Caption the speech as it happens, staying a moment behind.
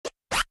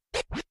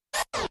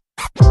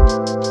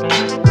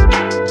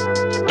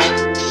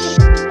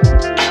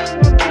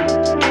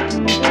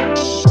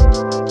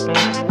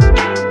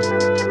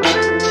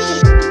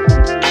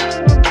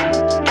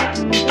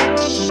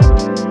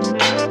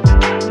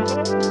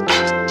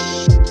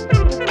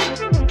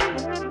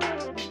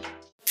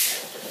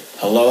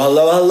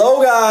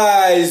Hello,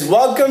 guys.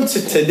 Welcome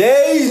to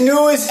today's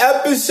newest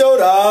episode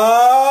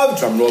of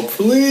drumroll,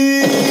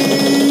 please.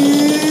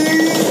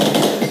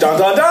 Dun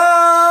dun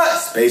dun.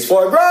 Space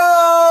for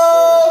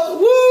growth.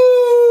 Woo!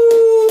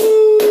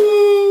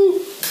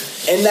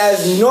 And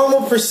as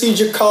normal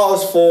procedure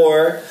calls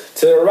for,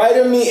 to the right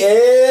of me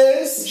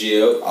is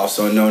Gio,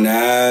 also known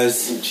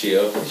as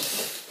Gio.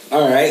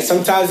 All right,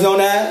 sometimes known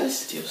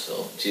as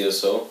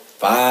Gio.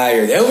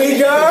 Fire. There we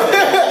go.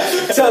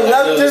 To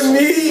left of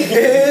me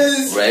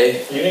is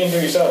Ray. You didn't do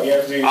yourself. You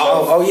have to do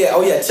yourself. Oh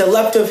yeah. To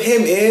left of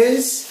him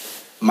is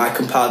my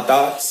compiled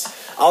thoughts,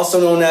 also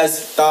known as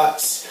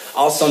Thoughts,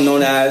 also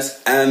known as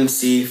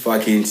MC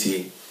fucking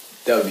T.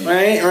 W.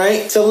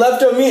 Right. To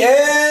left of me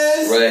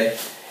is Ray.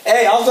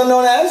 Hey, also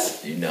known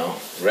as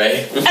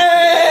Ray.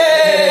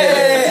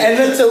 Hey. And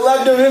then to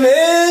left of him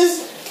is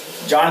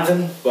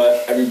Jonathan,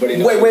 but everybody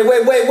knows.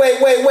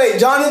 Wait.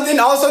 Jonathan,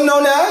 also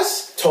known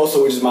as Tosa,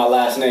 which is my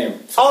last name.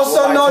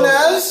 also known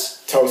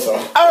as Tosa.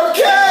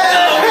 Okay.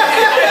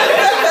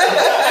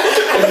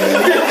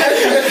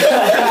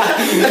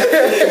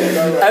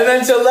 And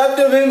then to left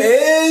of him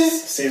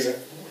is Caesar.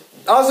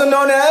 also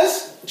known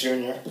as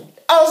Junior.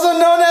 also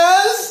known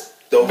as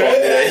Don't call me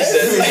that. He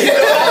says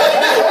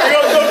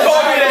Don't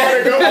call me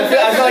that. I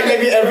feel like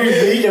maybe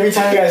every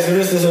time you guys do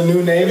this, there's a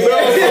new name.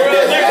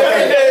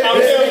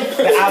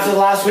 After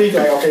last week,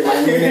 like, okay,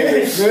 my new name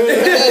is. And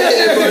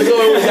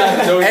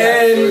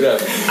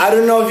I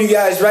don't know if you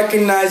guys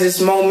recognize this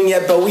moment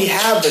yet, but we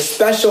have a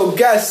special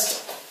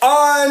guest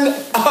on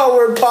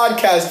our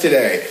podcast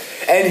today.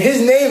 And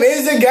his name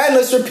is, again,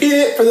 let's repeat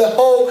it for the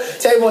whole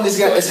table. And it's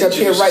going to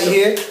appear right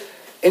here.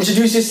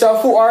 Introduce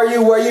yourself. Who are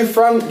you? Where are you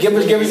from? Give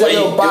us that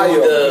little bio.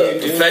 The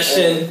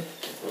profession.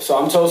 So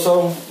I'm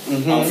Toso.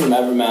 I'm from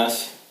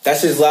Evermass.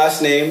 That's his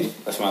last name.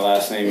 That's my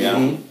last name, yeah.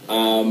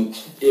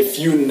 If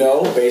you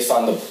know, based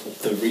on the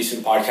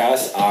recent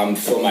podcast, I'm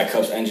Fill My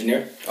Cups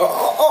engineer. Time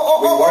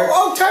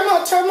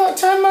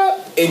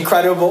out.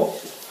 Incredible.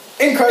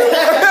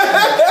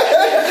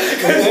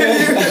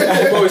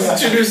 Boys,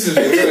 introduce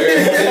me.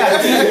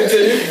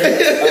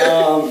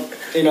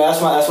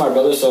 That's my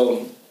brother,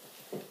 so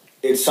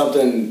it's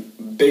something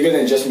bigger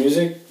than just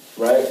music,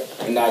 right?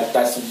 And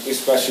that's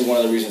especially one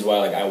of the reasons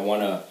why I don't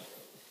want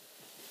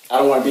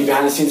to be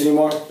behind the scenes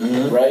anymore,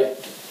 right?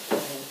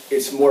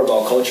 It's more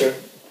about culture,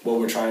 what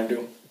we're trying to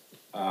do.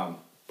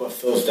 But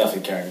Phil's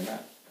definitely carrying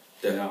that,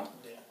 you know?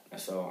 Yeah.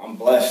 And so I'm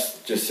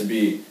blessed just to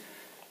be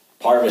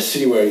part of a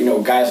city where,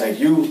 guys like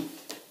you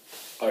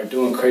are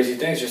doing crazy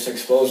things, just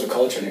expose the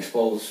culture and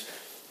expose,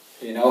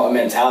 a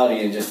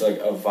mentality and just like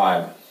a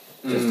vibe.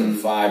 Just a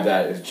vibe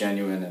that is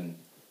genuine and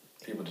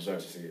people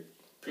deserve to see it.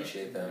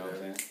 Appreciate that. You know what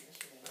I'm saying?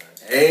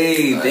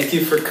 Hey, thank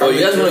you for coming. Oh,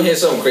 you guys want to hear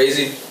something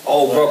crazy?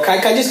 Oh, bro,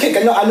 can I just kick?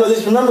 I know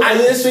this. Remember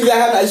this week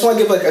I just want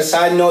to give like a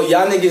side note.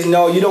 Y'all niggas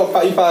know you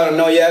probably don't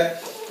know yet,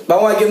 but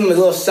I want to give them a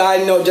little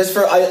side note just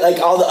for like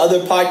all the other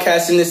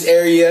podcasts in this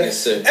area. Yes,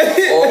 sir.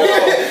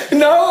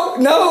 No,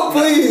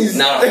 please.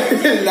 Nah.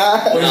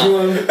 Nah.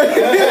 We're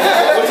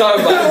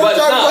talking about it, but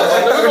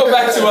let me go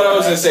back to what I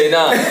was going to say.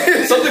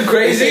 Something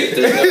crazy.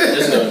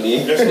 There's no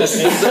need.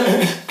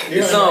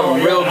 It's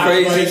something real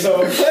crazy. I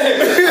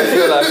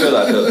feel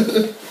like.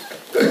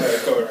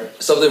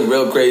 Something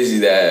real crazy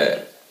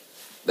that,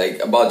 like,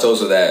 about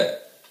Tosa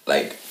that,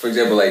 like, for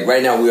example, like,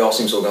 right now we all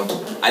seem so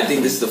comfortable. I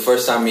think this is the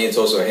first time me and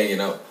Tosa are hanging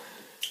out.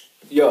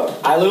 Yo,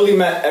 I literally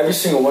met every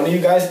single one of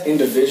you guys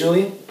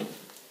individually.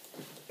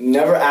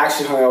 Never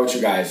actually hung out with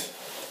you guys.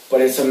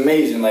 But it's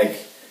amazing, like,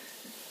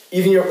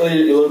 even your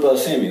little brother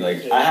Sammy,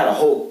 like, I had a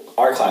whole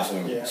art class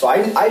with him. Yeah. So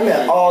I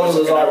met all of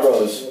those art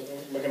bros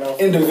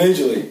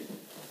individually.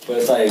 But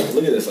it's like,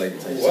 look at this, like,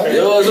 what?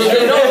 Everybody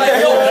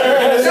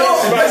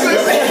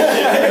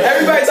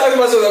talks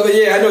about Tosa. I'm like,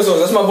 yeah, I know Tosa.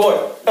 That's my boy.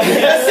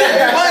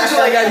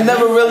 Like, I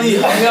never really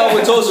hung out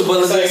with Tosa,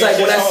 but it's like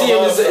when I see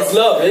him, it's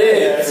love.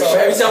 Yeah.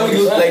 Every time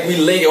we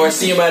link or I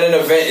see him at an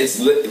event, it's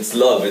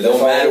love. It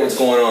don't matter what's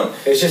going on.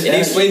 It's just. And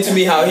he explained to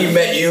me how he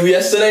met you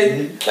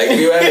yesterday. Like,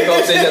 we were having a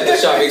conversation at the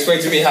shop. He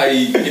explained to me how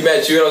he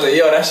met you, and I was like,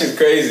 yo, that shit's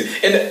crazy.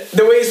 And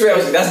the way he explained, I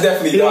was like, that's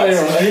definitely dots.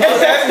 That's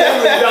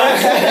definitely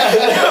dots.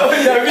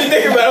 If you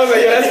think about it, I was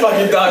like, yo, that's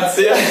fucking dots.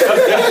 Yeah.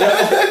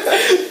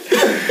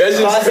 That's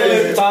just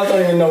crazy. Tom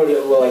don't even know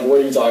what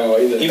are you talking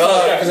about either.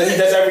 Because he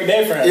does every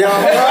day for him. Yo,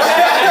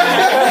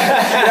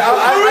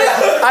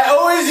 I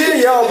always hear,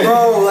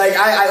 bro, like,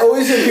 I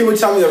always hear people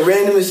tell me the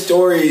randomest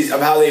stories of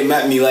how they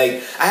met me.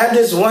 Like, I had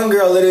this one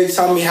girl literally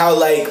tell me how,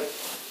 like,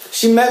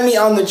 she met me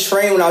on the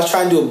train when I was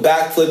trying to do a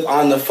backflip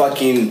on the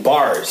fucking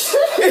bars.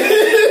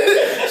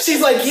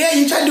 She's like, yeah,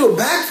 you tried to do a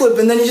backflip,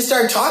 and then you just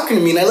started talking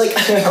to me, and I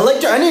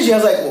liked your energy. I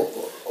was like,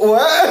 what?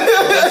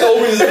 That's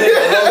always it.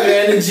 I love your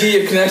energy,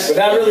 your connection.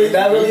 But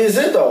that really is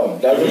it, though.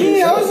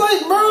 I was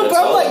like, bro, but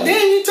I'm like,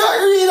 damn, you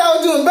talking to me? I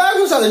was doing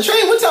backflips on the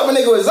train. What type of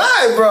nigga was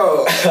I,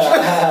 bro?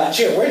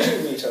 Shit, where'd you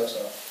meet Tosa?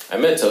 I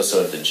met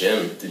Toso at the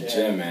gym. The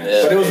gym, man.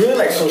 Yeah. But it was really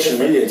like social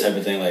media type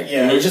of thing. Like,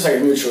 Yeah. it was just like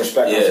mutual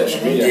respect on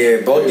social media.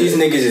 Yeah, both these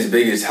niggas is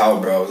big as hell,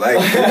 bro. Like,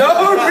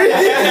 no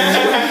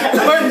reason.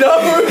 For no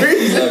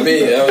reason. Not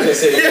me. I was gonna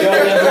say,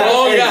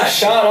 Hey, guy.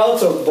 shout out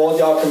to both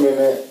y'all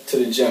commitment to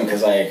the gym,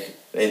 because like,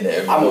 They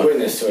never I'm a won.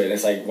 witness to it. And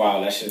it's like, wow,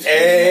 that shit's crazy.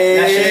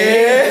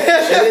 Hey.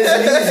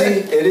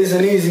 It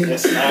isn't easy.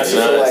 It's not.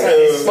 So, like,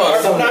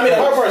 The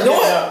hard part is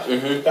getting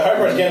up. The hard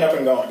part is getting up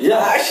and going. yeah,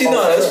 Actually,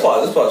 no. Let's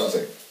pause for a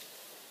second.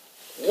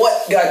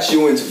 What got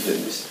you into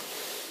fitness?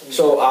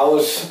 So I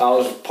was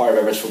part of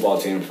Everett's football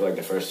team for like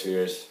the first 2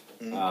 years.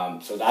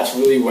 So that's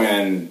really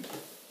when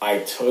I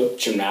took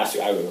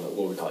gymnastics,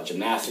 what we call it,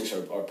 gymnastics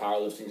or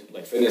powerlifting,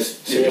 like fitness,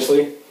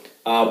 seriously.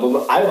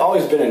 But I've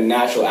always been a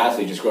natural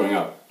athlete just growing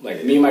up.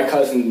 Like me and my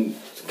cousins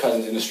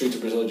in the streets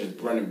of Brazil just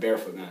running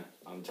barefoot, man.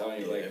 I'm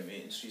telling you, like,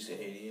 streets of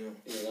Haiti, you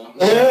know.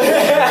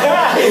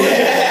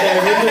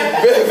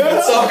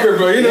 soccer,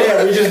 bro. You know.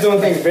 Yeah, we're just doing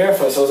things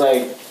barefoot. So it's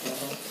like,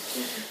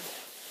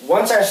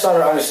 once I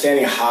started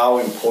understanding how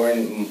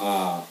important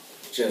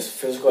just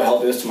physical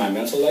health is to my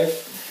mental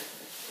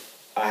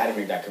life, I had to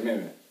make that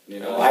commitment. You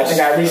know, I think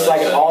I reached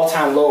like an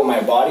all-time low in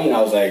my body, and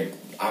I was like,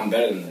 I'm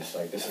better than this.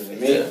 Like, this isn't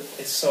me. Yeah.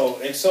 It's so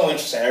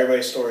interesting.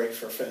 Everybody's story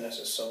for fitness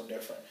is so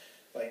different.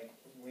 Like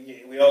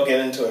we all get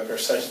into it for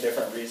such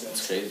different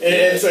reasons. Crazy.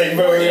 It's like,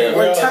 but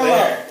we're all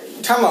there.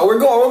 Time out. We're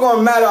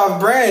going mad off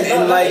brand,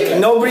 and like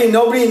nobody.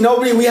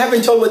 We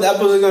haven't told what the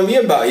episode is gonna be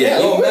about yet.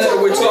 No matter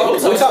we're talking.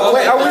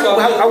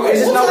 Wait,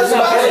 is it not?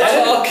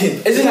 talking.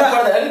 Is it not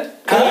part of the edit?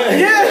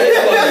 Yeah,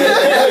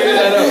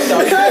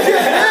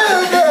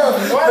 bro.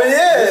 But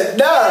yeah,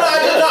 No,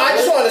 I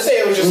just wanted to say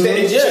it was just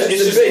it's just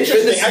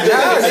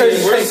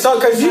interesting.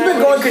 because you've been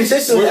going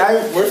consistently.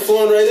 We're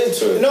flowing right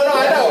into it. No,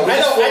 I know.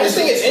 I just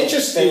think it's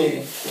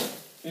interesting.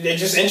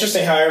 It's just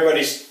interesting how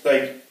everybody's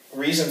like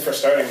reason for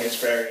starting is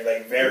very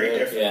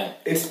different. Yeah,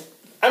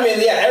 I mean,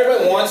 yeah,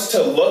 everybody wants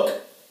to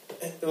look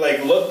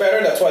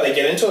better. That's why they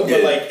get into it.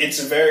 But like, it's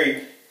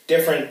very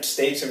different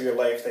states of your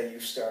life that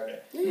you've started.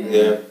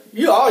 Yeah.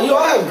 You all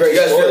have great. You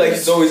guys feel like stories.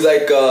 it's always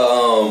like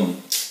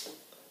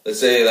let's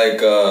say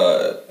like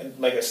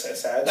Like a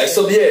sad. like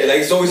so like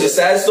it's always a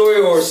sad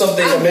story or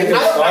something.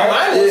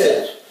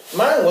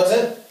 Mine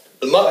wasn't.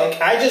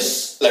 Like I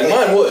just Like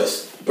mine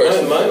was.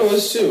 Mine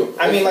was too.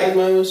 I mean, like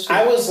mine was too.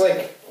 I was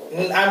like,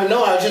 I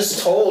was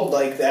just told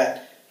like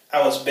that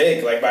I was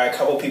big, like by a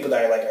couple people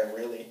that I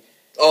really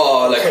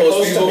like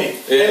close to people. me.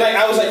 Yeah. And like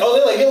I was like, oh,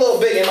 they're like, you're a little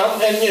big, and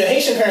you know,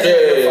 Haitian parents.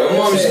 Yeah. My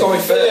mom just called me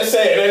fat. Just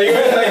say it. And you're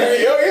like,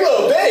 yo, you're a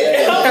little big.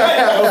 And I'm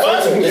like,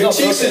 what? Your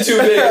cheeks are too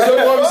big. That's what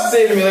my mom used to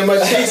say to me. Like my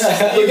cheeks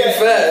looking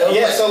fat. I'm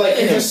Yeah, like, so like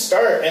you just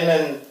start, and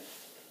then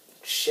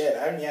shit,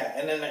 and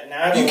then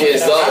now I've been You can't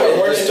working out, stop I've been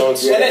it. working- Just don't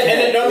stop. And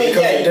then I mean, It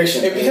becomes an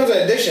addiction. It becomes an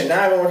addiction.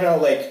 Now I've been working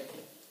out like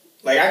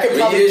I could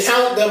probably years?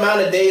 count the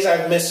amount of days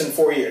I've missed in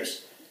 4 years.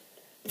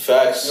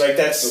 Facts. Like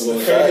that's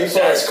crazy.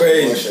 That's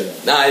crazy.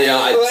 Bullshit. Nah,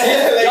 y'all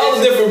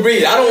a different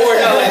breed. I don't work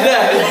out like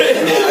that.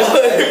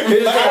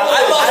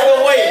 I lost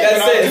the weight.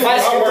 That's it. If I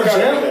skip the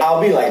gym,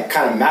 I'll be like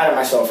kind of mad at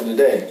myself for the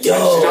day. Yo.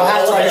 I'll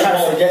have to like try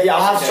to forget. Yeah,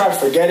 I'll have to try to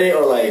forget it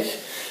or like,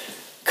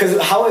 because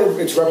how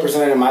it's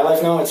represented in my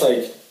life now, it's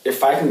like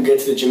if I can get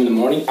to the gym in the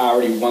morning, I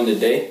already won the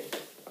day.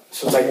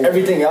 So it's like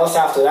everything else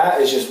after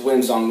that is just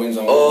wins on wins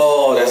on wins.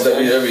 Oh, that's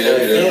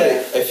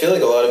I feel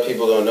like a lot of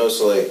people don't know.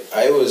 So like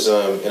I was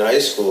in high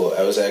school.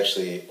 I was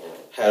actually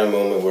had a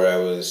moment where I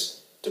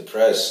was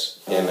depressed,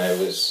 and I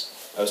was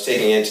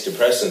taking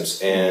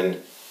antidepressants, and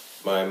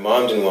my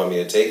mom didn't want me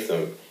to take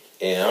them.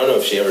 And I don't know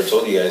if she ever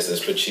told you guys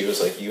this, but she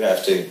was like, "You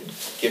have to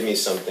give me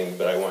something,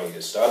 but I want you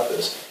to stop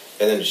this."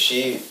 And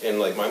then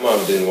like my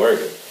mom didn't work,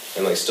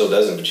 and like still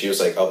doesn't, but she was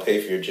like, "I'll pay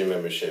for your gym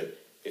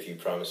membership if you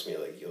promise me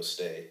like you'll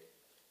stay."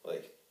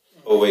 Like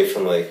away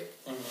from like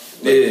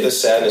the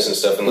sadness and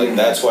stuff, and like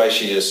that's why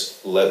she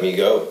just let me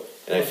go,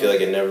 and I feel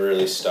like it never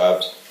really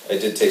stopped. I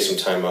did take some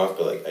time off,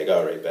 but like I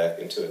got right back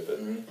into it. But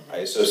I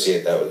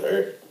associate that with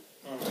her.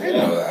 I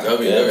know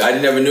that. I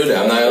never knew that.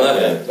 I'm not gonna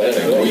lie.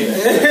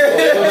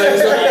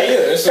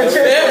 It's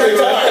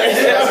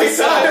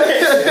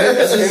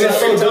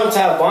so dope to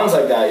have bonds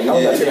like that, you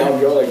know, that's gonna help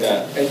grow like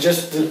that. And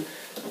just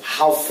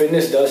how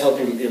fitness does help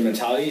your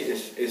mentality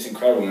is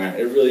incredible, man.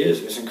 It really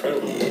is. It's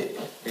incredible.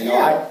 You know,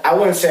 I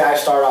wouldn't say I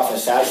started off a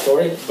sad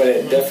story, but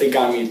it definitely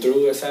got me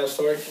through a sad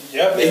story.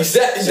 Yep.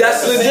 Exactly.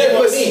 That's legit.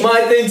 Was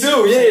my thing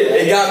too.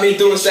 Yeah, it got me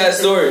through a sad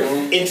story.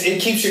 It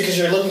keeps you because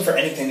you're looking for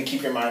anything to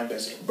keep your mind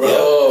busy,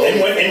 bro.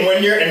 And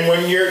when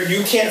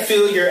you can't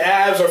feel your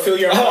abs or feel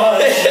your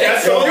arms,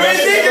 that's the only thing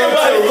you're thinking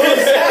about.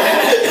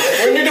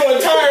 When you're doing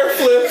tire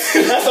flips,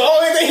 that's the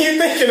only thing you're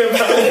thinking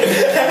about.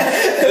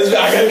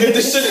 I gotta get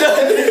this shit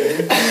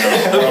done. I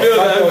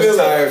feel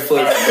that. I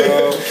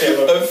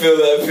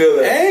feel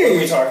that. Hey, What are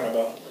we talking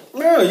about?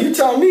 no, you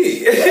tell me.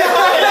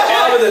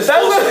 That's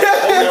what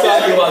we're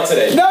talking about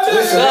today.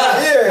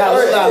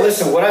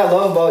 Listen, what I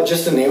love about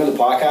just the name of the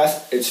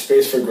podcast, it's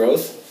Space for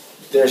Growth.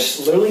 there's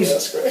literally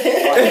That's great.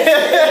 space,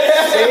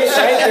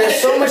 right? There's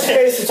so much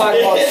space to talk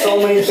about so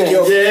many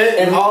things,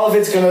 and all of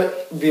it's gonna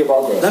be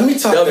about growth. Let me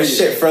talk this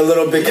shit for a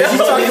little bit, cause he's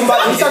talking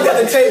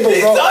about the table,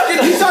 bro.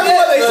 He's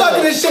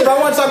talking this shit, but I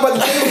want to talk about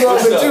the table bro,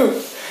 but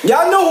too.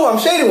 Y'all know who I'm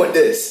shading with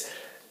this.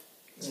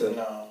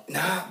 No.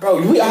 Nah, bro,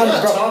 we out,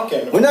 bro.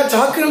 Talking. We're not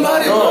talking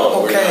about it,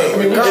 bro. Okay,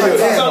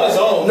 He's on his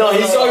own. No,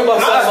 he's talking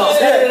about Cypher.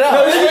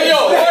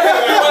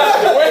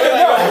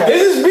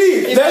 This is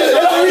beef. That's the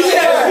reason.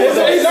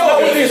 He's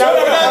not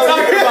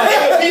talking about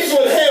it. He's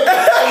with him.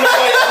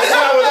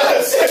 Not with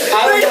us.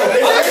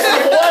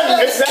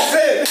 That's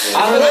it. I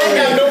ain't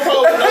got no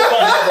problem with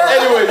nobody.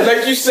 Anyway,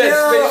 like you said,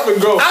 space for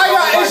growth. I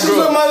got issues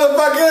with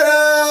motherfuckers.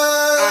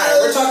 Alright,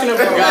 we're talking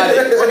about.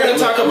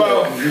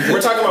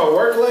 We're talking about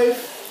work life,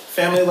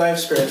 family life,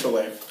 spiritual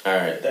life. All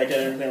right. Did I get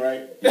everything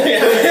right?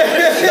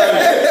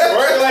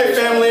 Work life,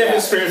 family life,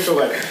 and spiritual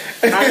life.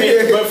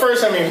 But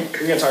first, we're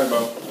gonna talk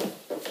about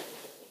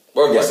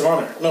Work guest of life.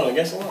 honor. No, the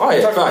guest of honor. Oh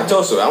yeah, fine.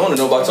 Tulsa. I want to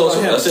know about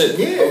Tulsa. That's it.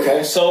 Yeah.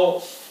 Okay.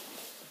 So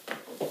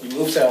you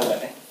moved to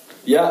LA.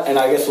 Yeah, and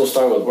I guess we'll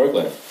start with work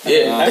life.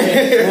 Yeah.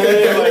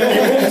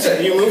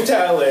 You moved to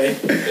LA.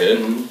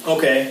 Yeah.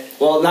 Okay.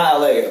 Well, not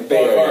LA,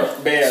 Bay Area.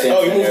 Bay Area.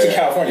 Oh, you moved to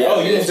California. Yeah.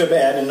 Oh, you moved to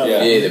Bay. I didn't know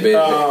that. Yeah, the big.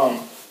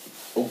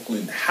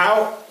 Oakland.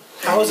 How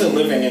is it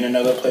living in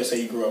another place that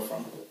you grew up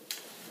from?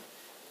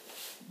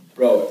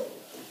 Bro,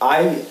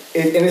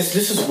 this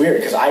is weird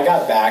because I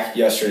got back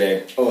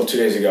yesterday, 2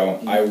 days ago.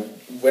 I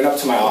went up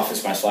to my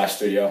office, my /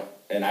 studio,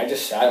 and I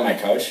just sat on my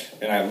couch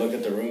and I looked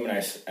at the room and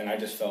I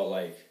just felt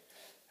like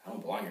I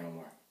don't belong here no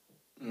more.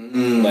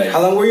 Like,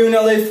 How long were you in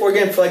LA for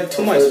again? For like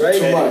 2 months, right?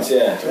 2 months,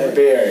 yeah.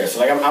 Bay Area.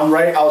 So like I'm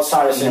right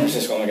outside of San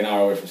Francisco. I'm like an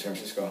hour away from San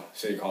Francisco.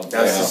 City called.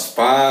 That's the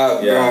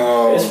spot, Yeah,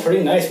 bro. it's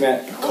pretty nice,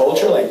 man.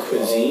 Culture, like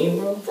cuisine,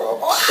 bro. Bro,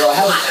 I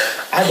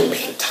had to be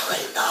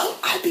telling them.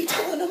 I be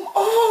telling them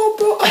all,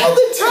 bro, all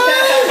the time.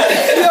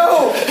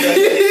 Yo,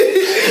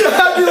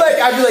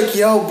 I'd be like,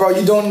 yo, bro,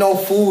 you don't know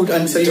food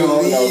until you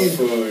leave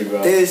food,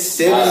 bro. this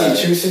city.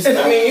 Massachusetts.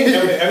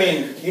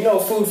 You know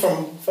food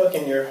from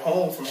fucking your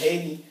home from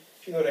Haiti.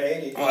 If you go to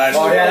Haiti. Oh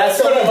yeah,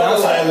 that's the only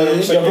downside.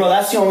 Yo, bro,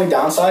 that's the only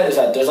downside is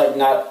that there's like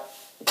not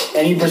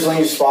any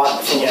Brazilian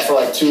spot for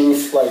like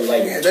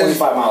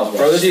 25 miles, bro.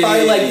 Bro, there's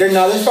probably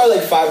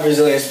like 5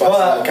 Brazilian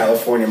spots in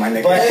California, my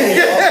nigga. But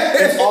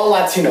it's all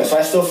Latino, so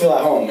I still feel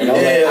at home. You know,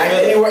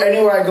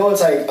 anywhere I go,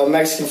 it's like a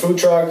Mexican food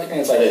truck, and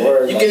it's like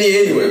You can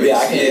eat anywhere. Yeah,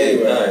 I can eat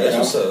anywhere. That's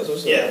what's up. That's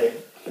what's up. Yeah.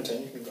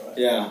 Continue. You can go ahead.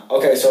 Yeah.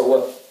 Okay, so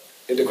what?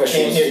 The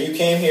question is, You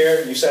came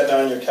here. You sat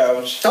down on your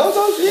couch.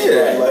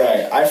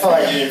 Right. I felt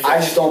like I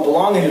just don't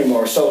belong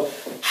anymore. So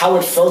how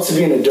it felt to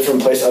be in a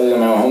different place other than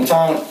my own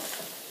hometown,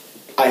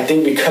 I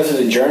think because of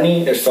the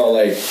journey, it felt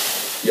like,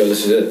 yo,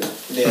 this is it.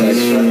 Yeah,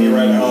 you're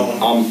right at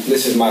home.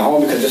 This is my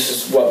home because this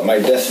is what my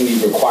destiny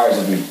requires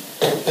of me.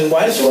 And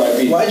why'd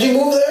you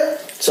move there?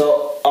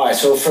 So, all right.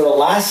 So for the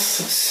last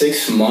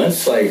 6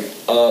 months,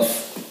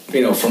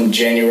 from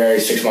January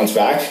 6 months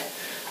back,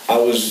 I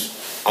was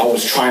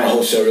trying to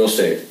wholesale real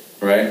estate.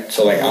 Right,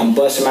 so like I'm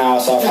busting my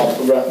ass off. I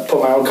put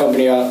my own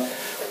company up,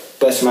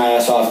 busting my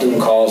ass off doing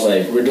calls.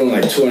 Like we're doing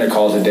like 200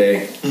 calls a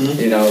day.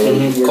 You know,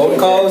 we're Cold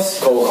calls.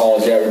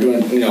 Yeah, we're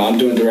doing. I'm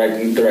doing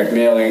direct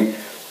mailing,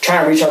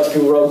 trying to reach out to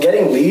people, bro,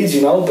 getting leads.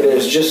 But it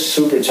was just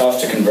super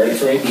tough to convert it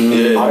for me.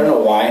 I don't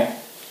know why.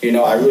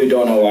 I really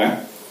don't know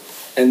why.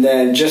 And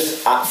then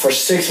just for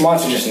 6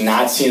 months of just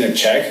not seeing a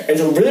check.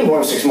 It's really more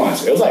than 6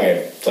 months. It was like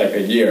a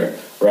year,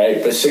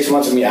 right? But 6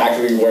 months of me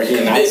actively working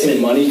and not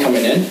seeing money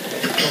coming in.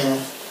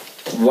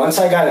 Once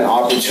I got an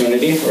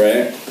opportunity,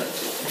 right,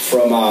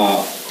 from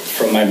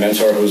my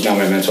mentor, who's now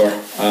my mentor,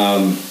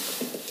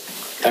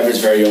 Everett's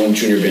very own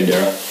Junior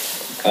Bandera,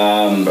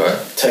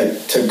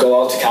 to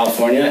go out to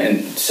California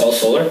and sell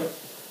solar.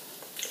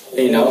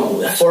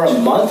 For a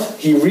month,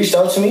 he reached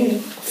out to me.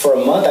 For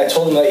a month, I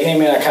told him like, hey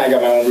man, I kind of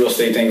got my own real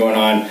estate thing going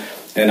on,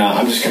 and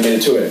I'm just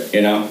committed to it,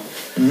 And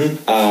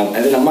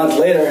then a month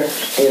later,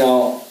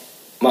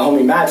 my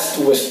homie Matt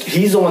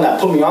he's the one that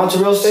put me onto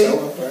real estate.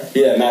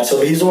 Yeah, Matt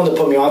Silva. He's the one that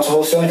put me onto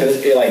wholesaling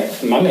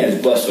because my man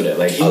is blessed with it.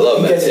 Like he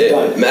gets it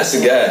done. Matt's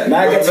the guy.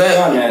 Matt gets it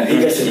done, man. He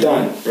gets it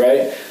done,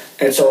 right?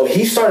 And so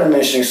he started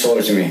mentioning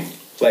solar to me.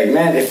 Like,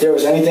 man, if there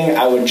was anything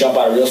I would jump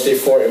out of real estate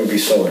for, it would be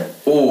solar.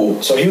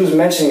 Ooh. So he was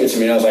mentioning it to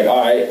me, and I was like,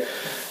 all right.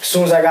 As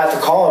soon as I got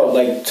the call,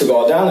 to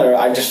go down there,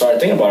 I just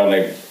started thinking about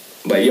it.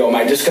 Like, yo, am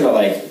I just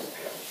gonna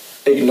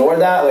ignore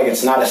that? Like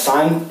it's not a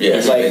sign. Yeah,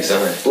 it's like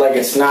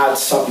it's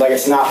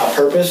not a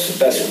purpose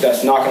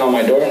that's knocking on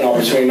my door, an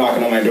opportunity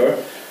knocking on my door.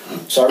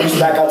 So I reached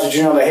back out to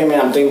Junior. I'm like, hey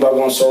man, I'm thinking about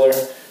going solar.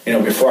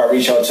 Before I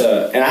reach out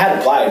to, and I had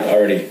applied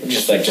already,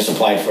 just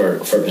applied for a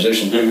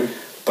position. Mm-hmm.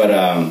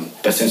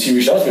 But since he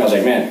reached out to me, I was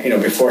like, man,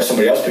 before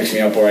somebody else picks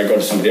me up or I go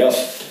to somebody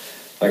else,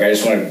 I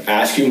just want to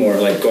ask you more.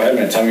 Go ahead,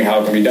 man, tell me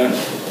how it can be done.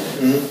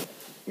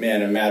 Mm-hmm.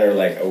 Man, in a matter of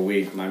a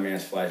week, my man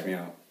flies me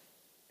out.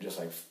 He just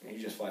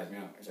flies me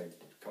out. He's like,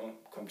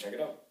 come check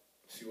it out,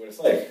 see what it's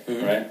like,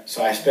 right?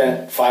 So I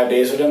spent 5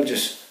 days with him,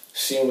 just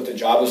seeing what the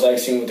job was like,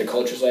 seeing what the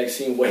culture's like,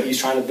 seeing what he's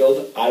trying to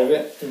build out of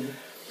it.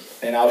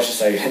 And I was just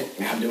like,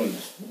 I'm doing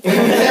this. The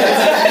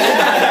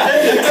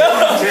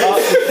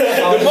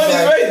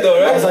money's right though,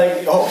 right? I was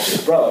like, oh,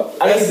 bro.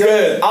 That's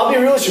good. I'll be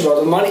real with you, bro.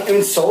 The money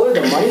in solar,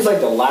 the money's like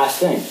the last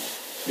thing.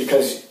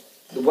 Because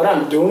what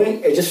I'm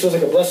doing, it just feels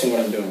like a blessing what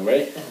I'm doing,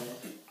 right?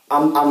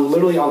 I'm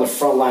literally on the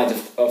front lines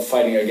of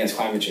fighting against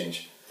climate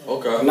change.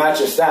 Okay. Not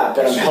just that,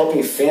 but I'm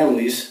helping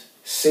families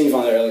save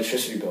on their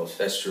electricity bills.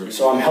 That's true.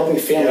 So I'm helping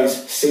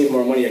families save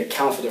more money,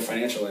 account for their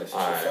financial life.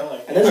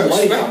 Alright. And then the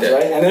money comes,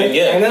 right? And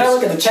then I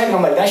look at the check and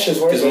I'm like, that shit's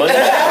worth it.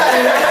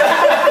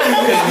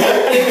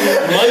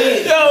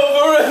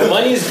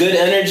 Money is good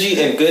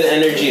energy, and good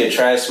energy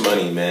attracts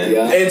money, man.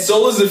 Yeah. And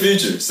solar's the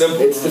future.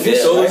 Simple. It's the future.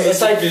 Solar's It's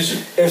the like future.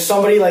 if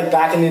somebody like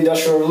back in the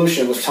Industrial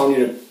Revolution was telling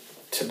you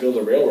to build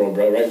a railroad,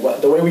 bro, right?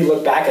 The way we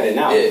look back at it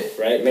now, Yeah.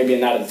 right? Maybe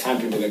not at the time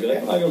people are gonna be like,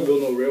 I'm not gonna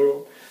build no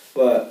railroad.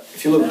 But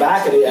if you look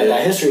back at it, at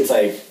that history, it's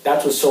like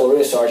that's what solar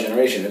is to our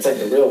generation. It's like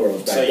the real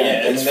world back So, then.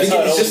 yeah, It's, that's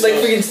how it it's just like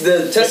always freaking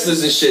the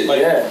Teslas and shit.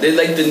 Yeah. They're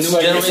like the new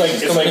generation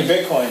it's like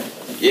Bitcoin.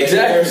 Exactly.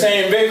 They're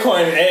saying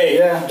Bitcoin, hey,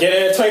 Yeah. get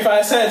it at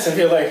 25 cents, and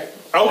you're like,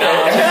 okay.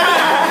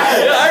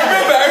 Yeah, I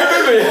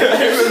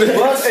remember.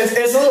 Well,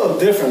 it's a little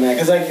different, man,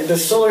 because like the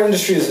solar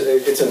industry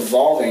it's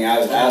evolving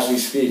as we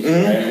speak, right?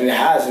 And it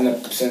has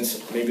since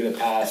maybe the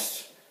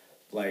past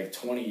like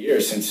 20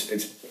 years since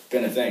it's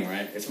been a thing,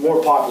 right? It's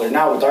more popular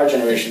now with our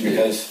generation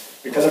because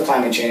of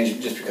climate change,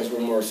 just because we're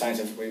more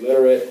scientifically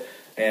literate.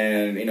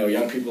 And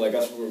young people like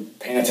us, we're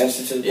paying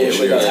attention to the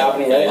bullshit that's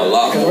happening, right? A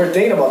lot because more. we're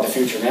thinking about the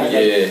future, man.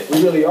 Like, Yeah.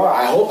 we really are.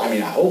 I hope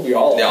we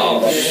all are. Yeah, thinking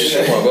about the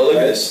future. come on, bro. Look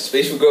at this.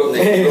 Space for growth.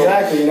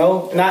 Exactly,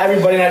 not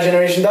everybody in our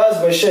generation does,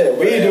 but shit,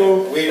 we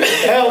do.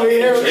 Hell, we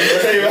here.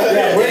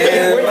 Yeah, we're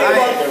thinking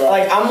about,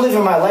 like, I'm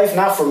living my life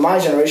not for my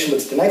generation, but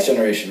it's the next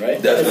generation, right?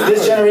 Definitely. If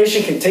this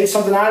generation can take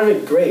something out of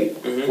it,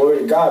 great. Glory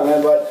to God,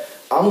 man. But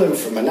I'm living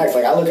for my next.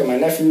 Like, I look at my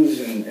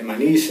nephews and my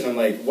niece, and I'm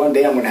like, one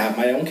day I'm gonna have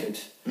my own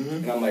kids,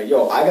 and I'm like,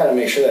 yo, I gotta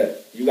make sure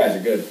that you guys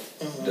are good.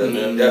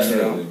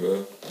 Definitely,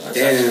 bro. That's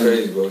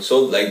crazy, bro.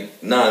 So, like,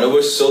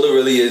 solar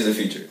really is the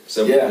future.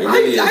 Simple. Yeah. It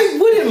really is. I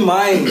wouldn't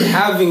mind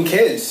having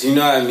kids. You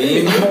know what I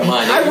mean?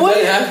 I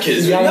wouldn't have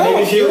kids. You Right? have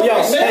baby fever? Yo,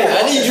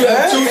 I need you to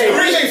have two.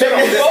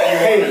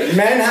 Hey,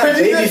 men have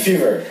baby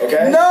fever,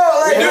 okay? No,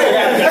 like,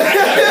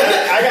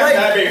 I got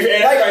that baby.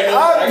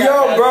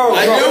 bro.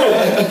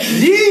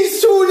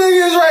 These two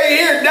niggas right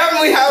here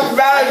definitely have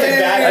bad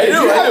baby. I do.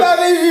 You have bad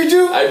baby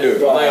too? I do.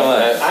 I'm not gonna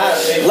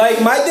lie.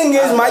 Like my thing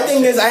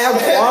is I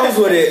have qualms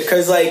with it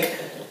because like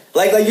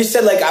you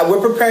said, like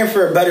we're preparing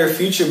for a better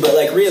future, but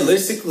like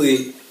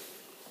realistically,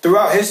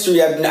 throughout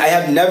history, I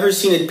have never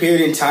seen a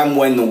period in time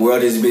when the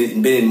world has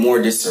been in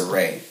more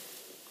disarray.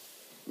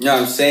 You know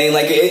what I'm saying?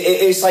 Like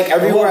it's like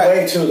everywhere. What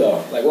way too,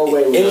 though? Like what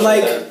way? In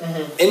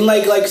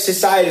like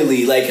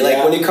societally, like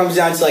when it comes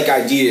down to like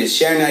ideas,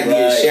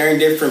 sharing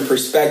different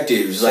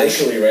perspectives,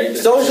 Socially, like right?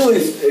 Socially,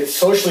 it's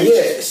socially.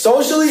 yeah,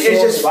 socially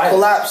it's just violent.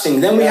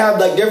 collapsing. Then we have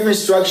like different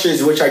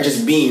structures which are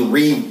just being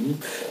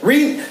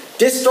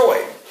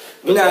destroyed.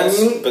 You know what I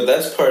mean? But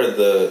that's part of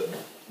the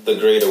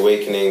Great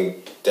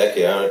Awakening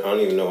decade. I don't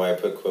even know why I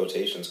put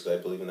quotations because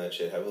I believe in that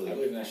shit heavily.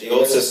 The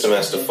old system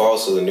has to fall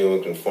so the new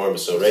one can form.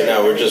 So right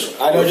now we're just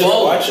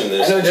watching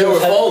this.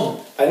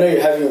 I know you're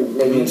heavy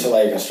maybe into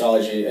like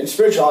astrology and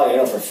spirituality. I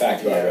know for a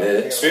fact you are.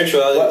 Right?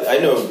 Spirituality, I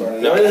know.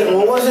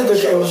 What was it?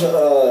 It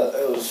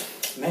was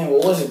man.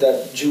 What was it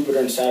that Jupiter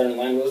and Saturn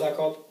aligned? What was that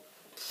called?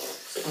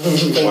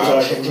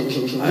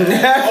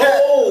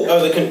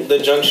 The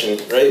junction,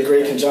 right? The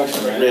Great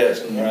Conjunction, right? Yeah.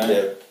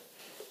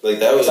 Like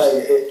that was.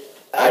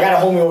 I got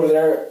a homie over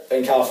there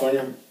in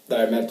California that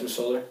I met through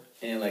solar,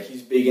 and like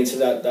he's big into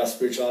that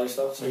spirituality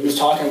stuff. So he was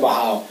talking about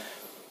how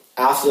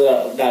after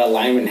that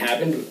alignment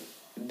happened,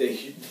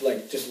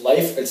 just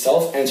life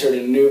itself entered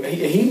a new.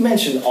 He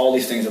mentioned all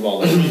these things about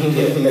like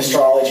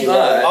astrology,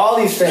 all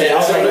these things. Yeah,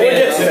 we'll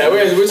get to that.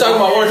 We're talking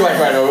about work life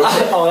right now.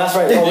 Oh, that's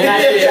right. That's the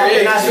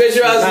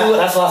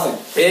last thing.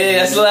 Yeah,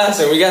 that's the last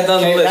thing. We got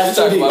down the list.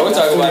 We'll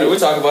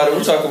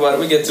talk about it.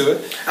 We get to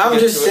it. I'm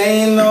just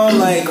saying though,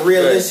 like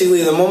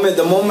realistically, the moment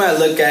I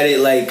look at it,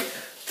 like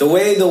the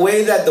way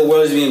that the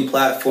world is being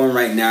platformed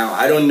right now,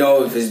 I don't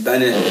know if it's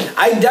better.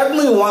 I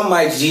definitely want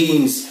my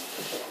genes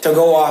to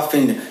go off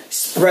and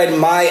spread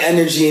my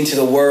energy into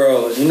the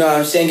world. You know what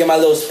I'm saying? Get my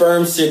little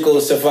sperm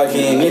circles to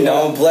fucking,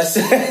 bless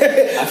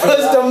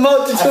the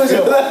multitudes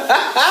of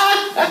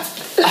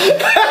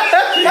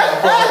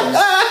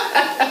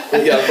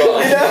We got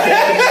problems.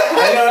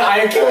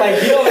 I can't like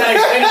you don't gotta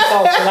explain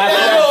yourself.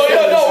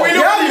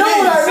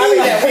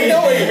 We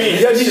know what you mean.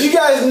 Yo, did you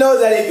guys know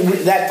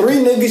that 3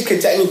 niggas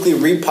could technically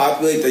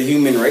repopulate the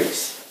human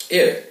race?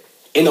 Yeah.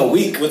 In a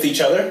week. With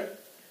each other?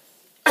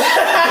 You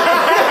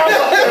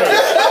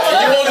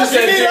only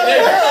said 3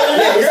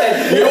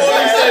 niggas. You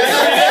only said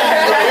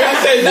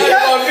 3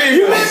 niggas.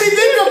 You made me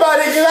think about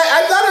it because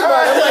I thought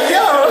about it. I'm like,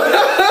 yo.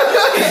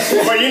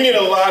 But you need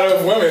a lot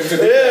of women to do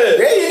that.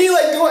 Yeah, you need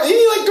like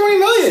 20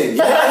 million.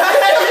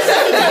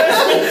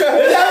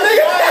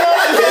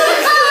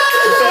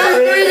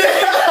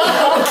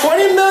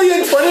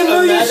 20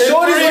 million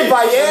shorties with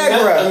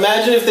Viagra.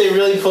 Imagine imagine if they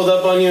really pulled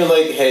up on you and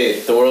like, hey,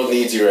 the world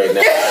needs you right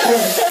now.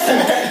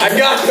 I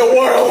got the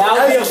world.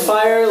 That would be a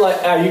fire. Like,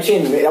 you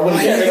can't. That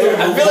wouldn't be. I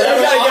feel like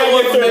you gotta get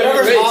one from every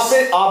Whatever's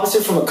race.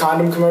 opposite from a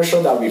condom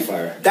commercial, that would be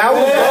fire. That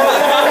would.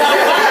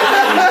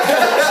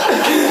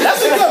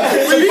 That's a good.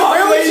 To be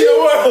real with you,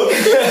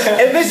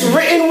 if it's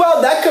written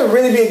well, that could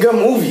really be a good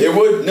movie. It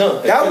would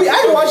no. That would be.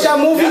 I'd watch that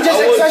movie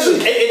just especially.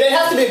 It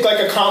have to be like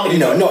a comedy.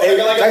 No, like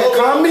a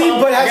comedy,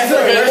 but it has to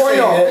be a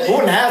porno. It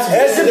wouldn't have to. It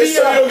has to be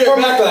so you don't get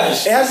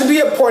backlash. It has to be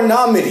a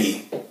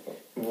pornomedy.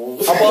 You know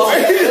what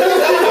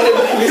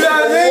I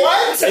mean?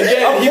 What?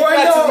 Again, A he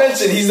forgot porno- to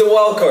mention he's the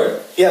wild card.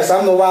 Yes,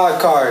 I'm the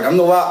wild card. I'm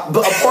the wild.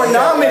 But a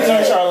pornomedy.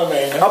 That's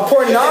Charlemagne. A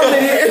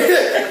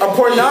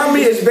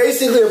pornomedy is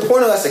basically a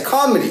porno that's a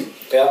comedy.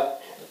 Yeah.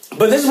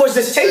 But this is what's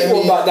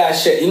distasteful about that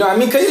shit. You know what I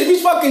mean? Because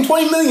he's fucking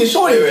 20 million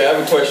shorty. Wait, I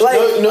have a question. Like,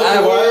 No, I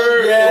have a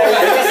word. Yeah. I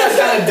guess that's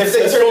kind of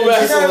different. Let's go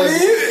back. You know what I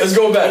mean? Let's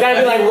go It gotta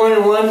back. be like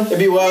 1-on-1. It'd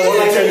be wild if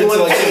they turned into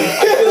like some,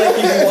 I feel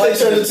like they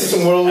turned into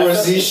some World War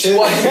Z shit.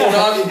 Watch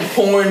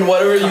porn,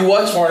 whatever you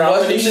watch.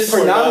 Watch them shit.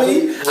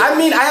 Pornomedy? I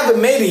mean, I haven't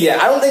made it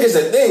yet. I don't think it's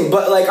a thing.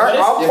 But like, are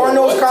all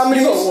pornos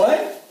comedies? What?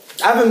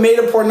 I haven't made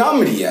a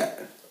pornomedy yet.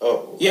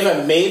 Oh, You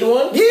haven't made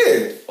one?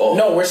 Yeah. Oh.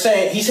 No, we're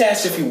saying he's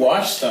asked if you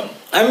watched them.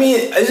 I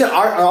mean,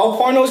 are all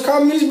pornos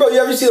comedies, bro? You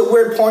ever see a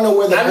weird porno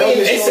where the I girl mean,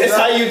 just it's shows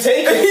how up? you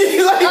take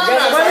it. Like, my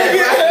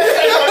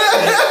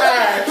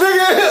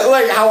nigga,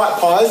 like how I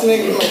pause,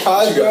 nigga. My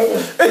pause, bro. Yeah, I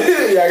I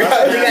think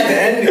got at the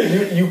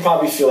end, you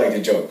probably feel like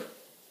the joke.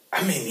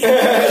 I mean, yeah.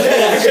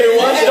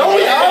 Don't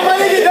we all, my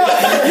nigga? Don't.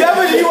 Yeah,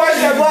 but you watch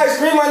that black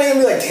screen, my nigga, and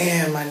be like,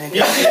 damn, my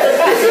nigga.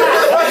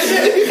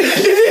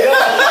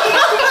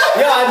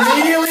 Yeah,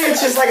 immediately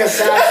it's just like a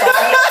sad song.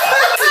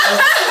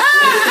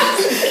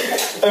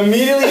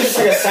 Immediately just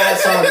like a sad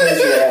song comes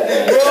to your head.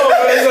 Man. bro,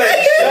 it's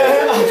like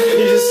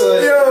you just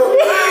like Yo,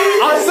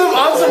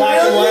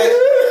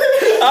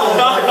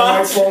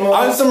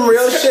 on some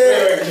real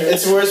shit.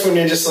 it's worse when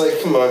you're just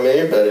like, come on, man,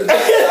 you're better.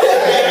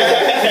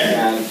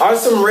 Than On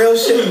some real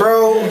shit,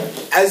 bro.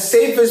 As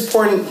safe as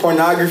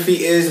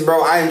pornography is,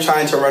 bro, I am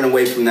trying to run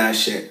away from that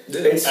shit.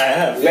 It's, I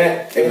have.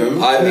 man,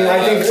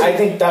 I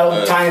think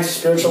that'll tie into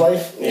spiritual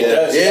life. It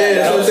does. Yeah,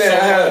 that's what I'm saying. I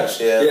have.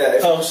 yeah. Yeah,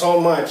 if Helps so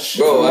much.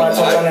 Bro, you want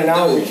to touch on it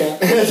now, we can.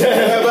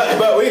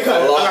 but we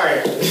cut. A lot.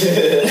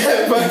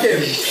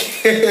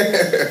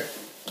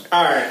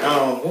 Alright.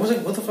 Alright,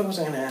 what the fuck was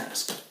I gonna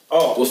ask?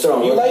 Oh, We'll start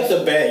on you what? like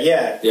the Bay,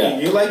 yeah. Yeah.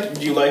 You love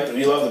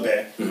the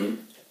Bay. Mm-hmm.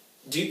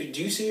 Do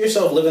you see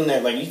yourself living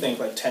there, like you think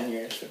like 10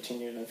 years, 15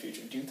 years in the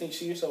future? Do you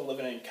see yourself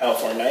living in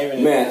California, not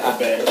even Man, the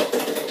Bay?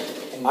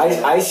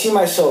 I see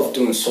myself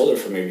doing solar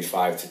for maybe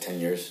 5 to 10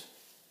 years.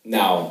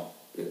 Now,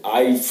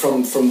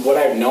 from what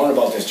I've known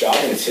about this job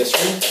and its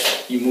history,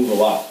 you move a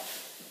lot.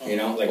 You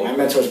know, like my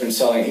mentor's been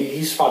selling.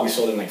 He's probably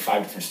sold in like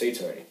 5 different states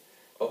already.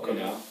 Okay. You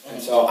know,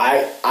 and so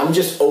I'm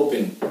just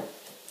open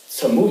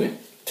to moving,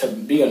 to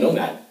being a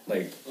nomad.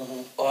 Like,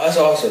 Oh, that's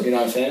awesome. you know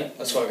what I'm saying?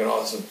 That's fucking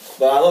awesome.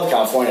 But I love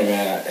California,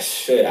 man.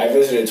 Shit, I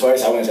visited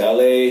twice. I went to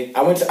LA.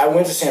 I went to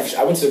San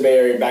Francisco. I went to the Bay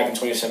Area back in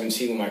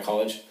 2017 with my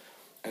college,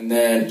 and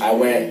then I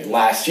went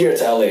last year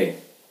to LA.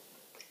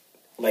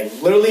 Like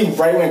literally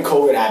right when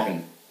COVID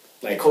happened.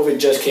 Like COVID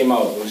just came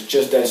out. It was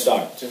just dead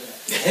stock. Like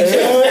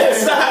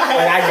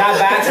I got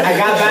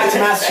back to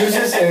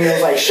Massachusetts and it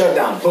was like shut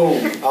down.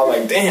 Boom. I was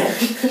like, damn.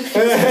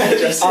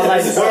 I was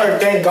like, word,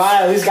 thank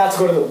God I at least got to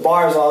go to the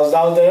bars while I was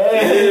out there.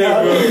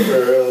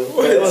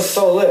 But it was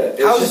so lit.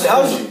 It was just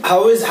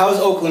energy. How's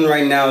Oakland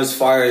right now as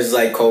far as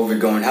like COVID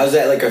going? How's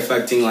that like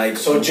affecting like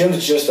So gyms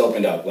just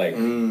opened up like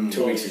 2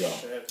 weeks ago.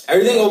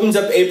 everything opens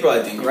up April,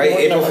 I think, right?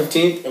 April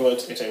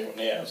 15th. It's April.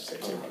 Yeah, it's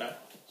April now.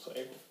 So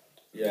April.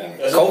 Yeah.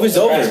 COVID's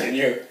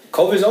over.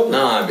 COVID's over.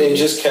 Nah, In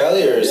just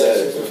Cali, or is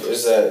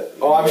that?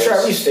 Oh, I'm sure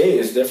every state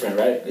is different,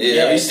 right?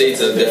 yeah, every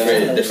state's a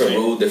different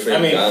rule, different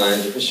I mean-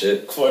 guidelines, different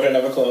shit. Florida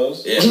never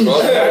closed. Yeah, bro.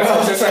 I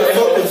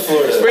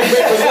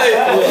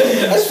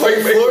fuck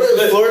with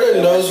Florida.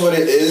 Florida knows what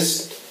it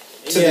is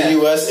to Yeah. the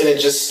U.S. and it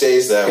just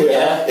stays that way.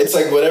 Yeah. It's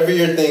like whatever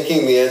you're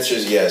thinking, the answer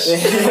is yes.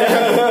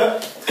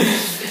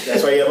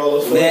 That's why you have all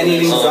those. Man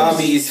eating Um,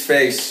 zombies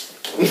face.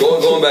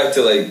 Going back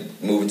to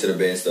like moving to the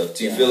Bay and stuff.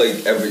 Do you feel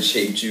like Everett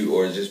shaped you,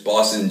 or just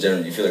Boston in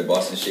general? Do you feel like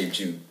Boston shaped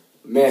you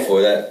Man,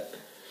 for that,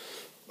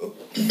 or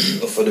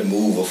for the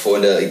move, or for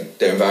the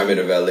environment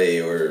of LA,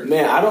 or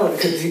I don't.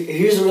 Cause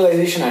here's the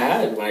realization I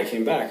had when I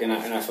came back, and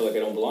I feel like I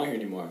don't belong here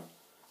anymore.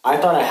 I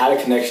thought I had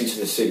a connection to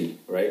the city,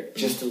 right?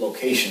 Just the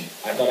location.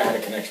 I thought I had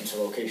a connection to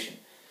location,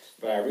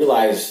 but I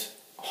realized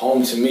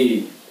home to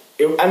me.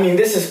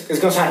 This is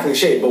gonna sound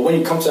cliche, but when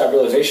you come to that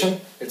realization,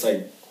 it's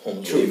like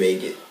home do you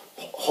make it?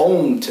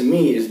 home to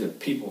me is the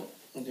people.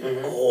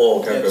 Oh,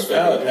 okay, It's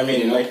valid. I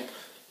mean, You know? like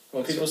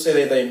when people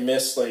say they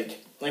miss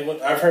like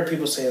when I've heard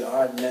people say,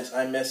 "Oh,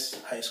 I miss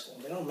high school."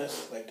 They don't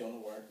miss like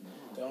doing the work.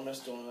 They don't miss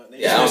doing that. They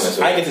Yeah, I don't just miss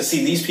it. I get to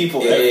see these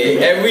people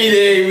Every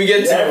day we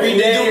get Every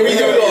day we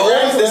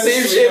do the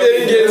same shit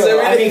that it gets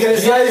every I day. mean,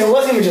 because it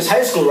wasn't even just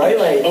high school, right?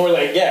 Like, Or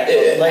like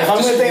like if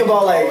I'm gonna think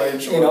about like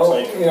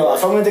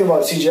if I'm gonna think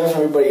about CGF and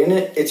everybody in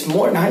it, it's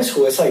more than high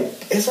school. It's like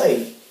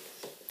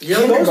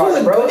Yo, those were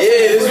the bro.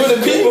 Yeah, it's where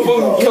the people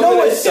from. You know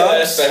what Yeah,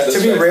 sucks? that's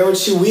To be right. real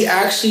with you, we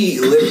actually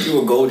lived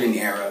through a golden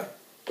era.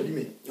 What do you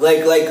mean?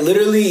 Like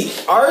literally,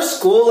 our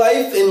school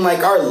life and like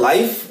our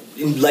life,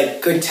 in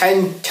like good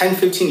 10,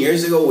 15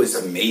 years ago was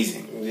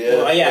amazing.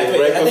 Yeah, Well, yeah, like I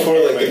think- right I think before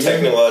like the everybody-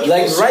 technological.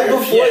 Like right surge.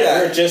 before Yeah,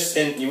 that. we're just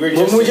in in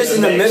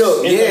the mix,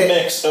 middle, in yeah. the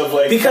mix of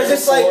like Because right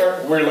it's like- before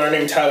we're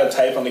learning how to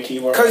type on the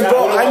keyboard. 'Cause, bro,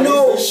 Download I all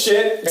know- this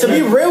shit. To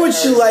be real with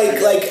you,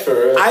 like For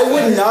real. I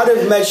would not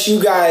have met you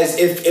guys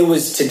if it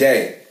was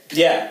today.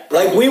 Yeah,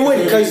 Like we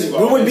would, because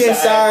we would be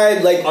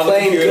inside, like on the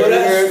playing computer.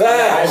 good.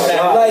 Facts.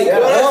 Like,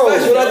 Bro, that's bro,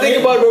 facts. When I think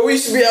about it, bro, we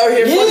used to be out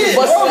here yeah, fucking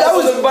busting bro, that ass on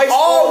the was bikes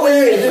all we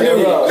used to do. Even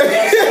your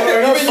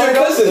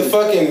cousin. The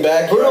fucking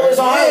backyard. Bruno was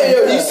on. Yeah, yo,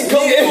 he used to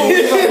come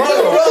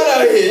around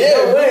out here.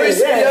 Yeah, bro, we used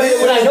to be out here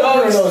with I his know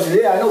dogs. Bruno knows.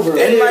 Yeah, I know Bruno.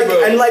 And Yeah, like,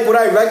 bro. and like, what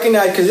I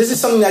recognize, because this is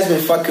something that's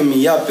been fucking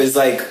me up, is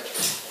like,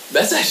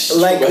 That's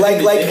actually like, true.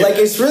 like,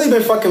 it's really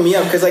been fucking me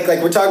up, because like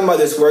we're talking about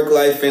this work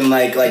life and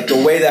like the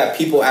way that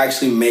people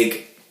actually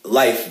make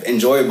life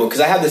enjoyable.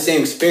 Because I had the same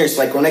experience.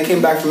 Like when I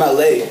came back from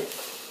LA,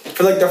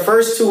 for like the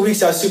first 2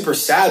 weeks, I was super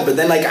sad, but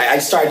then like I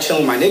started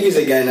chilling with my niggas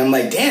again. And I'm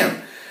like,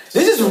 damn,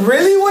 this is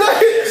really what I.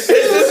 This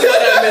is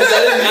what I miss. I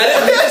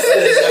didn't miss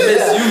this. I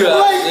miss you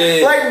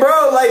guys. Like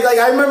bro, like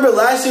I remember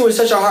last year was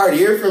such a hard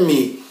year for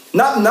me.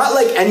 Not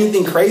like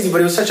anything crazy,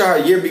 but it was such a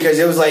hard year because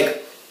it was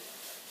like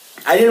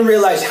I didn't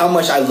realize how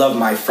much I love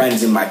my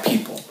friends and my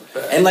people.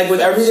 And like with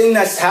everything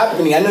that's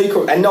happening, I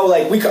know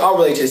like we could all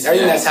relate to this.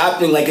 Everything that's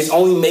happening, like it's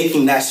only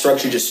making that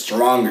structure just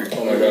stronger.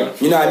 Oh my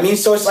god. You know what I mean?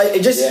 So it's like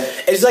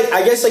it's like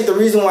I guess like the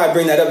reason why I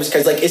bring that up is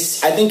because like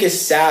I think it's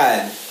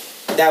sad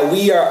that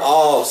we are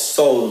all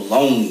so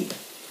lonely.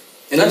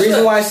 And That's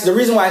the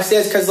reason why I say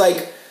it is because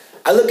like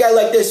I look at it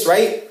like this,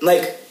 right?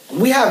 Like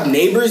we have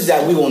neighbors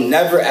that we will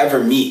never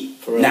ever meet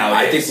now.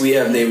 I think we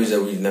have neighbors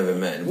that we've never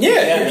met.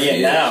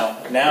 now,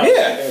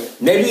 Yeah.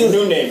 Maybe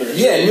new neighbors.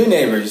 Yeah, new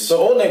neighbors. So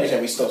old neighbors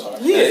that we still talk.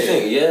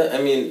 I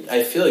mean,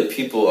 I feel like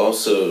people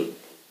also,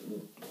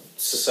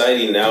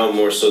 society now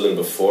more so than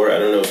before. I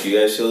don't know if you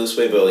guys feel this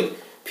way, but like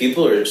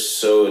people are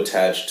so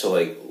attached to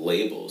like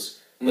labels.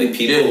 Like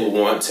people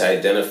want to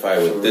identify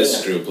with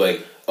this group.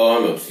 Like, oh,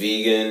 I'm a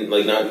vegan.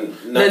 Like not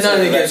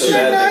saying that's a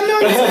bad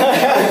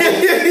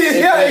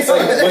thing. It's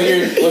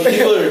like what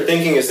people are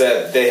thinking is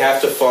that they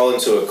have to fall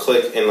into a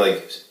clique, and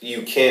like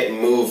you can't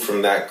move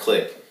from that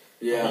clique.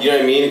 Yeah. You know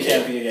what I mean? You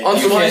can't be again. On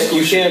some high school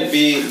You can't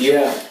be.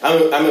 Yeah.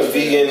 I'm a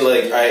vegan.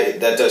 Like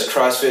that does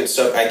CrossFit and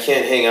stuff. I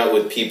can't hang out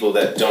with people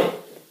that don't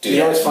do You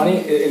know that. what's funny?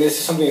 And this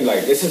is something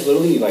like this is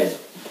literally like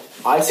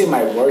I'd say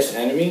my worst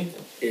enemy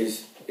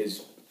is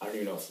I don't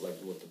even know if like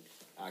what the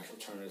actual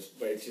term is,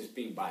 but it's just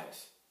being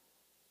biased.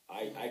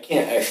 I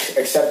can't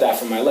accept that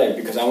from my life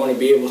because I want to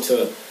be able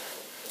to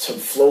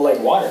flow like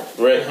water.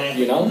 Right.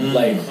 You know,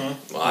 like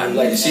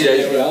You see that?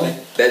 you know?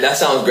 That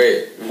sounds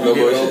great. No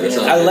bullshit. That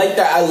sounds I great. like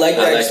that. I like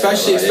that, that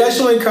especially a lot,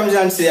 especially when it comes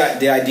down to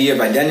the idea of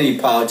identity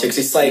politics.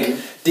 It's like I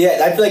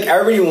feel like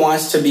everybody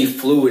wants to be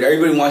fluid.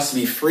 Everybody wants to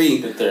be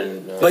free,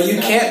 but you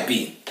can't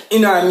be. You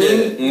know what I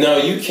mean? No,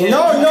 you can't.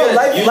 No,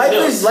 You life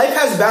no.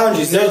 has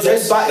boundaries. No,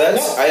 There's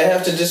I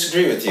have to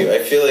disagree with you. I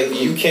feel like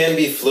you can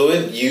be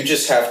fluid. You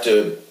just have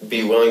to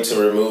be willing to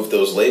remove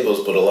those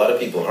labels, but a lot of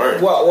people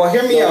aren't. Well,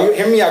 hear me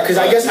out, because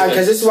I guess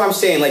because this is what I'm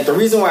saying. Like the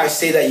reason why I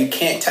say that you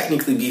can't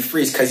technically be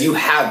free is because you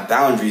have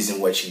boundaries in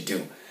what you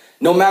do.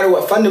 No matter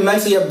what,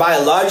 fundamentally, you have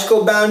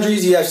biological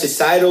boundaries, you have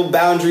societal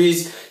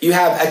boundaries, you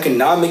have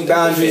economic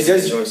boundaries.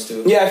 There's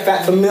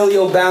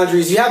familial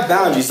boundaries. You have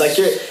boundaries, like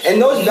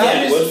and those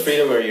boundaries. What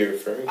freedom are you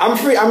referring to? I'm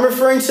free. I'm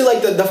referring to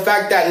like the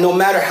fact that no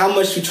matter how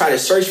much you try to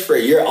search for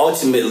it, you're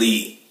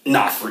ultimately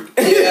not free.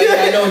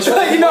 I know what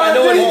Like, you know I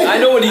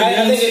know what he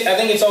means. I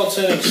think it's all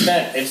to an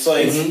extent. It's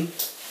like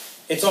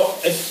it's all.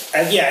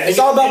 It's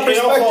all about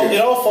perspective. It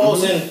all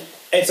falls in.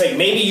 It's like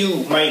maybe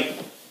you might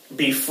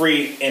be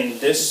free in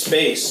this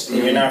space, and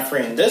you're not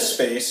free in this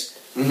space,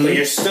 but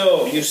you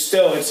still.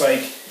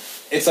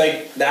 It's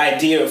like the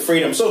idea of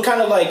freedom. So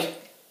kind of like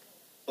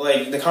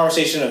the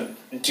conversation of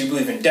do you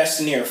believe in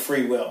destiny or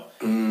free will?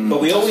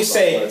 But we always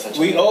say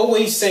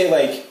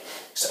like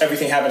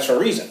everything happens for a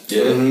reason.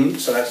 Yeah.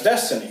 So that's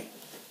destiny.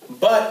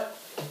 But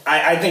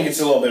I think it's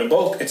a little bit of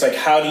both. It's like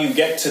how do you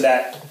get to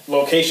that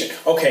location?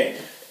 Okay,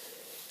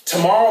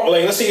 tomorrow,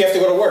 like let's say you have to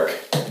go to work.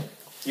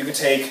 You can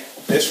take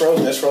this road,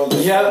 this road,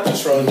 this road,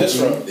 this road, this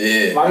road.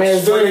 Yeah. My man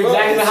is doing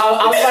exactly how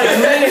I was like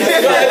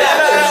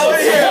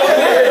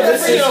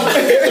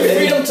The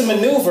freedom to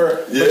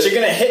maneuver, but you're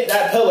gonna hit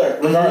that pillar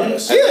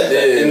regardless.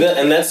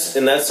 And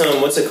that's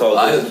what's it called?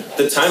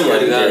 The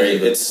timeline theory.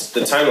 It's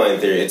the timeline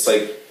theory. It's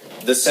like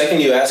the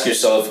second you ask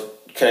yourself,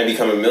 "Can I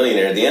become a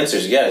millionaire?" The answer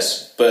is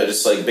yes, but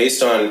it's like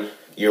based on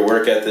your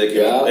work ethic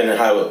and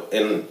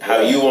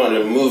how you want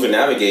to move and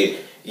navigate.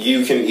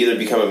 You can either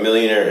become a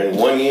millionaire in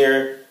 1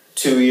 year,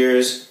 2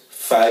 years,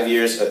 5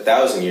 years,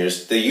 1,000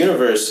 years. The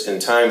universe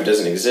and time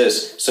doesn't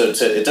exist, so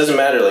it doesn't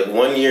matter. Like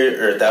 1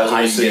 year or 1,000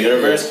 years to the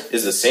universe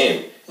is the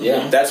same.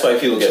 Yeah. That's why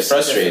people get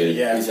frustrated.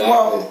 Yeah. Exactly.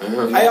 Well,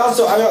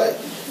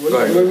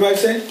 what did I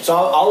say? So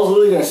I was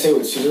literally gonna say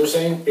what Caesar was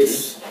saying.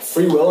 It's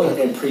free will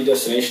and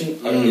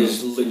predestination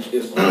is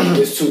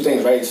two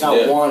things, right? It's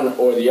not one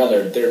or the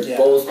other. They're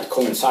both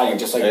coinciding,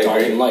 just like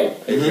dark and light,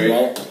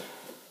 right?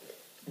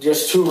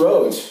 There's two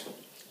roads.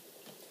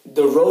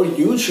 The road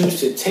you choose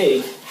to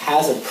take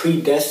has a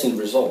predestined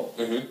result.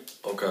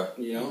 Okay.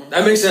 You know?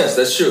 That makes sense.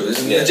 That's true.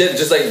 It's legit,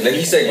 just like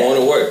he said,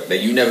 going to work.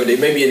 Like there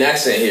may be an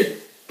accident here.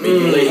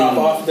 Maybe hop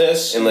off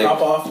this, and like,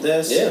 hop off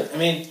this. Yeah. I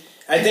mean,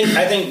 I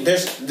think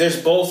there's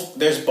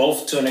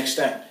both to an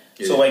extent.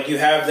 Yeah. So like you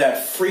have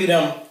that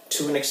freedom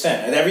to an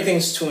extent, and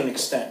everything's to an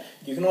extent.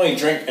 You can only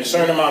drink a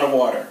certain amount of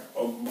water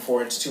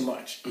before it's too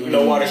much. You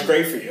know, water's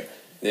great for you.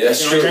 Yeah,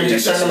 that's true. You drink a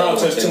certain amount,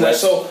 so it's too much.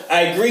 So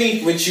I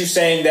agree with you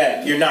saying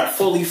that you're not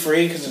fully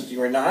free because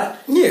you're not.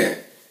 Yeah.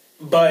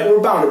 But we're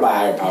bounded by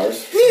higher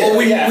powers. Yeah. Well,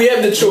 we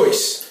have the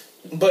choice.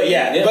 But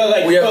but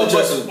like we have the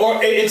choice. Or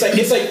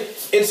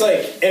it's like,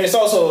 and it's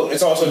also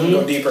to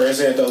go deeper. Is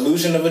it the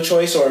illusion of a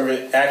choice or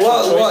actual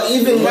choice? Well,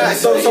 even that.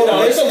 So it's a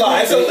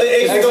lie.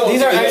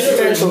 These are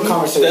existential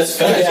conversations.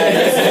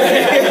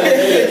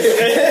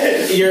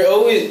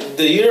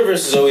 The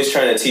universe is always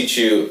trying to teach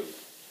you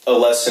a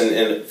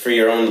lesson for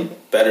your own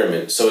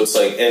betterment. So it's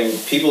like, and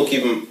people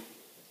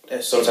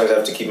sometimes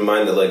have to keep in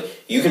mind that like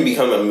you can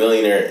become a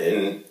millionaire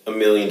in a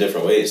million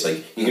different ways.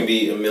 Like you can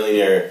be a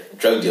millionaire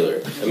drug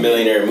dealer, a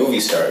millionaire movie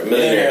star, a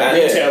millionaire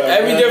actor.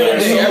 Every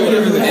different thing.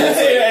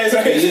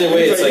 Either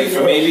way, it's like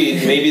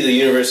maybe the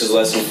universe's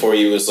lesson for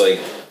you is like,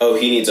 oh,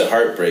 he needs a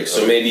heartbreak.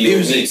 So maybe you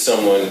meet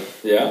someone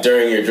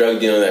during your drug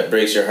dealing that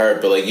breaks your heart,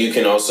 but like you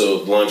can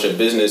also launch a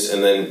business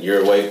and then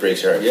your wife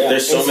breaks your heart. Yeah.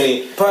 There's so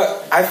many.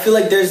 But I feel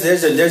like there's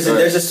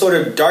a sort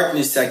of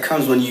darkness that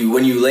comes when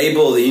you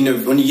label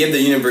when you give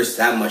the universe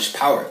that much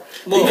power.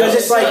 Well, because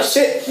it's like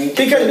shit.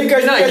 Because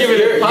you're not giving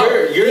it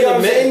power.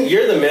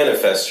 You're the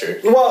manifester.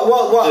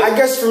 Well. I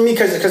guess for me,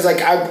 because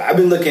like I've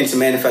been looking into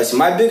manifesting.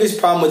 My biggest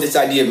problem with this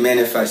idea of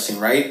manifesting,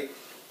 right?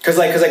 Because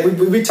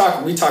we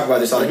talk about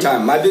this all the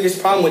time. My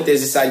biggest problem with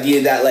this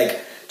idea that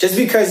like just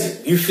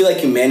because you feel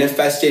like you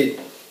manifested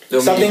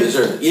something,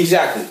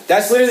 exactly.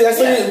 That's literally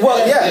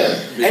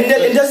and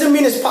it doesn't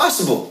mean it's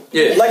possible.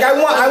 Yeah. Like I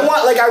want. I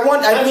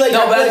feel like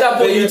no, but at that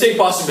point you take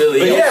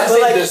possibility. But but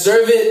like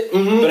deserve it.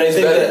 But I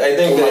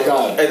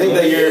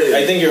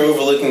think you're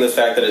overlooking the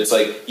fact that it's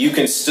like you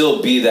can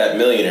still be that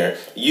millionaire.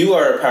 You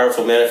are a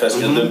powerful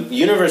manifester. The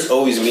universe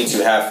always meets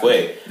you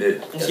halfway.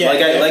 Yeah,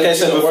 like I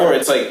said before,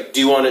 it's like,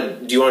 do you want to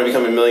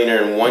become a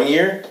millionaire in 1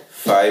 year,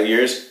 5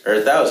 years, or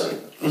 1,000?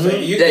 I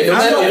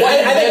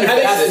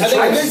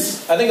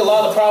think a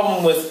lot of the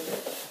problem with,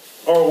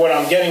 or what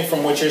I'm getting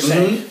from what you're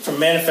saying, from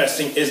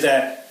manifesting, is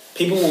that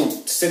people will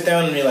sit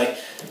down and be like,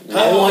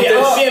 I want to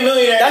be a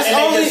millionaire. That's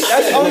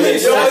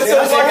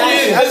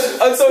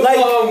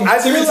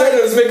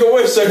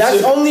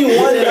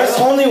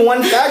only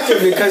one factor,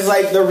 because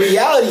like the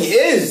reality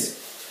is,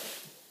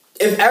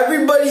 if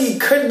everybody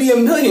could be a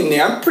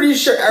millionaire, I'm pretty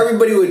sure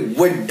everybody would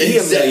be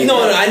a millionaire.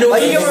 No, I know.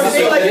 Like, you know what I'm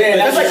saying? Like,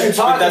 that's like you're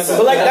talking about.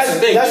 But like that's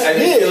the thing. I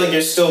feel like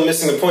you're still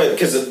missing the point,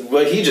 because of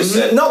what he just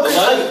said. No,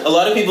 a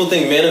lot of people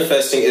think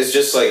manifesting is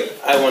just like,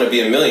 I want to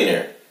be a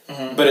millionaire.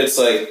 But it's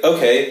like,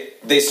 okay,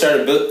 they start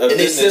a business.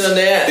 They sit on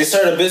their ass. They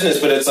start a business,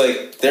 but it's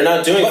like they're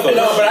not doing. But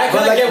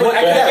I get what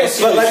you're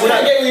saying. Let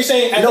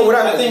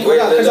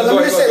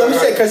me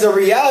say, because the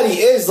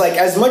reality is, like,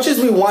 as much as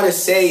we want to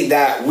say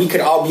that we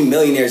could all be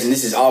millionaires and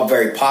this is all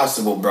very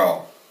possible,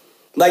 bro.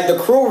 Like, the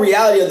cruel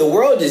reality of the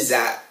world is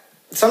that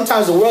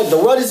sometimes the world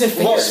isn't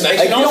fair.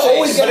 Like, you don't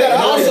always get that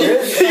option.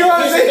 You know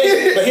what I'm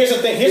saying? But here's the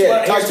thing. Here's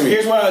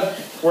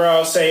where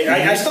I'll say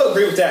I still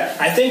agree with that.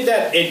 I think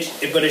that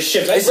but it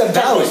shifts. It's a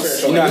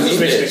balance. You know what I mean?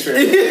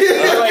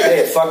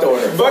 Hey, fuck the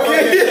order.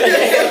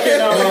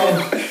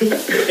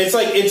 It's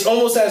like, it's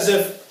almost as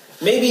if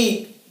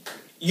maybe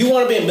you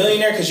want to be a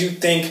millionaire because you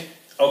think,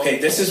 okay,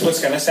 this is what's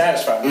going to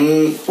satisfy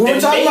me. We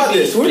were talking about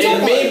this.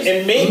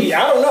 And maybe,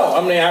 I don't know.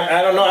 I mean,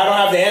 I don't know. I don't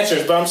have the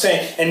answers, but I'm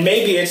saying, and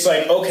maybe it's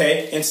like,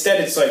 okay,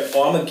 instead it's like,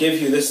 oh, I'm going to give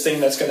you this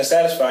thing that's going to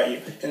satisfy you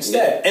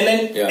instead. And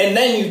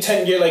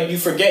then you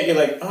forget, you're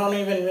like, I don't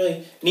even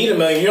really need a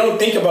million. You don't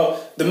think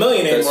about the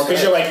million anymore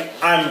because you're like,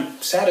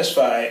 I'm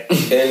satisfied.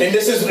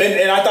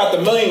 and I thought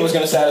the million was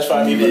going to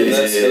satisfy me, but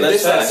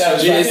this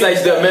satisfies me. It's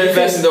like the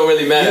manifesting don't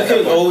really matter. You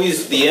can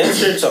always, the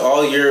answer to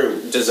all your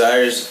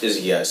desires is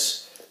yes.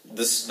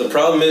 The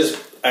problem is,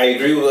 I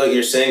agree with what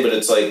you're saying, but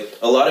it's like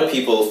a lot of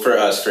people, for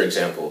us, for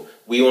example,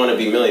 we want to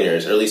be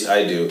millionaires, or at least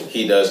I do.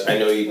 He does. I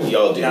know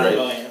y'all do,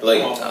 right?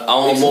 Like, I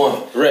want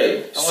more.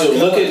 Right. So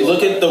look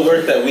at the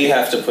work that we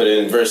have to put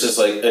in versus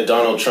like a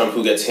Donald Trump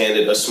who gets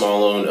handed a small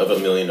loan of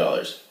 $1 million.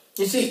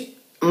 You see.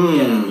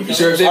 You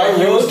see what I'm saying?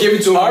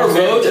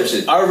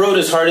 Our road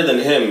is harder than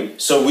him,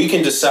 so we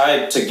can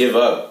decide to give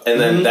up, and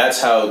then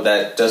that's how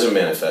that doesn't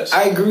manifest.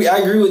 I agree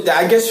with that.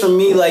 I guess for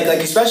me, like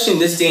especially in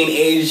this day and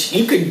age,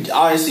 you could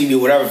honestly be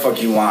whatever the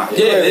fuck you want.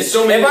 Yeah, there's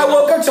so many. If I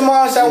woke up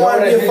tomorrow and said I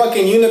want to be a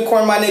fucking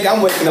unicorn, my nigga,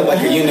 I'm waking up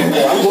like a unicorn.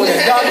 I'm going to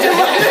Dr.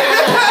 Miami.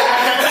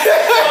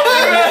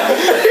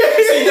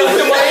 See,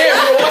 Dr.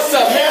 Miami, what's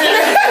up, man?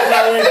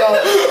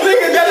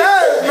 Nigga, that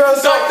hurt, bro.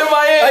 Dr.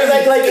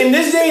 Miami. Like in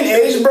this day and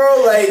age,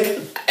 bro, like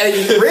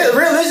and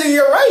realistically,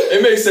 you're right.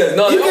 it makes sense.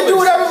 No, You it can makes do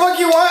whatever the fuck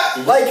you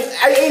want. Like,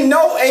 ain't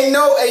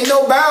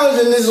no bounds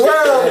in this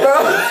world,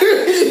 bro.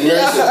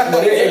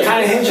 But it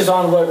kind of hinges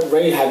on what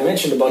Ray had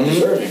mentioned about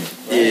deserving.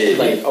 Right? Yeah.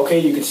 Like, okay,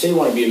 you can say you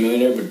want to be a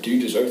millionaire, but do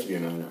you deserve to be a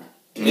millionaire?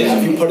 Yeah.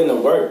 Have you put in the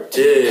work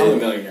to become a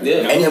millionaire?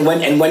 Yeah. You know?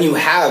 And when you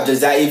have,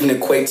 does that even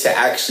equate to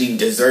actually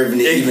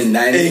deserving it even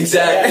then?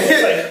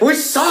 Exactly. Which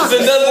sucks.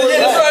 It's another,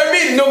 that's what I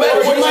mean. No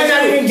matter You what might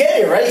not even get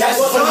it, right? That's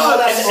what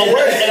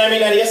And I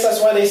mean, I guess that's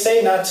why they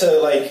say not to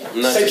like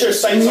Not set to- your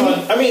sights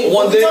on. I mean,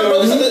 One we day talked about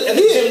or- this at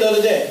the gym the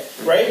other day,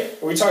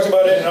 right? We talked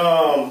about it.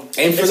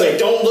 And for It's the- like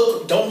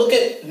don't look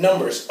at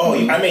numbers. Oh,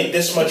 I made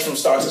this much from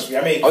stocks this week.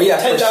 I made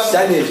 10,000.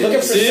 percentages. Look at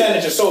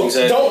percentages. So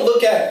Exactly. don't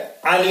look at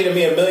I need to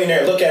be a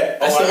millionaire. Look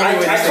at That's the only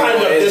way I to climbed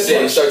say up it. this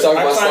Yeah, much. start talking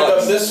I about climbed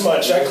stocks. up this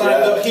much. I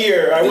climbed up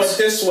here. I went It's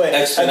this way.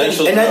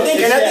 exponential. And I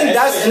think It's-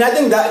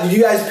 that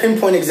you guys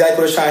pinpoint exactly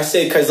what I was trying to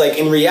say, because like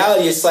in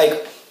reality, it's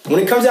like when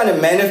it comes down to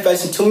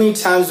manifesting, too many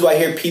times do I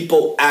hear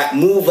people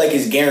move like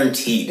it's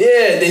guaranteed.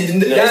 Yeah,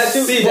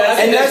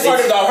 that's part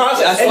of the process.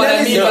 That's And what that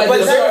I is- mean by but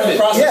deserving.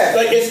 process. Yeah.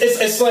 Like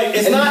it's like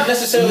it's not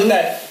necessarily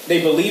that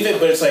they believe it,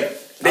 but it's like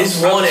They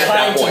just want it at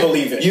trying that to point.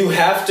 believe it. You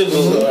have to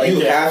believe. Mhm.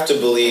 You Yeah. have to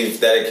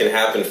believe that it can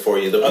happen for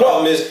you. The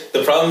problem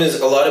is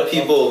a lot of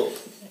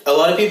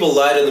people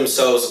lie to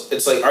themselves.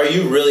 It's like, are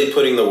you really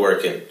putting the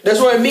work in? That's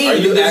what I mean. Are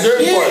you the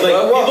deserving actually part,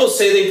 like bro. people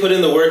say they put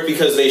in the work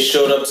because they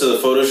showed up to the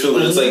photo shoot,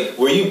 but it's like,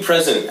 were you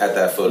present at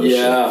that photo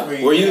Yeah.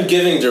 shoot? Were you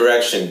giving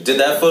direction? Did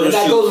that photo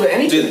That shoot? goes with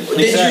anything. Did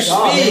you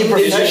speak?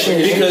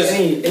 Because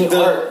any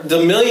art. the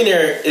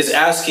millionaire is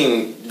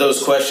asking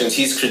those questions.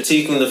 He's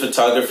critiquing the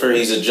photographer.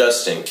 He's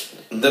adjusting.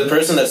 The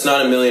person that's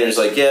not a millionaire is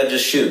like, yeah,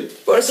 just shoot.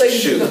 But it's like,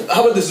 Shoot.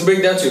 how about this?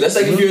 Break down to that's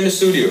like if you're in the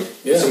studio,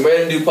 Yeah. some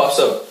random dude pops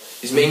up,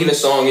 he's making a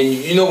song, and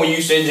you know when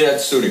you're sitting at the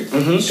studio,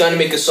 he's trying to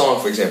make a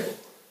song, for example,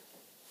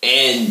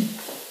 and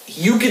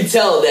you can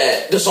tell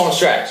that the song's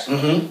trash.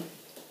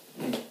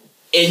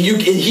 And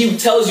he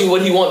tells you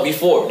what he want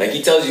before, like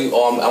he tells you,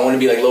 oh, I want to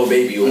be like Lil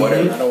Baby or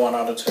whatever. I don't want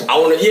auto tune. I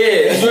want to,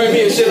 yeah, that's what I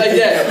mean, shit like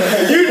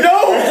that. You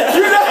know,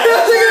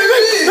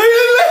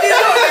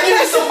 give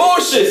me some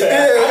bullshit. And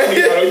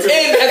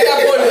at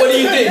that point, what do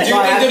you think? Do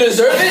you think they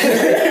deserve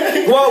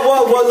it?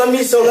 Well, let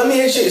me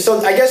hit you.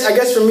 So I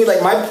guess for me,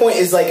 like my point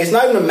is like it's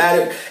not even a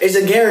matter. It's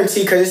a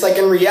guarantee because it's like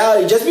in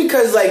reality, just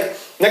because like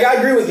I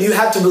agree with you, you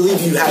have to believe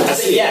you have to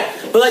see. Yeah.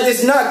 But like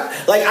it's not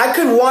like I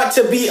could want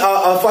to be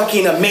a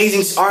fucking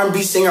amazing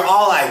R&B singer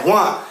all I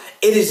want.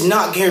 It is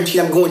not guaranteed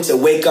I'm going to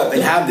wake up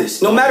and have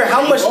this, no matter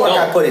how much work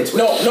I put into it.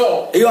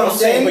 No. You know what I'm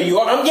saying? But you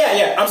are.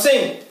 Yeah. I'm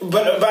saying,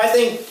 but I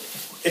think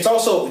it's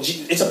also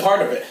it's a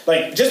part of it.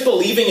 Like just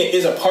believing it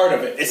is a part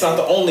of it. It's not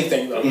the only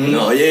thing though.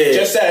 No, yeah.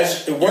 Just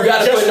as work,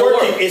 gotta put just in the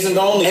working work. isn't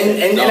the only And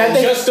thing. I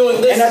think just doing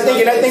this.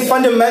 and I think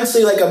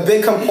fundamentally like a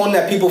big component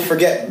that people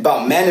forget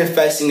about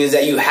manifesting is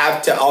that you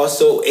have to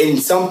also in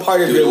some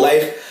part of your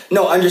life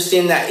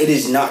understand that it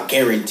is not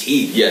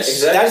guaranteed. Yes.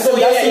 Exactly.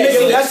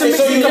 That's the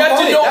So missing you have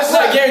to component. know That's it's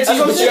not what- guaranteed, that's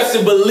what but I'm you have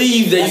saying. to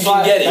believe that you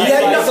can get it.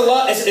 It's a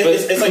lot.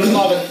 It's like a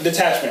law of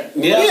detachment.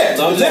 Yeah,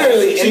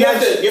 literally. So And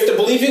you have to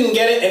believe you can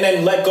get it, and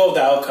then let go of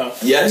the outcome.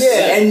 Yes.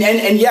 Yeah,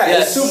 and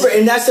Yes. it's super,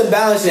 and that's the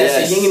balance, and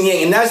that's the yin and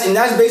yang, and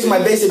that's basically my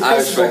basic I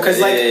principle. respect Because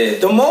it. like Yeah.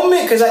 the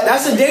moment, because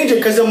that's the danger.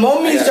 Because the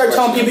moment you got a start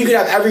telling question. people you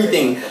could have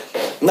everything,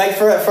 like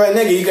for a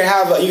nigga, you could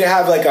have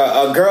like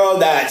a girl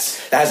that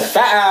has a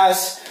fat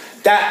ass,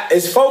 that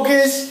is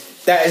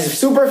focused, that is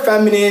super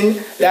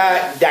feminine,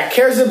 that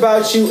cares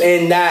about you,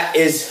 and that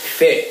is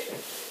fit.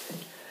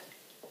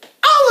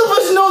 All of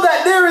us know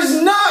that there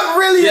is not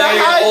really Yeah, a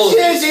yeah, high all of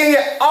chance you can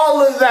get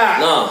all of that.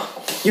 Nah.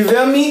 You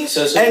feel me?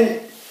 So-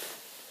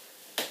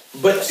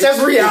 But That's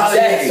reality.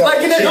 Exactly.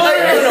 Like,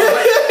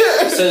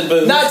 Says,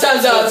 but Nine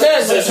times out of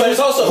 10. But it's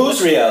also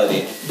whose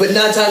reality? But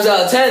 9 times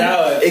out of 10.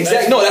 Valid.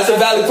 Exactly. No, that's a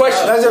valid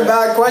question. That's a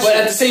valid question. But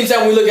at the same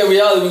time, we look at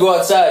reality. We go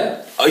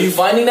outside. Are you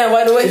finding that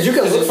right away? You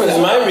can look for Because that.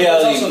 my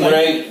reality, It's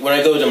also when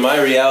I go to my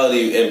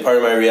reality, and part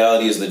of my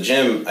reality is the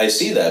gym, I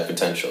see that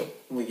potential.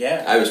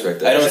 yeah. I respect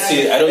that. I don't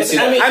see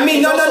that. I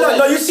mean, no.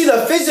 You see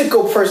the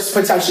physical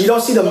potential. You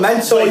don't see the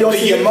mental. You don't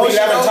see the you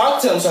emotional. haven't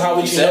talked to him, so how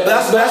would you know?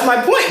 But that's my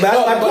point.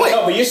 That's my point.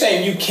 No, but you're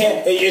saying you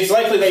can't. It's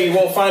likely that you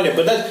won't find it.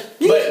 But that's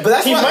He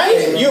might.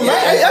 might. You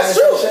might. That's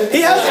true. He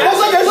has.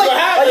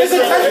 There's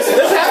a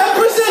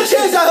 10%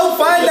 chance that he'll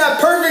find that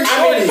perfect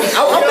shorty.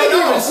 I'll make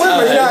you even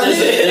slimmer. You know what I mean?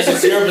 There's a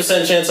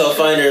 0% chance I'll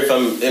find her if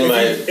I'm in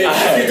my. If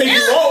you think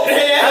you won't,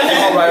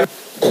 All right.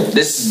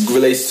 This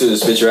relates to the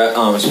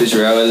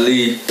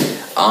spirituality.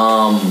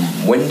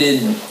 When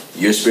did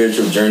your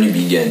spiritual journey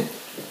begin?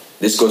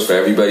 This goes for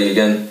everybody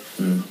again.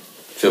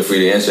 Feel free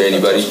to answer.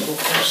 Anybody?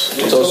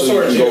 Tosu,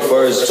 you can go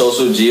first.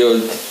 Tosu, Gio,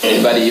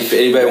 anybody. If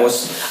anybody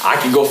wants, I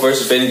can go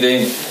first. If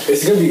anything,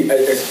 It's gonna be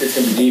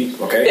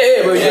deep, okay?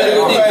 yeah, but you gotta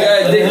go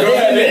deep. Dig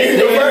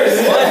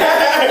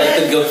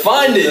first. Go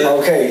find it.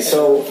 Okay,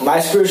 so my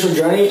spiritual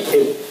journey,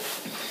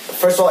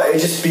 first of all, it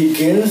just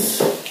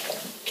begins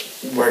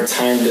where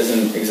time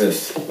doesn't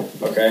exist.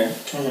 Okay,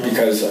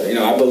 because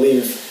I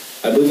believe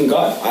in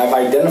God. I've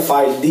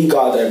identified the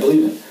God that I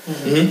believe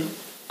in.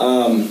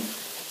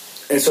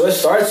 And so it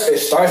starts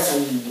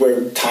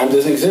where time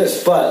doesn't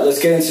exist. But let's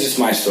get into just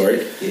my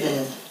story.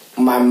 Yeah.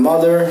 My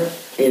mother,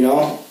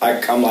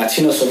 I'm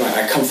Latino, so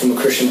I come from a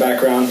Christian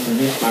background.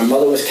 Mm-hmm. My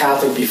mother was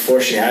Catholic before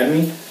she had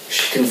me.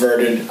 She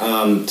converted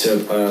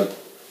to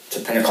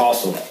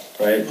Pentecostal,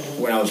 right,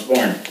 when I was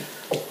born.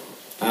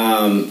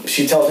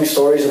 She tells me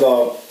stories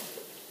about,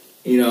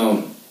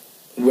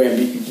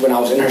 when I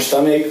was in her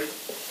stomach,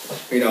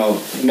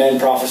 men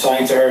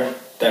prophesying to her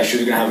that she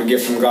was going to have a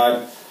gift from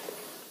God.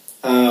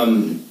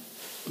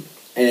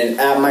 And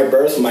at my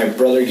birth, my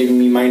brother giving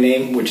me my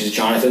name, which is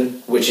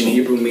Jonathan, which in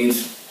Hebrew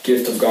means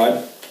gift of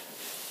God.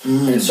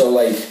 And so,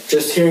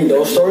 just hearing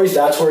those stories,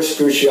 that's where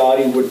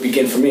spirituality would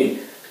begin for me.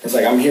 It's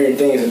like I'm hearing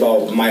things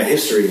about my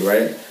history,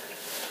 right?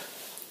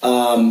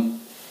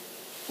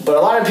 But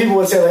a lot of people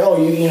would say,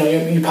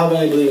 you probably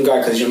only believe in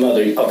God because your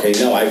mother. Okay,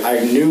 no,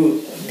 I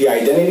knew the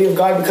identity of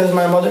God because of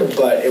my mother,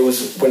 but it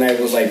was when I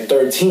was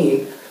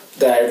 13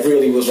 that I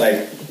really was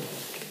like,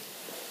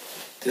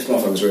 this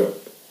motherfucker's real.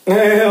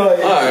 This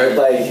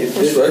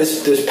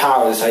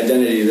power, this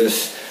identity,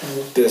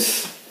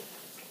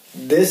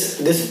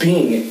 this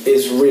being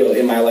is real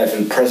in my life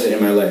and present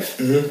in my life.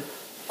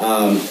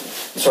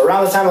 So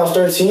around the time I was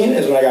 13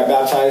 is when I got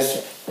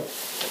baptized,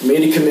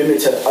 made a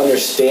commitment to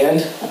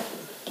understand,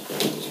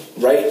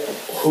 right,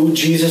 who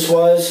Jesus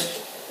was,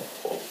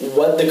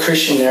 what the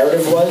Christian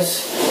narrative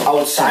was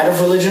outside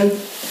of religion,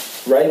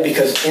 right?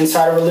 Because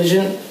inside of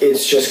religion,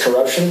 it's just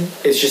corruption.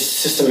 It's just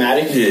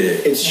systematic.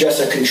 Yeah. It's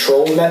just a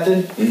control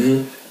method.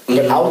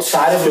 But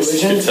outside of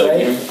religion,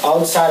 right?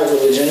 Outside of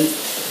religion,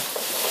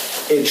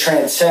 it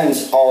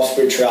transcends all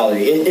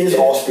spirituality. It is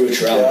all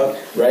spirituality,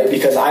 right?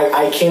 Because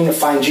I came to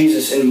find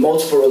Jesus in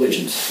multiple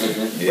religions,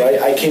 right?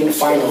 I came to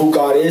find who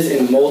God is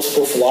in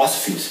multiple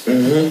philosophies,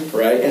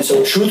 right? And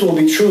so truth will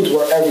be truth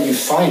wherever you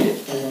find it.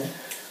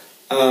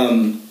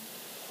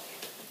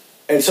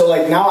 And so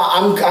now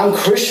I'm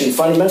Christian.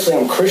 Fundamentally,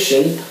 I'm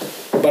Christian,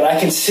 but I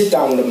can sit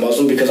down with a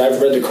Muslim because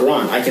I've read the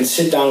Quran. I can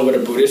sit down with a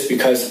Buddhist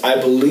because I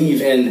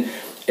believe in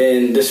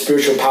the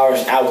spiritual powers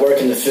at work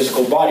in the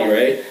physical body,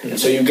 right? And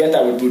so you get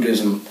that with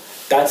Buddhism.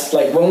 That's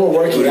when we're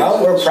working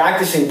out, we're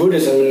practicing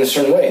Buddhism in a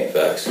certain way,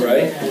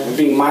 right?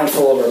 Being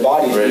mindful of our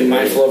bodies, being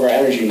mindful of our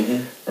energy,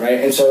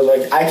 right? And so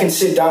I can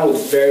sit down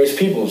with various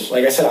peoples.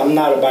 Like I said, I'm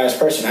not a biased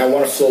person. I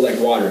want to flow like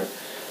water.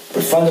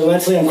 But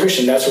fundamentally, I'm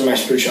Christian. That's where my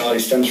spirituality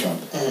stems from.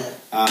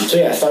 I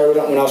started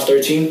when I was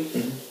 13,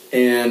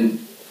 and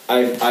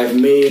I've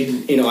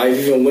made, I've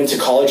even went to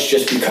college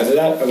just because of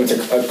that. I went to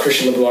a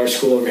Christian liberal arts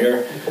school over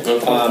here.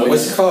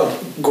 What's it called?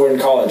 Gordon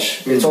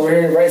College. It's over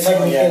here, right?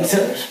 It's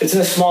it's in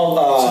a small,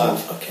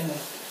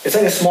 it's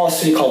like a small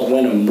city called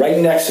Wenham, right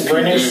next to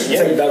It's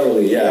like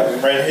Beverly,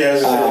 Right here.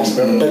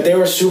 But they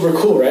were super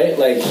cool, right?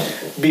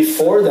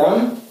 Before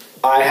them,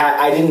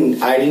 I didn't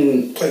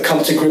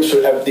come to grips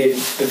with the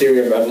theory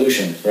of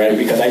evolution, right?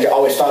 Because I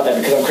always thought that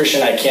because I'm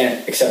Christian, I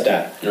can't accept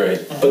that.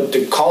 Right. But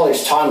the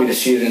college taught me to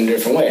see it in a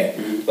different way.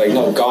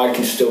 No, God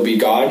can still be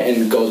God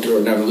and go through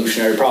an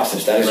evolutionary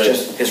process. That is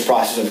just his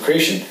process of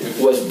creation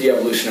was the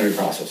evolutionary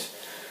process.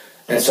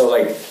 And so,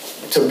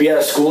 to be at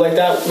a school like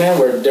that, man,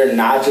 where they're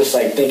not just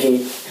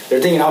thinking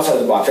outside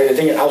the box, right? They're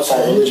thinking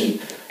outside religion.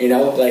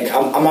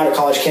 I'm at a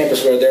college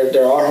campus where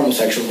there are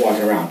homosexuals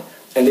walking around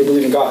and they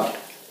believe in God.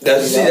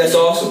 That's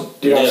awesome.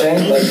 You know what I'm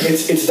saying?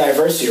 It's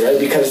diversity, right?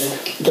 Because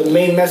the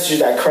main message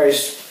that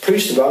Christ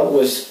preached about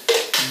was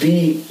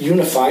be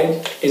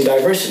unified in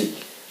diversity,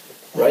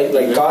 right?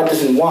 God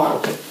doesn't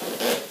want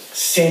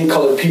same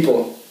colored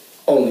people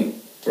only,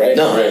 right?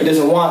 No, right. He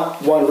doesn't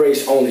want one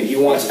race only. He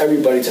wants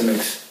everybody to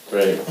mix.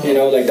 Right.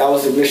 That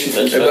was the mission for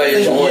everybody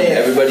is one.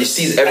 Everybody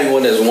sees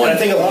everyone as one. And I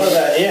think a lot of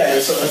that,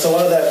 it's a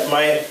lot of that.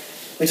 I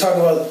talked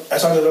about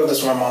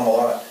this with my mom a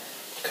lot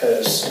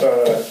because.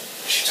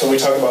 So we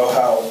talk about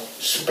how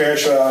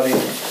spirituality,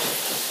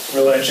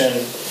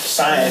 religion,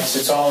 science,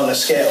 it's all on a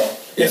scale.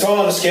 It's all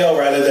on a scale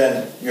rather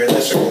than you're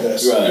this or you're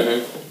this.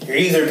 Right. You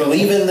either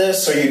believe in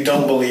this or you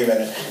don't believe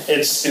in it.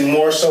 It's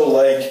more so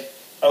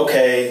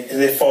okay,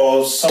 it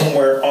falls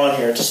somewhere on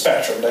here. It's a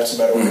spectrum. That's a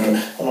better word. I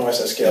don't know why I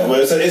said scale. But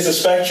it's a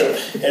spectrum.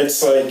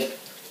 It's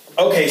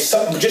okay,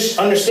 just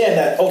understand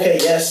that, okay,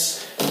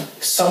 yes,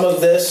 some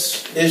of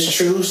this is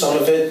true, some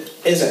of it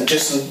isn't.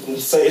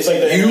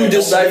 You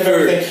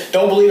decipher.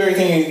 Don't believe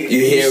everything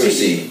you hear or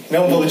see.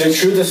 No, but the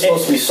truth is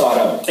supposed to be sought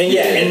out.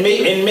 And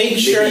make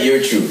sure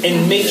your truth.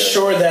 And make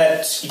sure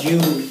that you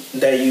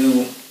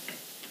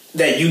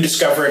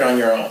discover it on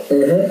your own.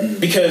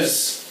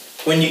 Because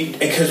when you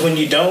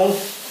don't,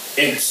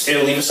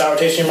 it'll leave a sour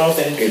taste in your mouth,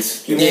 and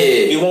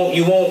you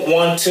won't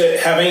want to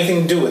have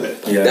anything to do with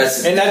it. Yeah.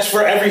 That's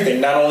for everything,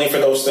 not only for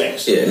those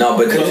things. Yeah, no,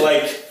 but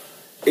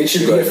it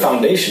should be a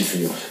foundation for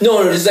you.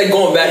 No, it's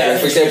going back.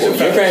 For example,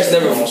 your parents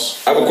never.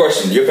 I have a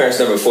question. Your parents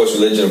never forced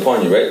religion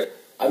upon you, right?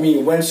 I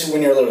mean, when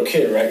you're a little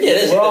kid, right? Yeah,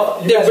 that's- We're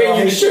all, they guys bring are all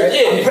you to church,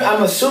 Haitian, yeah. right?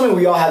 I'm assuming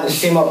we all have the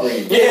same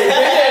upbringing. Yeah.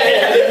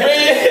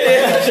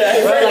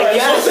 Right? Like,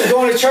 you're supposed to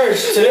go to church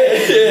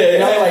today. You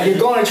know, like, you're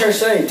going to church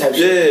today type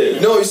shit.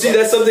 Yeah. No, you see,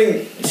 that's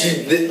something.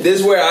 See, this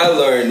is where I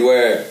learned.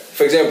 Where,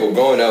 for example,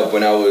 growing up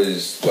when I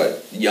was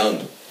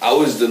young, I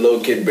was the little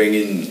kid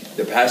bringing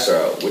the pastor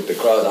out with the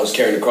cross. I was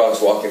carrying the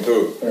cross, walking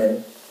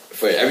through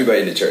for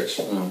everybody in the church.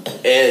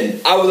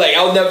 And I was like,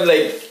 I would never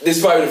like. This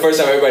is probably the first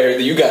time everybody heard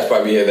that. You guys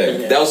probably hear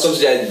that. That was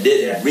something I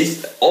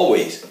did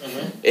always.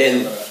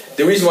 And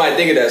the reason why I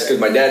think of that is because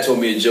my dad told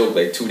me a joke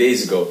like 2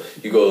 days ago.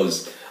 He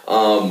goes,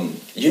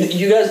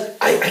 you guys,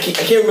 I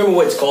can't remember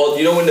what it's called.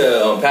 You know when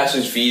the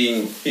pastor's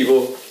feeding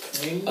people?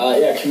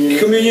 Yeah, communion.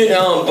 Communion,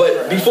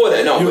 but before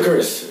that, no.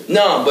 Eucharist.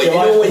 But you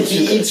know when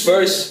he eats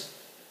first?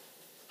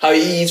 How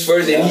he eats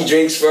first and he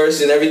drinks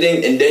first and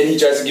everything, and then he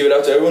tries to give it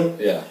out to everyone?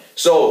 Yeah.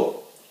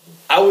 So,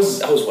 I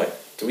was what,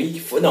 3,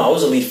 4? No, I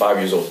was at least 5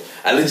 years old.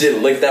 I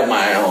legit looked at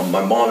my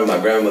mom and my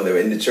grandmother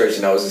in the church,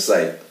 and I was just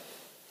like,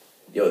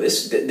 yo,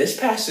 this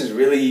pastor's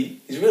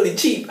he's really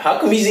cheap. How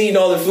come he's eating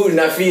all the food and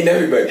not feeding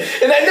everybody?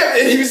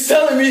 And he was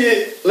telling me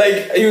it,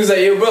 like, he was like,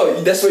 yo,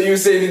 bro, that's what you were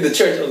saying in the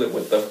church. I was like,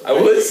 what the? I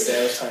was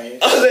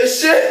like,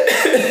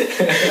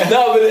 shit.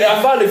 No, but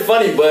I found it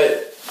funny,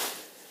 but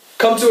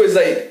come to it, it's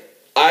like,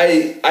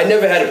 I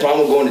never had a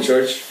problem going to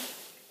church,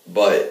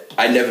 but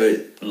I never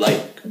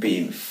liked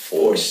being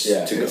forced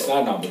to go. It's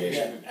not an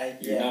obligation.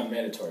 You're not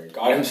mandatory.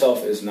 God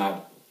himself is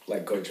not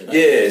like go to church.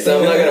 Yeah, it's not,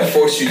 I'm not gonna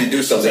force you to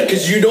do something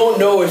because you don't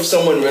know if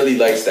someone really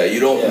likes that. You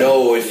don't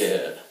know if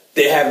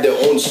they have their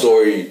own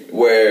story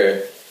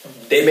where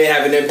they may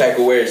have an impact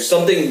or where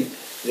something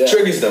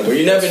triggers them, or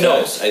you never know.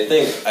 I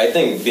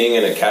think being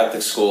in a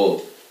Catholic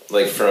school,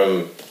 like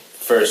from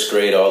first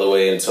grade all the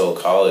way until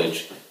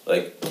college,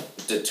 like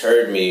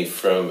deterred me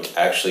from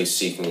actually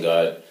seeking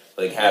God.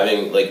 Like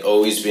having, like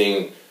always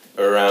being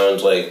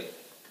around like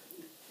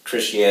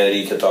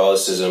Christianity,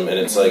 Catholicism, and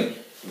it's like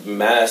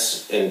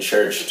mass in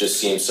church just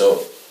seems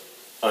so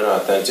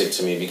unauthentic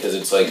to me because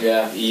it's like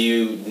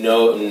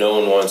no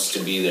one wants to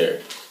be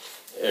there,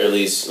 or at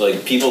least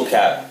like people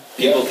cap.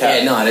 Yeah,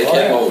 no, they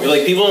cap.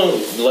 Like people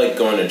don't like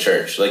going to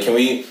church. Like, can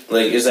we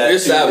like is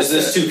this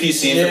too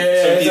PC for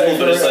some people?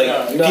 But it's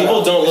like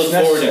people don't look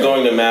forward to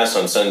going to mass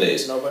on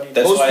Sundays. Most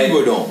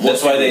people don't.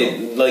 That's why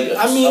they like.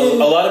 I mean,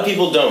 a lot of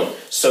people don't.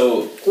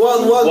 So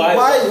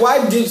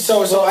why do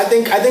so? So I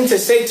think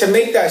to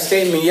make that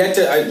statement, you have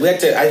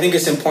to. I think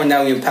it's important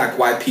that we unpack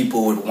why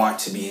people would want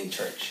to be in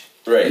church.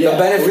 Right. The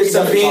benefits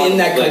of being in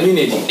that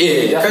community.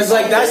 Yeah. Because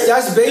like that's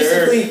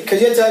basically because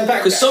you have to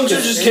unpack. Because some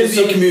churches can be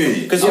a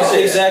community. Because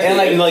exactly.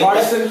 And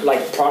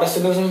like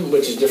Protestantism,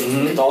 which is different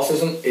from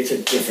Catholicism, it's a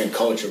different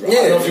culture, bro. I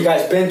don't know if you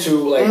guys been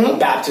to like a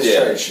Baptist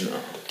church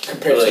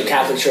compared to a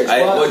Catholic church.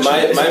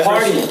 My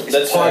party.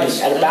 That's party.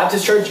 At a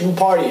Baptist church, you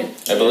partying.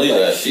 I believe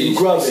that. You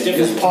grub it. You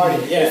just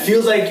party. Yeah. It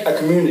feels like a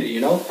community,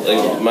 you know.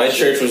 Like my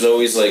church was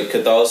always like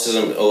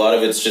Catholicism. A lot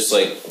of it's just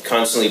like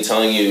constantly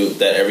telling you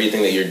that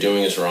everything that you're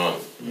doing is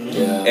wrong.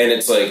 Yeah. And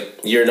it's like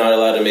you're not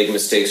allowed to make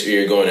mistakes or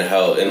you're going to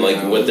hell. And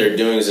like what they're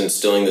doing is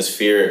instilling this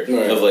fear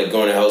of like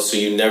going to hell, so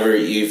you never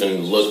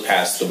even look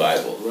past the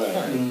Bible.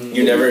 Right.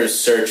 You never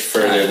search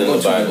further than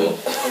the Bible.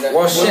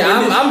 Well, shit,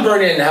 I'm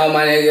burning in hell,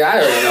 my nigga.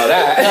 I already know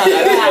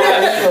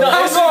that. No,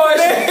 I'm sorry.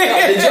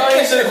 Did y'all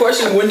answer the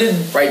question? When did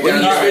Right down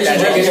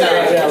You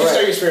there.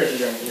 start your spiritual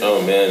journey.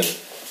 Oh man,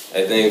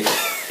 I think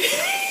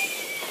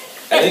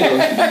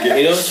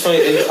you know it's funny.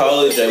 In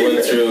college, I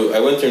went through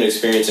an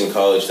experience in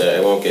college that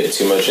I won't get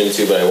too much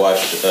into, but I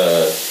watched.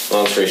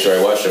 Long story short,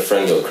 I watched a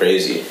friend go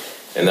crazy,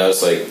 and that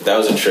was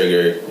a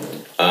trigger.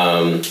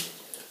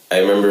 I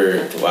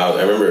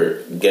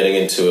remember getting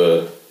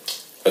into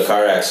a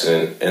car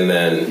accident, and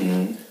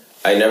then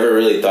I never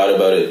really thought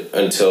about it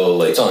until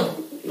like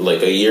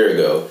a year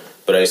ago.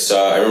 But I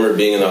remember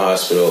being in the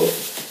hospital.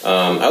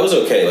 I was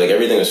okay, like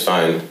everything was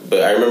fine,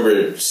 but I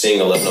remember seeing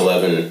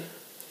 1111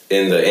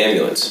 in the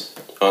ambulance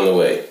on the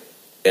way,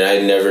 and I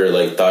never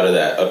like thought of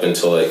that up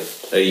until like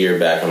a year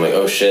back. I'm like,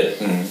 oh shit,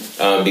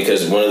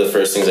 because one of the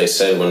first things I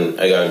said when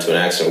I got into an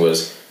accident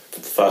was,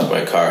 "Fuck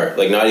my car,"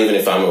 like not even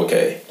if I'm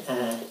okay.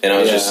 And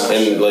I was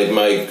and like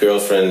my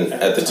girlfriend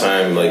at the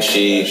time, like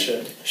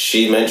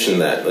she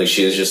mentioned that, like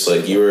she was just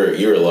like, you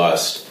were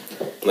lost.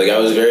 Like I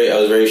was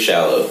very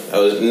shallow. I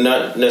was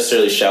not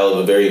necessarily shallow,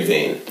 but very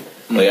vain.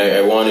 Like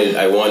I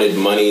wanted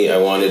money. I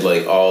wanted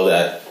like all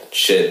that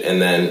shit,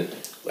 and then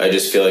I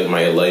just feel like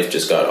my life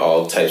just got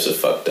all types of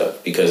fucked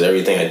up because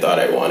everything I thought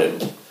I wanted.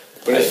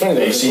 But it's funny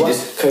because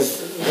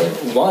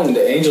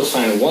the angel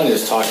sign 1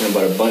 is talking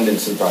about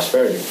abundance and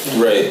prosperity,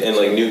 right? And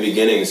like new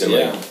beginnings and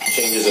like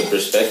changes of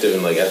perspective.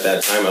 And like at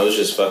that time, I was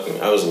just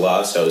I was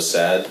lost. I was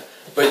sad.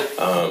 But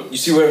you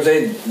see what I'm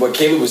saying? What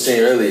Caleb was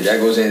saying earlier, that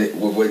goes in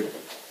with what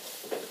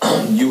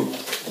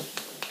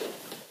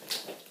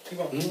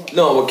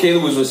what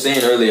Caleb was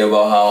saying earlier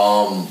about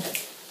how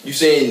you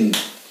saying,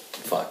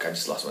 fuck, I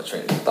just lost my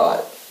train of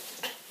thought.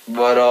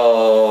 But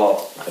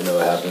I know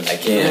what happened. I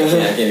can't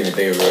even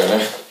think of it right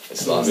now.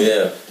 It's lost.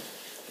 Yeah.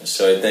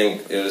 So I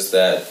think it was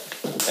that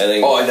I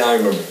think. Oh, now I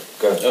remember.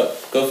 Go ahead. Oh,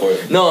 go for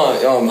it.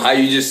 No, how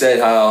you just said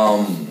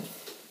how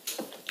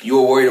you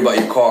were worried about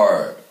your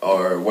car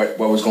or what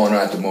was going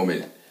on at the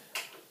moment.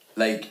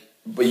 Like,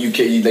 but you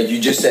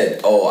just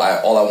said, oh,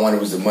 all I wanted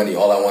was the money.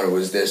 All I wanted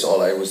was this.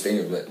 All I was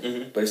thinking of it.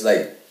 Mm-hmm. But it's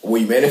like, were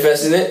you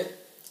manifesting it?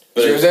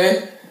 But You know what I'm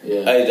saying?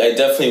 Yeah. I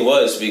definitely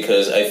was,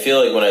 because I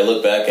feel like when I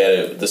look back at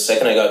it, the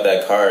second I got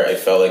that car, I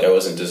felt like I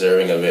wasn't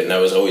deserving of it, and I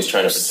was always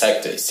trying to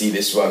protect it. See,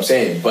 this is what I'm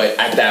saying. But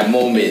at that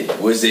moment,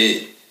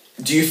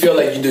 do you feel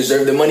like you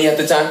deserved the money at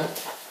the time?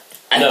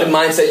 At No. the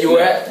mindset you were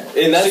at?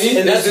 And that's, See,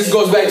 and that's this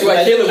goes back to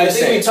what Caleb was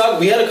saying.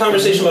 We had a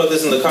conversation about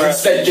this in the car. You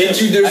said,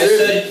 didn't you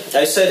deserve it?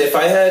 I said if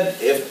I had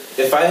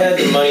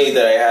the money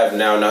that I have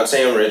now, not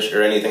saying I'm rich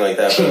or anything like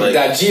that, but like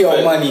That Geo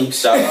but- money.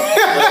 Stop.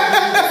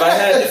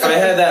 if I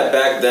had that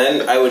back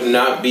then, I would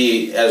not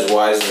be as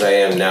wise as I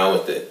am now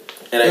with it.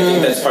 And I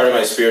think that's part of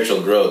my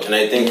spiritual growth. And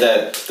I think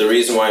that the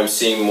reason why I'm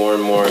seeing more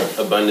and more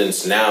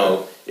abundance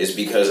now is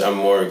because I'm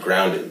more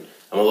grounded.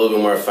 I'm a little bit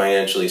more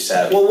financially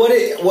savvy. Well,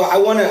 I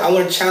want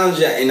to challenge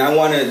that, and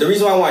the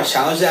reason why I want to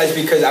challenge that is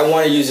because I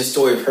want to use the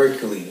story of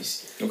Hercules.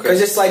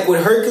 Because it's like, would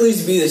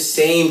Hercules be the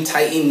same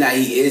Titan that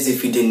he is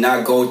if he did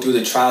not go through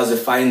the trials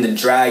of fighting the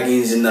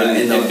dragons and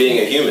being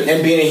a human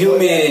and being a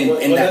human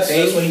and that thing?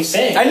 That's what he's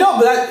saying. I know,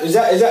 but is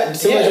that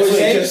similar to what that's you're what he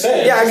saying? just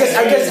said. Yeah, I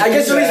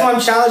guess the reason why I'm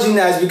challenging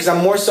that is because I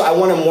want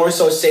to more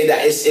so say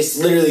that it's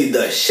literally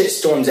the shit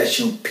storms that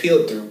you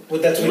peel through.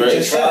 Well, that's what he Right.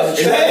 just said.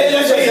 That's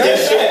what he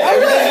just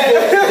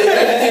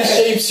Everything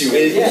shapes you.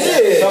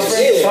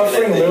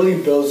 Suffering literally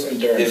builds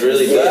endurance. It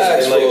really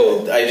Facts, does. And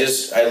bro. like,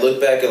 I look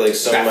back at like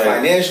some That of my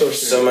financial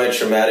shit. some of my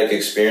traumatic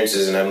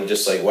experiences, and I'm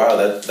just like, wow,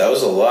 that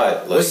was a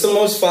lot. Like, What's the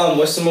most fun?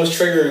 What's the most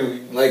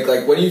triggering? Like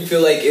what do you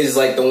feel like is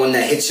like the one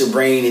that hits your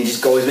brain and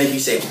just goes make you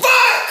say fuck?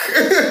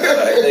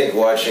 I think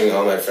watching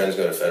all my friends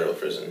go to federal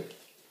prison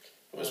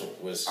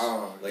was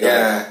like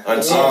yeah. on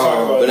TV.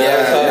 Oh, we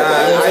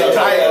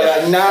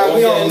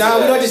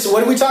don't just.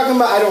 What are we talking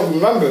about? I don't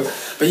remember.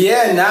 But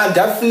yeah,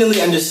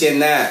 definitely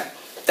understand that.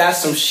 That's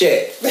some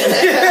shit.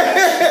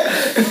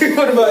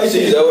 What about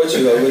you?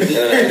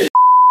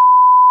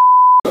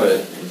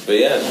 But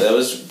yeah, that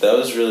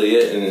was really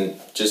it, and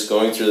just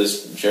going through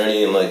this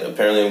journey, and like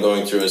apparently I'm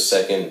going through a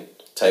second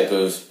type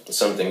of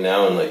something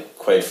now, and like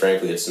quite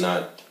frankly, it's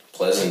not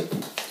pleasant.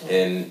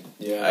 And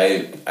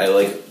I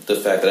like the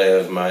fact that I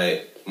have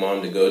my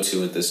mom to go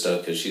to with this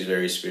stuff because she's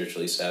very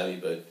spiritually savvy,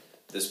 but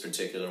this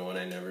particular one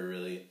I never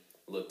really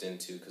looked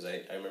into because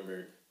I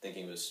remember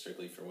thinking it was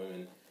strictly for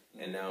women,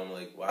 and now I'm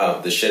like, wow,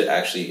 this shit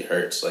actually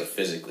hurts like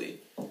physically,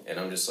 and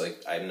I'm just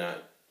like, I'm not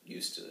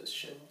used to this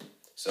shit.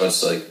 So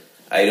it's like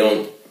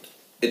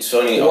it's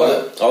funny,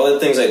 all the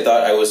things I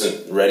thought I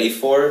wasn't ready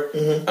for,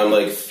 I'm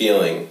like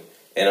feeling,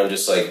 and I'm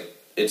just like,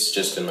 it's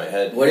just in my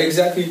head. What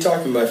exactly are you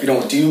talking about? If you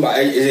don't do,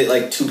 is it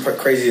like too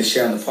crazy to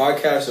share on the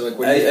podcast, or like?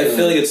 What I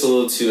feel like it's a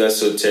little too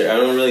esoteric. I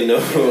don't really know.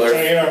 We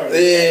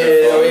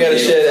gotta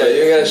share that.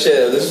 You gotta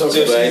share that. This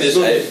is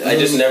but I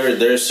just never.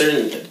 There's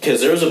certain,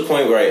 because there was a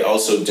point where I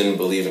also didn't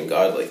believe in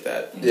God like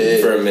that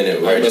for a minute.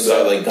 Where I just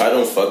thought like, God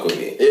don't fuck with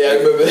me. Yeah, I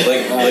remember.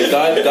 Like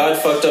God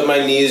fucked up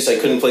my knees. I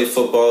couldn't play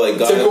football. Like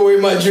God took away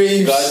my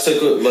dreams.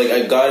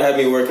 God had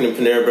me working in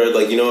Panera Bread.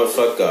 Like, you know what?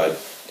 Fuck God.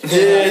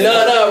 Yeah,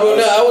 bro.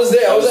 I was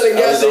there. I was at a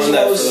gas station.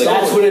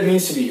 That's what it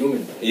means to be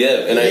human.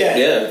 Yeah, and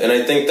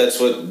I think that's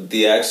what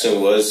the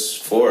accident was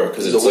for,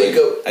 because it's a wake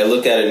like, up. I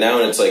look at it now,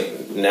 and it's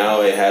like,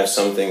 now I have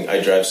something. I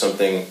drive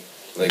something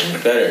like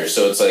better.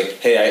 So it's like,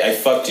 hey, I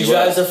fucked you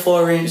up. Drives a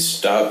 4-inch.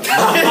 Stop. No,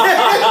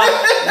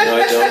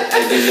 I don't.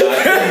 I do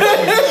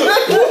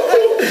not.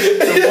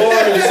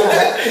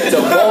 It's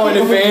a born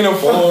if ain't a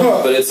form.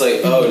 But it's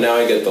like, oh, now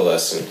I get the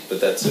lesson. But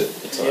that's it.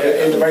 That's all I got.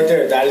 And right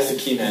there, that is the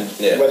key, man.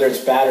 Yeah. Whether it's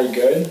bad or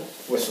good,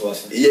 what's the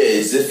lesson? Yeah,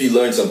 it's if you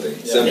learn something.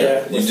 Simple.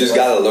 Yeah. You just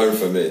gotta learn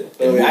from it.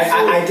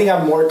 I think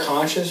I'm more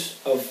conscious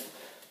of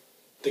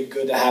the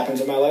good that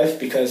happens in my life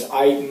because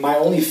my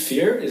only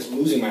fear is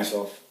losing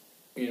myself.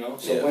 You know,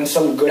 so when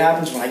something good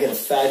happens, when I get a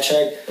fat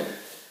check,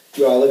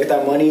 I look at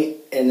that money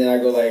and then I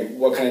go like,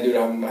 what can I do to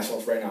help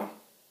myself right now?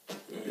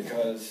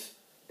 Because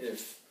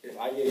if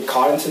I get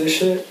caught into this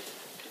shit,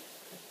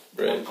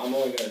 Right. I'm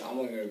only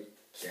gonna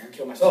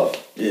kill myself.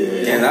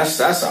 Yeah, that's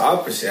the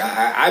opposite.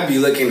 I'd be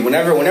looking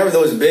whenever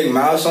those big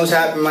milestones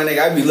happen, my nigga.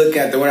 I'd be looking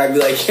at the one. I'd be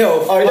like,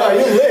 yo, Oh no,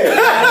 you live.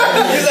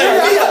 He's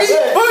like,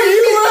 fuck you,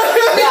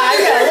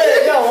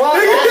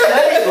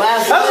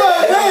 Last That's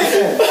what I'm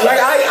saying. Like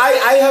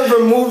I have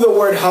removed the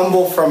word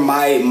humble from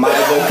my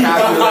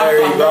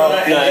vocabulary, bro. I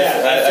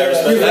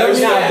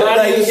respect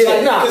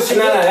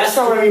that. That's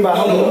not what I mean by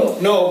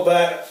humble. No,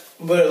 but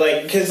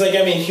like, because like,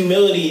 I mean,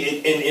 humility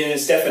in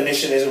its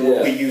definition isn't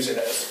what we use it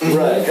as.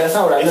 Right, that's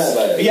not what I meant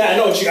by it. Yeah, I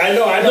know what you. I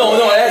know. No,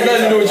 that has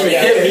nothing to do with you.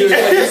 You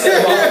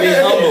said about being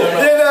humble.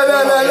 No.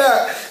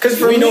 Because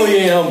for We know me, you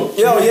ain't humble.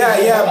 Yo,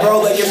 yeah,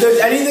 bro. Like, if there's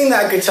anything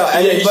that I could tell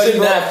you anybody,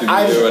 shouldn't bro, have to be.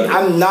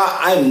 I'm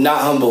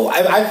not humble.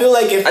 I feel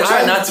like if I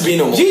try not to be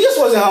no more. Jesus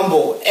wasn't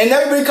humble, and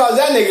everybody calls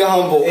that nigga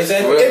humble. Is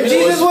that- If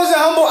Jesus wasn't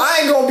humble, I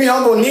ain't gonna be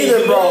humble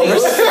neither, bro.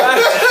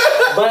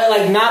 But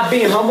like not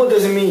being humble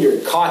doesn't mean you're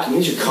cocky. It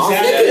means you're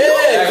confident.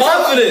 Yeah,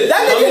 confident.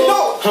 That nigga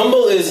know.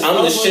 Humble is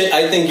I'm the shit.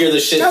 I think you're the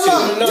shit too.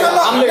 I'm the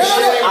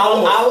shit.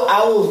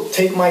 I will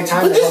take my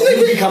time But to this help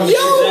you nigga, become the yo,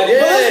 shit. but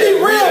let's be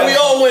real. We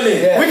all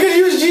winning. Yeah. We could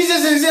use Jesus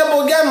as an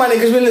example again, my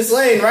niggas, we're in this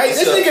lane, right?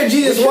 This nigga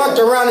Jesus walked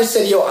around and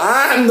said, yo,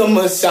 I'm the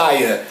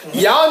Messiah.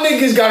 Y'all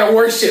niggas gotta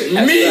worship me.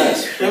 Nah,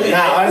 honestly,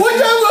 What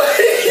the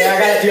yeah, I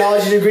got a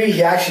theology degree.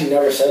 He actually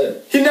never said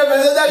it. He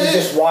never said that He shit.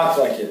 just walked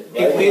like it.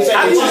 Right? It's like,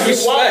 I it's lose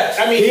just respect.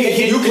 I mean,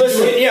 You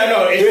listen. yeah,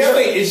 no,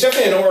 it's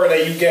definitely an aura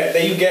that you get.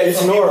 It's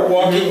from an aura,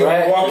 people walking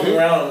right?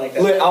 around like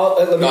that. Let me No,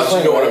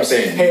 explain, you know what right? I'm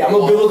saying. Hey, I'm a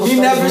biblical He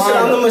studies never said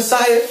I'm the minor.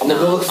 Messiah. I'm a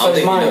biblical I don't studies think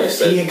he minor. never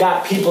said He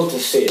got people to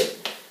say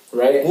it,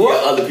 right?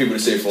 What? Yeah, other people to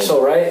say for him.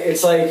 So right,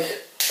 it's like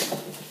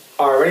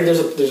already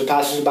there's a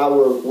passage about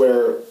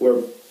where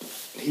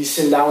he's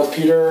sitting down with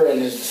Peter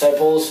and his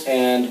disciples,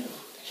 and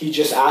he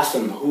just asked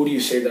them, "Who do you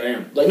say that I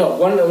am?" Like, no,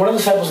 one of the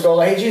disciples go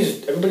like, "Hey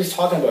Jesus, everybody's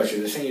talking about you.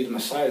 They're saying you're the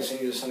Messiah. They're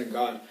saying you're the Son of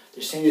God.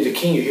 They're saying you're the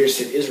King. You're here to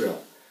save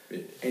Israel."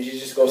 And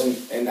Jesus goes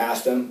and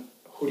asks them,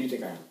 "Who do you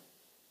think I am?"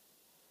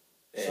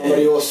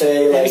 Somebody will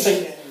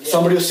say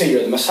somebody will say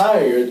you're the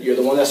Messiah. You're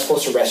the one that's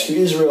supposed to rescue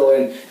Israel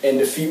and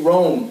defeat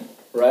Rome,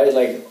 right?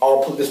 Like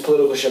all this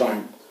political shit on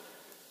him.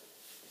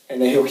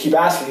 And then he'll keep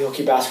asking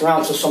around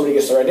until somebody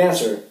gets the right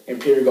answer. And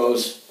Peter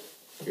goes,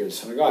 "You're the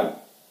Son of God."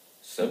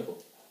 Simple.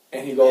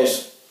 And he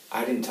goes,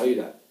 "I didn't tell you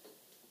that.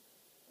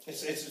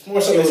 It's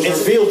more so It was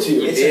revealed to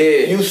you.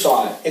 You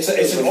saw it. It's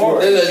an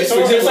aura. It's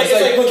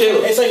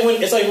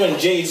like when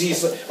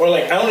Jay-Z's or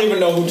like I don't even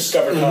know who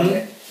discovered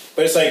Kanye,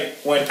 but it's like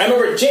when I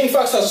remember Jamie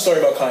Foxx tells a story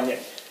about Kanye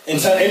and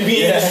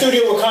being in the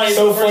studio with Kanye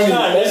for the first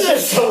time. That's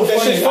just so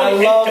funny. I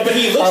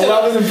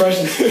love his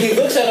impressions. He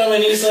looks at him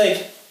and he's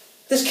like,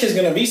 "This kid's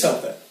gonna be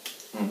something."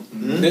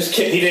 This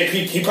kid,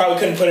 he probably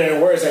couldn't put it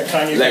in words that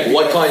Kanye's Like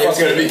what Kanye's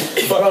gonna be?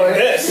 fucking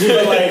this.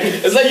 But like,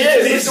 It's like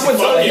he's doing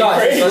something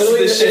crazy.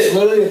 It's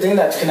literally the thing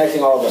that's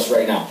connecting all of us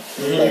right now.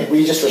 Like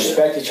we just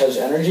respect each other's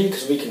energy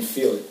because we can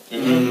feel it.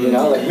 You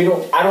know, like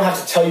I don't have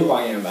to tell you who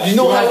I am. You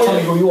don't have to tell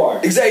me who you are.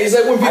 Exactly. It's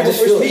like when people just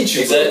first feel it. meet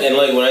you. Exactly. And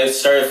like when I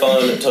started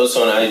following Toast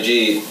on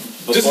IG,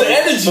 Just the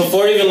energy.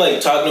 Before even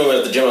like talking to him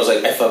at the gym, I was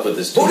like, I fuck with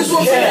this dude. But this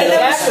one, I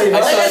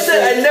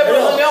never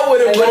hung out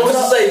with him, but it was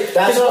just like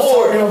that's his what I was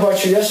talking aura.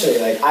 about you yesterday.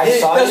 Like I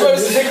saw that's your what I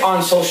was- music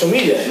on social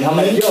media, and I'm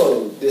like,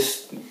 yo,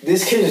 this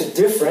kid is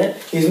different.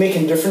 He's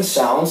making different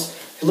sounds.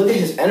 Look at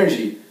his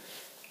energy.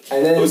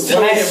 And then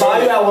when I saw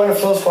you at one of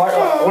Phil's party,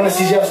 one of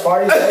CGF's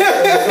parties,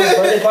 Phil's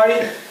birthday party.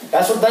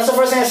 That's the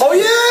first thing I saw. Oh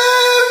yeah!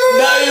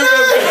 Now you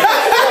remember.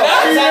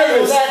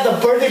 It was at the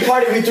birthday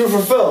party we threw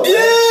for Phil. Yeah!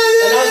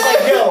 And I was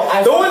like, yo,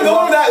 The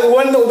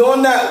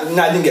one that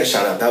I didn't get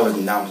shot up. That was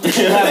not. Oh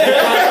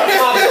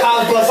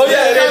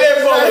yeah, they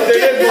did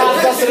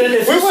both. busted in.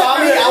 If you saw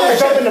me, I was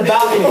jumping the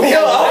balcony.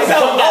 Yo, I was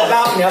jumped that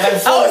balcony. I was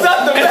like, I was at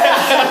the back.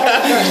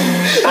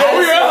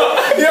 We were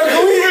up. Yo,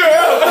 we were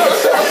up.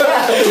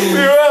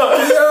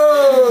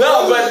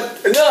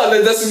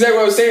 No, that's exactly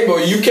what I was saying, bro.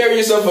 You carry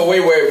yourself a way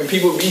where when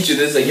people meet you,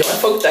 it's like, yo, I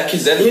fuck with that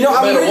kid's energy. You know,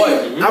 no matter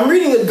what. I'm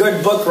reading a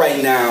good book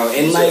right now,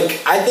 and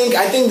like I think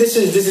this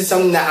is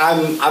something that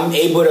I'm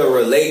able to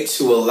relate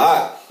to a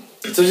lot.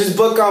 So this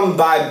book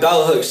by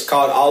Bell Hooks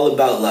called All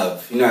About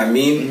Love. You know what I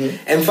mean?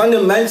 And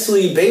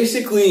fundamentally, she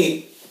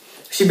basically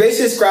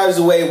describes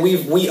the way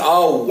we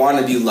all want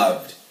to be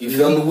loved. You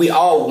feel me? We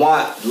all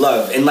want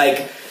love, and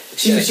like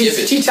she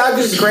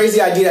tackles this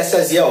crazy idea that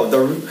says, yo,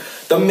 the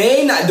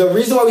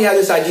reason why we have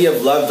this idea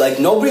of love, like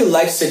nobody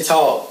likes to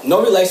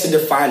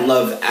define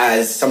love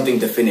as something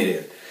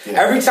definitive. Yeah.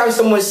 Every time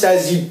someone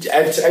says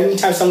every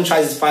time someone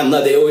tries to define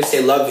love, they always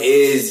say love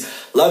is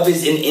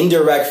an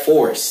indirect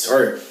force,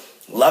 or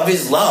love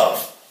is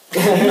love. Or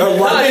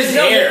love is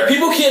air.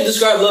 People can't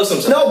describe love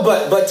sometimes. No,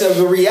 but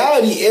the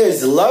reality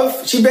is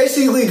love. She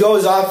basically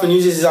goes off and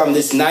uses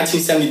this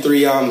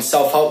 1973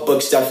 self-help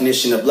book's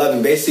definition of love,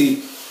 and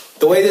basically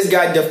the way this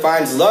guy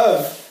defines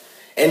love.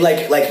 And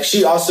like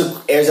she also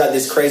airs out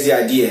this crazy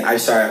idea. I'm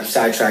sorry, I'm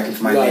sidetracking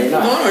from my name.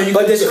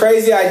 But this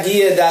crazy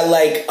idea that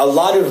like a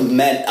lot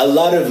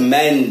of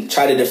men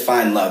try to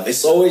define love.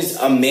 It's always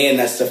a man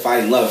that's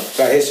defining love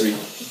throughout history.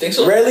 Think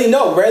so? Rarely,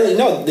 no.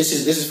 This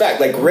is fact.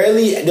 Like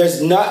rarely, there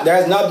has not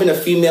been a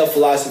female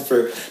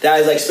philosopher that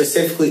has like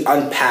specifically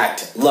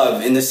unpacked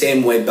love in the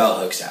same way Bell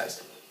Hooks has.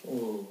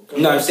 You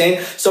know what I'm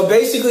saying? So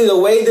basically, the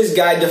way this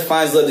guy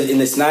defines love in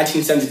this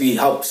 1973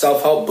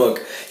 self-help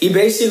book, he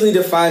basically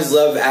defines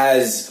love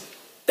as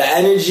the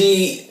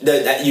energy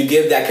that you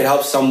give that could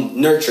help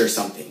nurture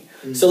something.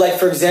 Mm-hmm. So, like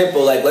for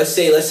example, like let's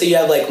say you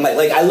have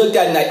like I looked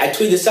at and I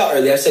tweeted this out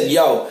earlier. I said,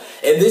 "Yo,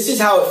 if this is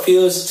how it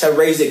feels to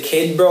raise a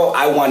kid, bro,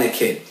 I want a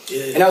kid."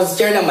 Yeah. And I was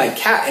staring at my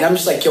cat, and I'm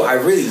just like, "Yo, I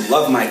really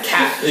love my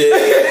cat."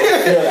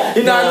 Yeah.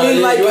 You know what I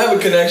mean? Like you have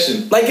a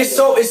connection. Like it's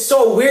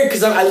so weird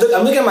because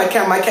I'm looking at my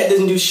cat. My cat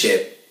doesn't do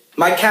shit.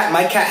 My cat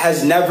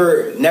has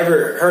never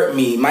hurt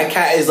me. My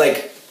cat is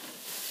like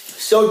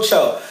so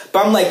chill.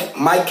 But I'm like,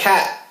 my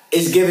cat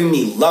is giving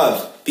me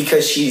love.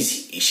 because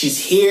she's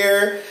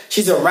here,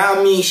 she's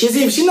around me.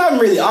 She's not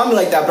really on me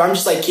like that, but I'm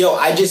just like, yo,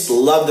 I just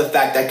love the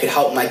fact that I could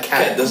help my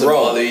cat doesn't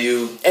grow. bother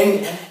you.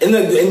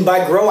 And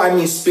by grow I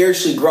mean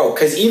spiritually grow,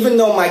 because even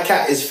though my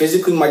cat is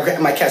physically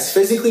my cat's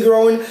physically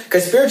growing,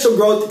 because spiritually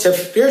grow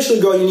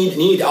you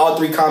need all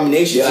three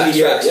combinations.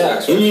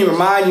 You need your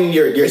mind, you need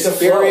your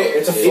spirit.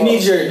 It's a flow.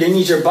 You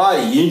need your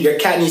body. Your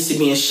cat needs to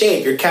be in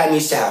shape. Your cat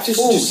needs to have food.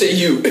 Just say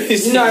you.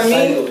 You know what I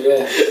mean?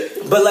 Yeah.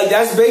 But like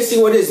that's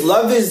basically what it is.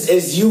 Love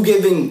is you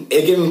giving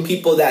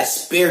people that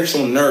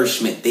spiritual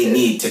nourishment they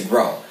need to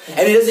grow. And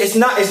it's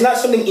not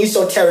something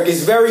esoteric.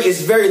 It's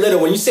very little.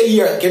 When you say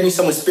you're giving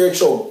someone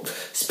spiritual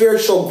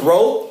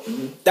growth,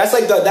 that's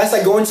like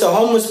going to a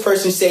homeless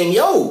person saying,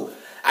 "Yo,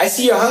 I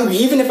see you're hungry."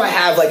 Even if I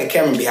have like a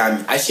camera behind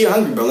me, I see you're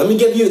hungry, bro. Let me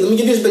give you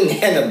this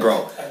banana,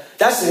 bro.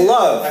 That's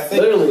love. I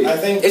think, Literally. I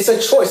think it's a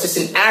choice. It's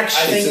an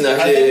action.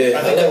 I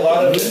think a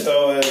lot of it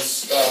though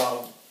is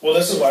well,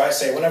 this is what I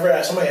say.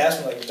 Whenever somebody asks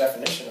me like the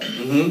definition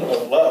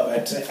of love,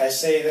 I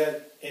say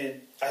that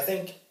I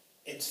think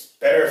it's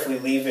better if we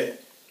leave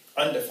it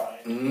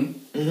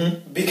undefined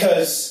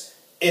because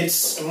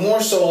it's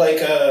more so like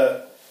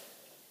I'm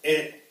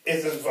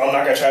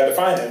not gonna try to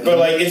define it, but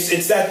like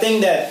it's that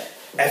thing that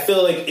I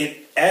feel like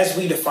as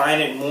we define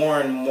it more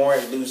and more,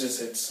 it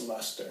loses its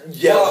luster.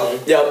 Well,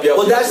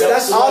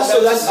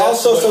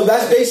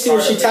 that's basically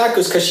what she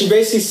tackles, because she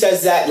basically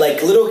says that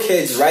like little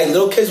kids,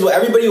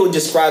 everybody will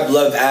describe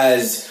love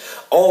as,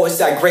 oh, it's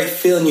that great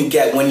feeling you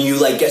get when you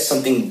like get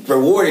something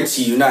rewarded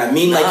to you. You know what I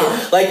mean? I'm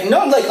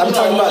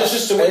talking about. It's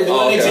just a way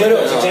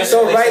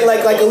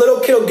like a little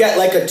kid will get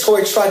like a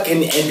toy truck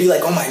and be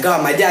like, oh my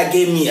god, my dad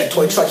gave me a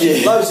toy truck.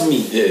 He loves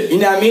me. You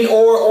know what I mean?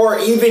 Or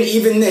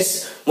even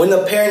this, when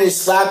the parent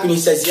is slapping, he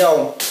says,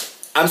 yo,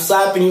 I'm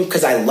slapping you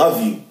because I love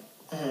you.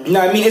 You know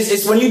what I mean?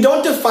 It's when you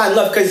don't define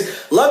love, because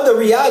love, the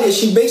reality is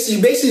she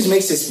basically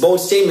makes this bold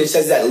statement. It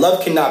says that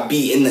love cannot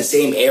be in the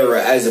same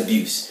era as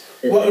abuse.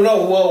 What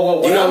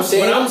I'm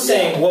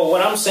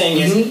saying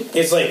is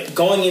it's like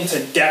going into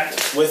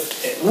depth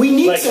with it. We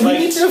need to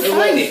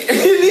define it.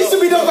 It needs to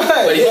be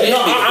defined.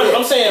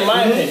 I'm saying in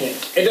my opinion,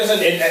 it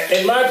doesn't.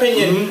 In my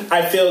opinion,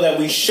 I feel that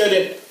we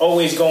shouldn't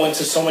always go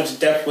into so much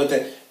depth with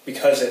it,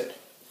 because it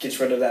gets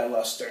rid of that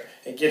luster.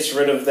 It gets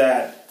rid of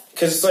that,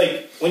 because it's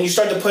like when you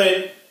start to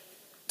put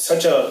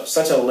such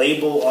a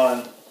label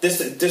on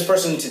this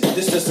person to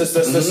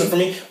this for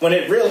me, when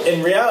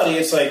in reality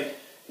it's like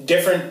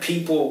different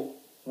people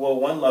will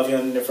love you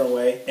in a different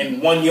way,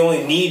 and you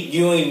only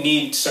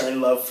need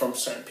certain love from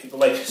certain people,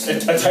 like a certain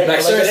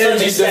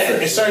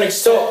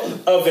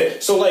extent of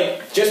it. So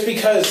like, just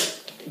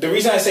because the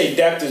reason I say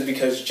depth is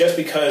because just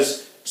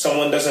because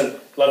someone doesn't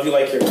love you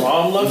like your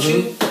mom loves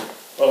you,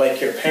 or like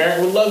your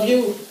parent would love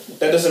you,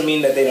 that doesn't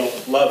mean that they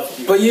don't love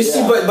you. But you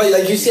see, but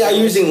like you see, I'm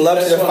using love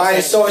to define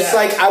it. So it's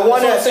like I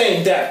want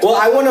to. Depth. Well,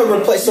 I want to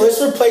replace. So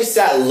let's replace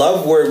that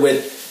love word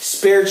with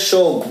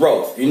spiritual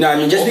growth. You know what I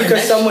mean? Just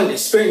because someone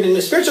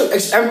spiritual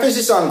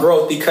emphasis on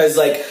growth, because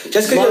like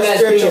just because you're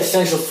spiritual,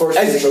 essential for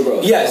spiritual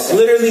growth. Yes,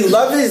 literally,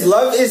 love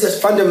is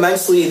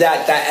fundamentally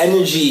that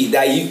energy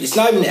that you. It's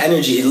not even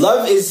energy.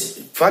 Love is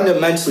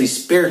fundamentally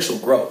spiritual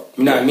growth.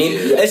 You know what I mean?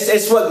 Yeah.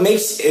 It's what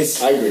makes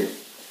it. I agree.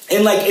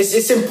 And like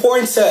it's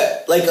important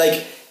to like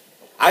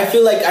I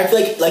feel like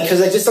because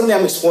it's just something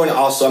I'm exploring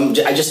also.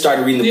 I just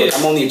started reading the book.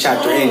 I'm only a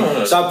chapter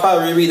in, so I'll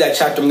probably reread that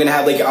chapter. I'm gonna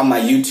have like it on my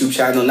YouTube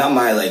channel, not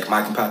my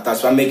Compiled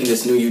Thoughts. But I'm making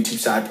this new YouTube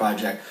side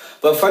project.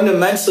 But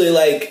fundamentally,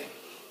 like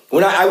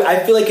when I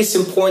feel like it's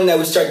important that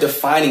we start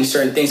defining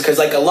certain things, because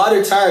like a lot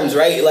of times,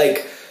 right?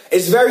 Like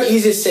it's very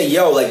easy to say,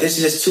 yo, like this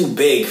is just too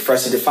big for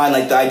us to define,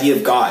 like the idea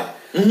of God.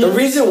 The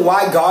reason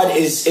why God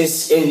is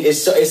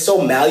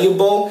so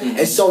malleable,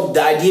 and so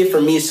the idea for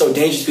me is so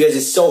dangerous, because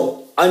it's so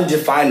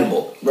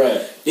undefinable.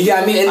 Right. You know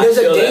what I mean? And there's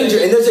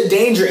a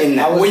danger in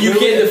that. When you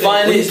can't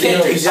define it,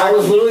 exactly. I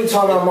was literally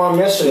talking to my mom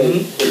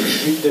yesterday.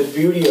 The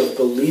beauty of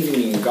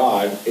believing in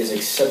God is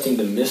accepting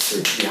the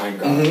mystery behind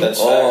God. That's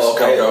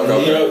okay.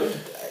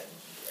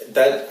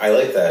 That I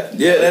like that.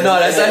 Yeah, no,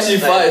 that's actually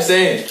fire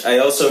saying. I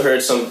also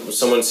heard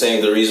someone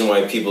saying the reason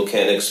why people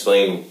can't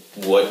explain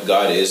what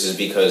God is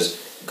because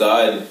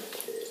God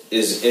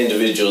is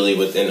individually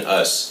within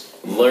us,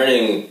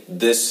 learning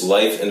this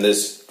life and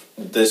this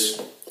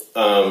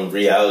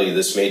reality,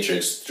 this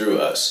matrix through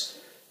us.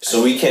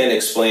 So we can't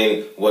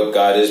explain what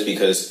God is,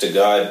 because to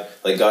God,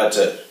 like God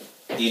to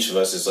each of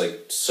us is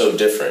like so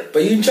different.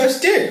 But you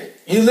just did.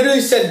 You literally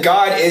said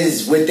God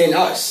is within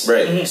us.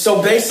 Right.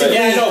 So basically,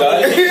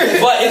 but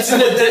it's in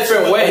a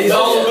different way. It's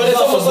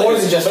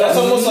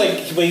almost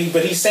like,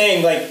 but he's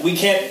saying like we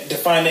can't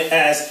define it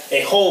as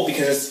a whole,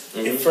 because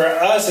for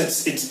us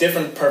it's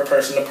different per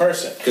person to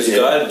person. Because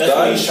God,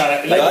 he's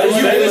trying to.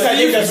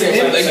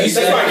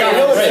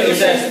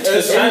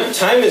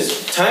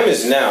 Time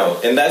is now,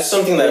 and that's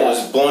something that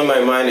was blowing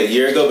my mind a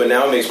year ago, but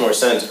now it makes more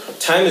sense.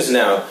 Time is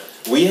now.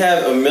 We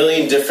have a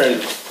million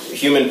different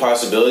human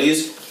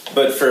possibilities,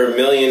 but for a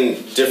million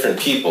different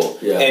people.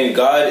 Yeah. And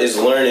God is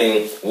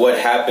learning what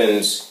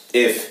happens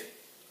if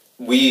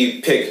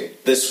we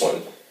pick this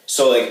one.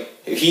 So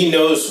like he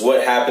knows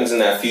what happens in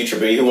that future,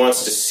 but he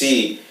wants to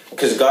see,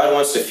 because God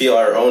wants to feel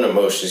our own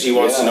emotions. He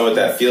wants to know what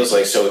that feels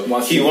like. So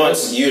he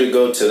wants you to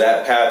go to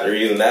that path or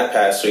even that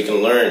path so he can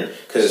learn.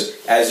 Because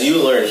as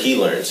you learn, he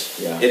learns.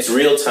 Yeah. It's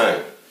real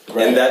time.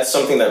 Right. And that's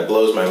something that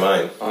blows my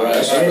mind. Right.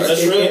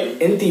 That's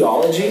really in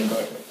theology.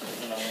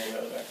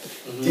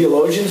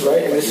 Theologians,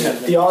 right? And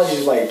theology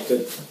is like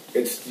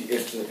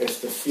it's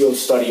the field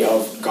study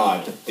of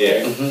God.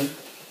 Yeah. Mm-hmm.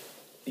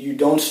 You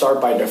don't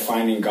start by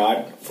defining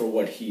God for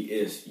what he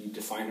is. You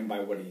define him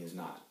by what he is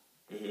not.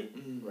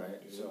 Mm-hmm. Right?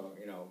 So,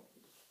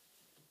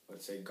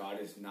 let's say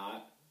God is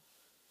not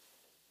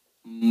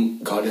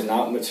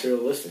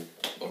materialistic.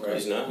 Okay. Right?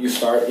 He's not. You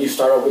start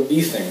out with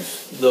these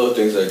things. Little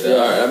things like that. Yeah.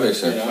 All right, that makes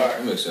sense.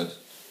 That makes sense.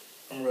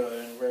 I'm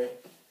really Ray.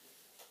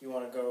 You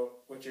want to go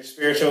with your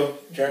spiritual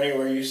journey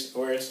where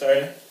it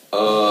started?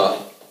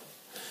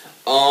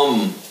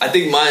 I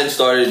think mine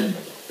started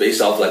based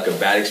off like a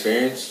bad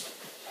experience.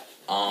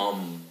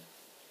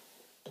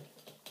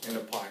 In a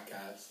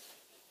podcast.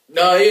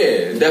 No,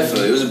 yeah,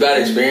 definitely. It was a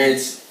bad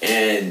experience,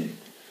 and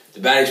the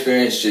bad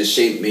experience just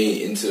shaped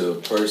me into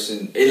a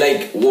person. It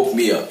like woke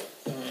me up.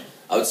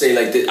 I would say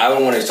like I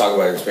don't want to talk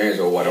about the experience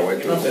or what I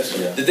went through.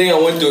 The thing I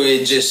went through,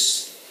 it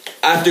just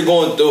after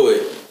going through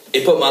it,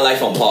 it put my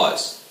life on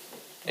pause,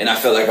 and I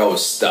felt like I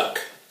was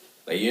stuck.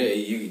 Like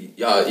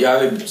y'all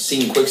ever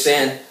seen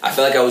Quicksand? I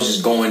felt like I was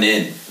just going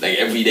in like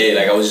every day,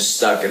 like I was just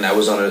stuck, and I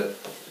was on a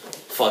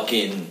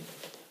fucking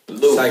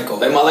loop. Cycle.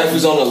 Like my life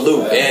was on a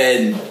loop,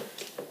 and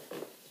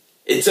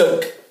it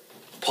took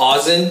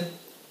pausing,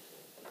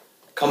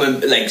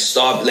 coming like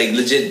stop, like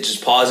legit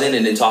just pausing,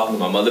 and then talking to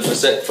my mother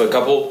for a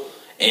couple,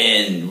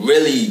 and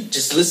really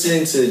just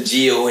listening to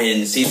Gio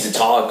and Cesar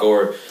talk,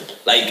 or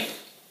like.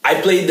 I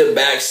played the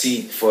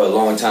backseat for a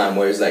long time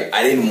where it's like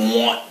I didn't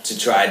want to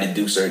try to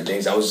do certain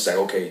things. I was just like,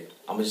 okay,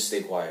 I'm gonna just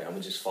stay quiet. I'm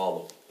gonna just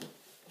follow.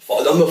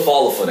 I'm gonna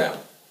follow for now,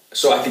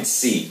 so I could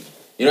see.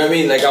 You know what I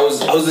mean? Like I was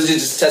legit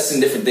just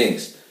testing different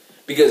things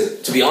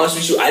because to be honest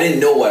with you, I didn't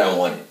know what I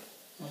wanted.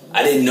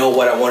 I didn't know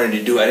what I wanted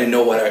to do. I didn't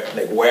know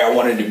where I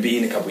wanted to be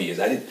in a couple years.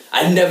 I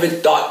never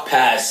thought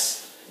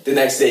past the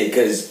next day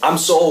because I'm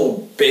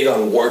so big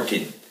on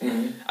working.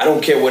 Mm-hmm. I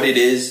don't care what it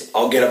is.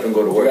 I'll get up and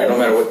go to work. No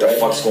matter what the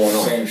fuck's going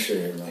on. Same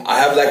shit. Man. I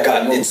have like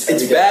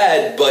it's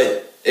bad,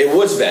 but it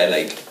was bad.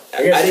 Like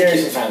I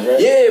didn't sometimes,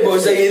 right? Yeah, but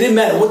it's like it didn't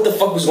matter what the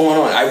fuck was going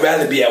on. I'd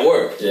rather be at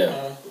work.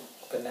 Yeah.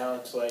 But now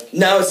it's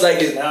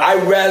like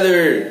I'd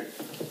rather.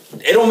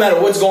 It don't matter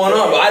what's going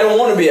on, but I don't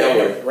want to be at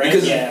work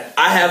because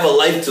I have a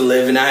life to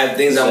live and I have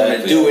things I want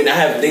to do and I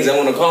have things I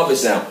want to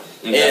accomplish now.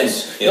 And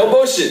no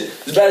bullshit.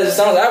 As bad as it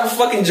sounds, I have a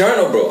fucking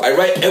journal, bro. I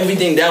write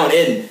everything down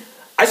and.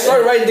 I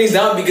started writing things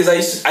down because I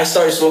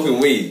started smoking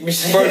weed. I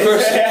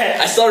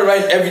started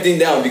writing everything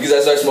down because I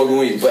started smoking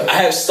weed. But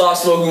I have stopped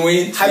smoking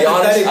weed. To be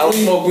honest, I don't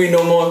smoke weed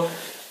no more.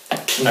 I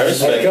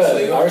respect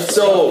it.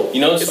 So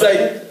it's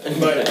like,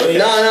 bro.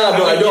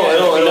 I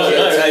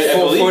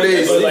don't. 4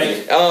 days,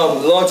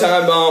 long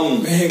time.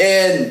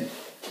 And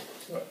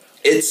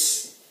it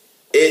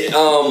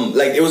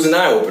was an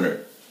eye opener.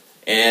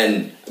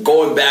 And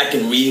going back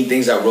and reading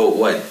things I wrote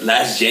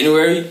last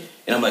January,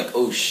 and I'm like,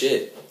 oh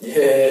shit.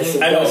 Yes,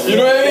 I know. You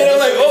know what I mean? I'm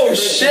like, oh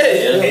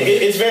shit!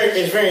 It's very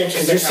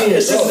interesting. This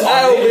is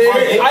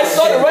I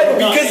started writing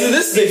because of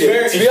this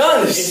nigga. To be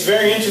honest, it's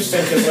very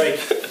interesting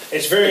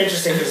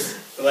because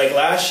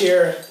last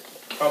year,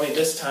 probably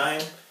this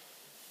time.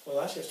 Well,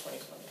 last year's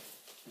 2020.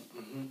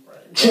 Mm-hmm.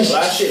 Right.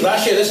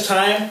 Last year this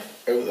time,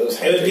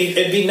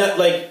 it'd be not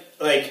like.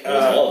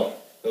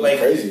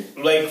 Crazy.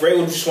 Like Ray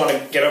would just want to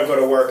get up, go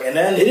to work, and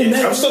then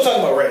I'm still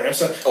talking about Ray.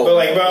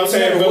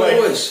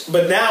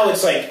 But now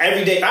it's like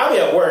every day I'll be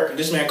at work.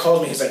 This man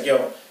calls me. He's like,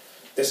 "Yo,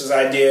 this is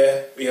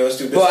idea. Let's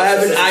do this." But I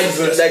haven't.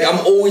 Like I'm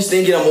always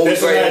thinking. I'm always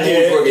writing. I'm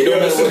always working. Don't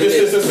matter what it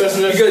is.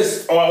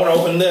 Because I want to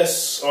open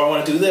this, or I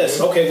want to do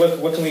this. Okay,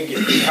 what can we get?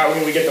 How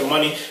can we get the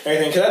money?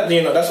 Everything. Because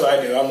that's what I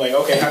do. I'm like,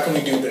 okay, how can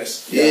we do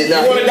this? It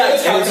don't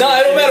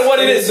matter what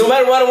it is. No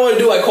matter what I want to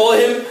do, I call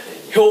him.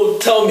 He'll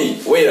tell me,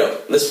 wait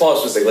up, let's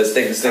pause for a second, let's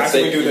think this. How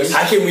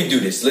can we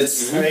do this?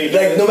 Let's, like,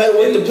 no matter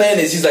what the plan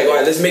is, he's like,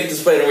 alright, let's make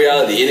this plan a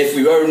reality. And if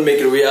we ever make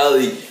it a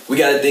reality, we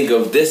gotta think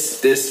of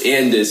this,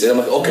 and this. And I'm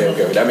like, okay,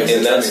 that makes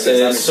sense.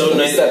 It's so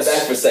nice. Step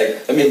back for a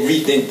second. Let me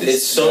rethink this.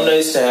 It's so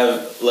nice to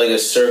have, like, a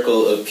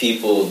circle of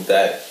people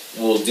that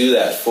will do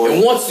that for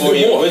you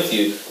with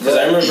you. Because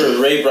I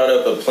remember Ray brought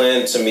up a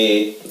plan to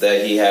me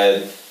that he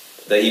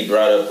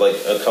brought up like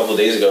a couple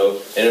days ago,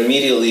 and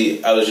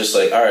immediately I was just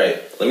like, all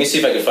right, let me see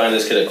if I can find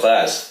this kid a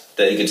class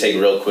that he could take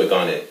real quick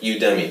on it.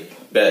 Udemy,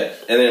 bet.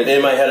 And then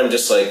in my head, I'm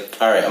just like,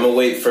 all right, I'm gonna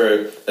wait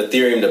for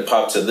Ethereum to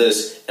pop to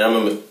this, and I'm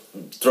gonna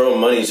throw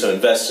money to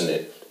invest in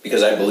it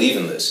because I believe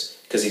in this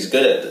because he's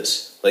good at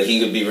this. Like he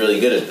could be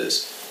really good at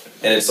this,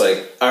 and it's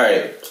like, all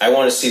right, I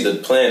want to see the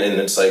plan, and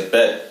it's like,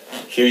 bet.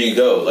 Here you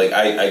go. Like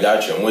I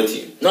got you. I'm with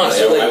you. No, like,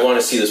 so I want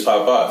to see this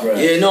pop off. Right.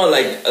 Yeah, no,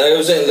 like I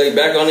was saying, like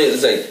back on it,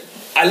 it's like.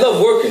 I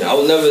love working. I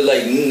will never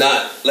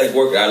not like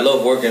working. I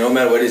love working no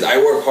matter what it is. I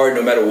work hard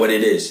no matter what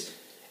it is.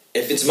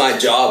 If it's my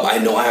job, I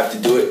know I have to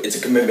do it. It's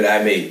a commitment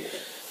I made.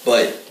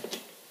 But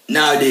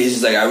nowadays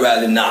it's like I'd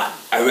rather not.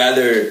 I'd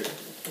rather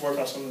Work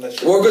on something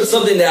that's work on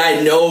something that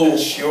I know.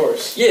 That's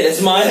yours. Yeah,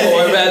 that's mine. Or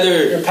I'd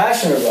rather. You're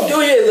passionate about.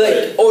 Oh yeah,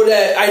 like or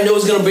that I know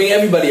is gonna bring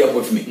everybody up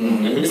with me.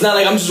 It's not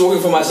like I'm just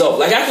working for myself.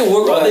 Like I can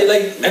work all day.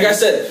 Like I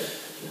said,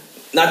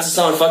 not to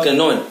sound fucking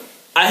annoying.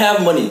 I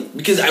have money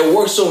because I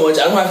work so much.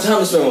 I don't have time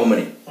to spend my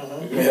money.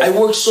 I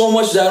work so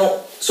much that I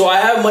don't. So I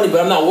have money, but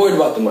I'm not worried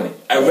about the money.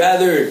 I'd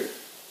rather.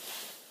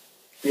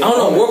 I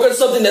don't know. Work on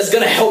something that's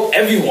gonna help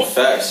everyone.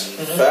 Facts.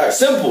 Facts.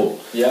 Simple.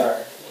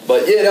 Yeah.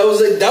 But yeah, that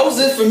was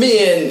it for me,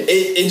 and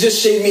it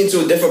just shaped me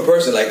into a different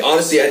person. Like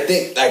honestly, I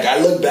think like I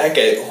look back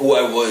at who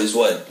I was,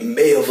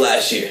 May of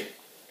last year,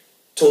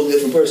 totally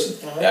different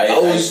person. Yeah, I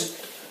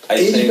was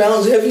 80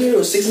 pounds heavier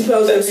or 60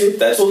 pounds heavier.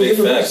 That's totally big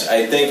different facts.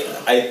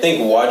 person. I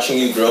think watching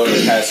you grow in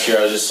the past year,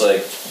 I was just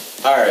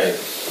like, all right,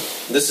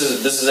 this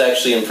is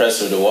actually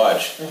impressive to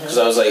watch. Because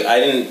I was like,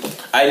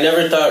 I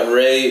never thought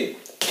Ray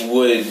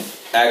would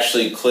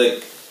actually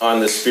click on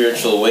the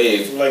spiritual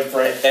wave, Like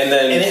right, and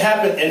then and it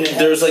happened. And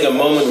there was like a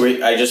moment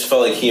where I just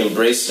felt like he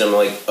embraced it. I'm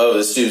like, oh,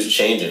 this dude's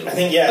changing. I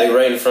think, yeah. like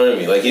right in front of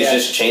me, like he's Yeah.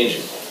 just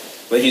changing.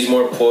 Like he's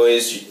more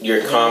poised.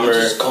 You're calmer.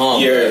 Just calm.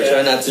 Your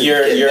Try not to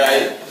your get your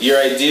mad. your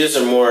ideas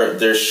are more.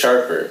 They're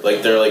sharper.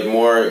 Like they're like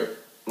more.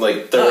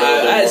 Like they're.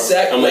 I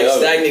had I'm like, oh,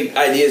 stagnant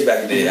ideas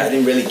back then. I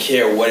didn't really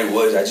care what it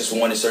was. I just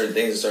wanted certain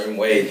things a certain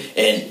way,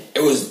 and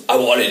it was I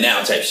want it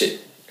now type shit.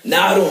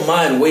 Now I don't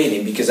mind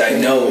waiting because I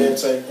know,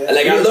 It's like that.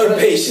 like I learned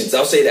patience.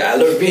 I'll say that I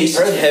learned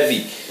patience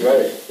heavy.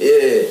 Right.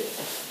 Yeah,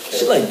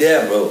 shit like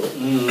that, bro.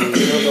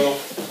 You'll go,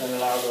 and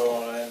then I'll go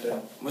on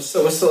and What's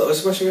the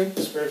question again?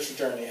 spiritual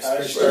journey. How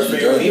you Spiritual start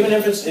journey. even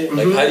if it's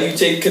Like, how do you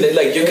take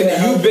like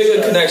you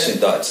bigger connection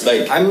thoughts?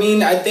 Like, I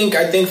mean, I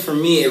think for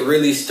me, it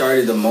really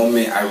started the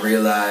moment I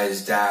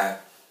realized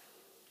that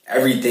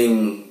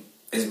everything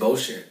is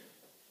bullshit.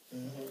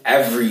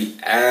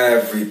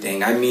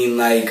 Everything. I mean,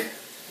 like,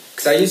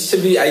 cause I used to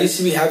be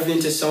heavy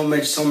into so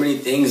many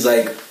things.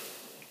 Like,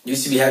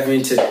 used to be heavy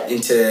into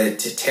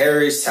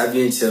terrorists,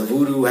 heavy into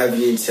voodoo,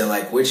 heavy into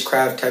like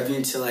witchcraft, heavy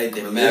into like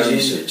religion.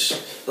 research.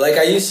 Like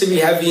I used to be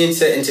heavy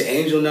into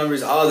angel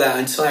numbers, all that,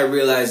 until I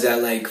realized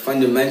that like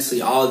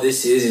fundamentally all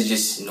this is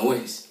just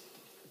noise.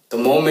 The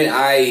moment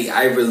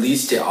I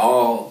released it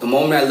all, the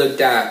moment I looked,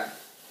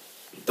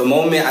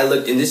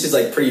 and this is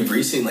like pretty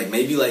recent, like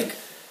maybe like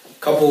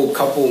couple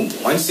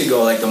months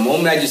ago, like the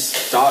moment I just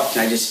stopped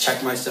and I just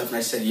checked myself and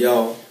I said,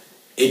 yo,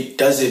 it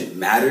doesn't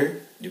matter.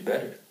 You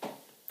better.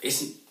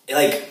 It's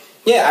like,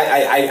 yeah,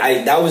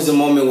 I that was the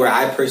moment where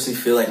I personally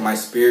feel like my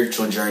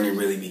spiritual journey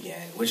really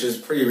began, which was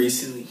pretty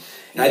recently.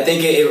 And I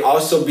think it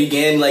also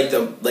began I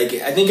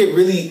think it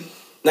really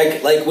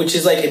which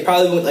is like it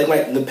probably went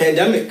like the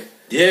pandemic.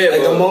 Yeah,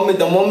 like bro.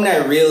 the moment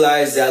I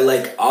realized that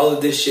like all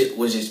of this shit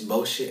was just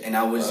bullshit and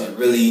I wasn't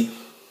really,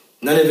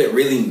 none of it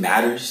really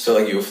matters. Felt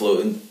like you were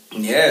floating.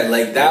 Yeah,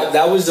 like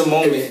that was the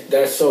moment.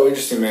 That's so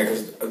interesting, man,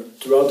 because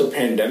throughout the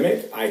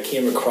pandemic, I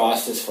came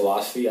across this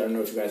philosophy. I don't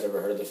know if you guys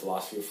ever heard of the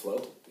philosophy of flow.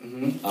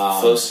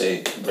 flow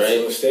state, right?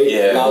 Flow state.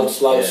 Yeah. Lao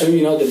Tzu,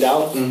 you know, the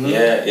Tao.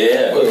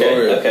 Yeah.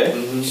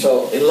 Okay.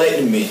 So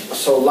Enlighten me.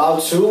 So Lao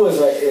Tzu was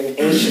like an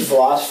ancient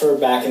philosopher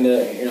back in the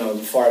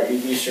the far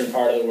eastern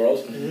part of the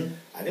world.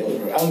 I think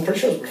I'm pretty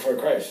sure it was before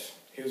Christ.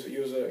 He was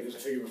a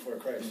figure before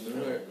Christ.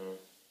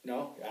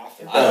 No,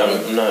 after.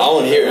 I'm not. I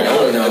want to hear it. I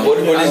want to know. What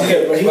is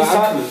Okay, it? but he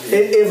was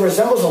it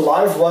resembles a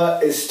lot of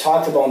what is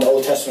talked about in the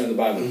Old Testament of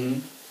the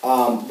Bible.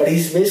 But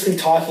he's basically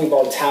talking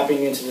about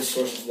tapping into the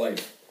source of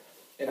life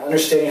and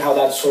understanding how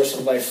that source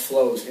of life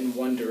flows in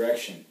one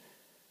direction.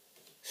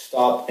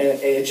 Stop, and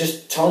it's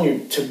just telling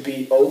you to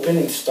be open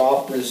and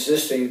stop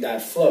resisting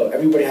that flow.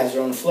 Everybody has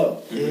their own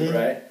flow,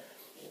 right?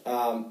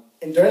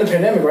 And during the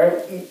pandemic,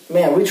 right,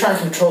 man, we try to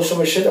control so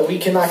much shit that we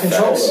cannot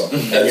control, bro.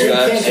 We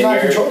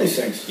cannot control these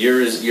things.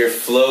 Your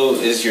flow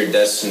is your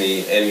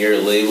destiny, and your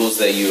labels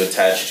that you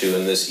attach to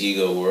in this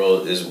ego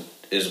world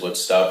is what's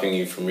stopping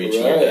you from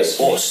reaching your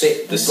destiny.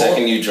 The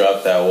second you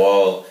drop that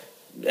wall,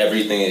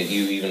 everything that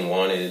you even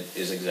wanted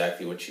is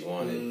exactly what you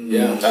wanted.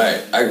 Yeah.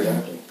 All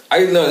right.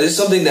 I know there's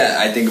something that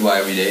I think about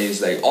every day.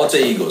 It's like alter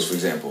egos, for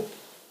example.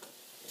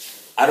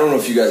 I don't know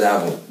if you guys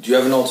have one. Do you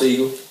have an alter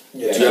ego?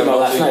 Yeah. Do you have an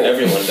alter ego?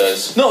 Everyone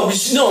does. No.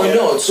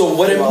 So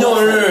what? I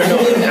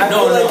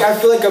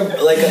feel like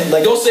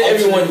Don't say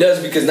everyone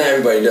does because not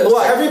everybody does.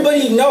 Well,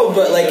 everybody know,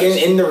 but like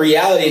in the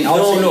reality,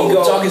 No, ego, we're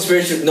talking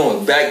spiritual.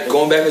 No,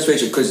 going back to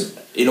spiritual because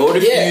in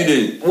order for you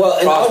to an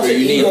prosper, alter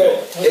you need. ego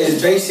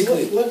is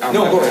basically No,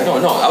 go ahead.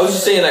 No. I was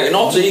just saying like an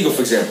alter ego,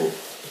 for example.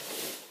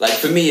 Like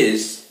for me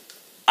is,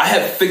 I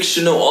have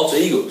fictional alter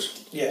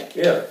egos.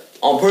 Yeah.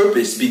 On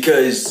purpose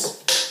because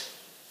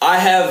I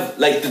have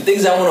like the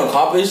things I want to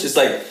accomplish. It's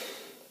like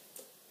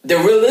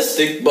they're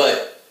realistic,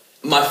 but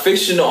my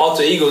fictional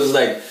alter egos is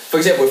like, for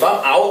example, if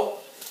I'm out,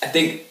 I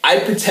think I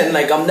pretend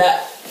like I'm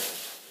that.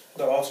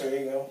 The alter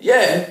ego.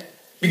 Yeah,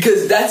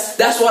 because that's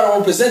what I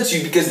want to present to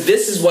you. Because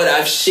this is what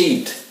I've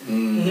shaped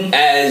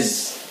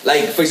as,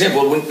 like, for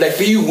example,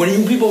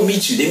 when people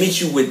meet you, they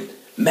meet you with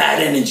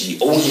mad energy,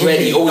 always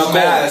ready, always A going,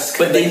 mask.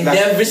 but they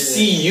never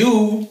see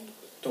you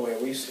The way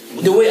we you see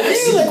me. The way I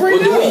see you, like right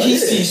or the now. way he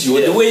sees you,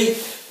 or the way,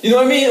 you know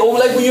what I mean? Or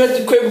like when you're at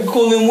the crib with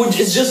Cool and Wood,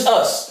 it's just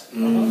us.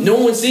 No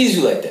one sees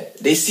you like that.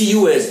 They see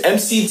you as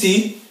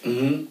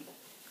MCT,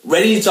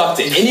 ready to talk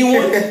to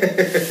anyone,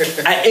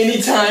 at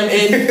any time,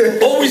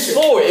 and always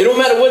for it. It don't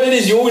matter what it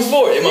is, you're always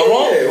for it. Am I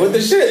wrong? Yeah, with the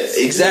shits.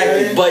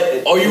 Exactly. Yeah.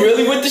 But are you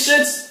really with the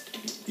shits?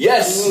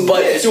 Yes,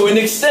 but to an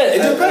extent.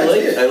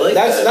 I like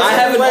that. I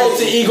have an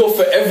alter ego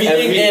for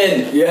everything,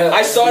 and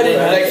I started,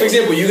 like, for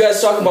example, you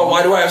guys talk about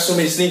why do I have so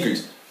many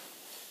sneakers?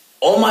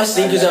 All my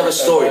sneakers have a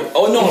story.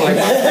 Oh no, like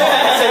my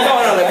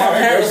like my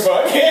parents.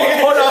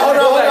 Hold on.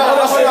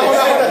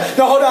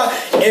 No, hold on.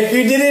 If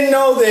you didn't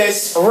know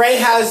this, Ray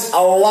has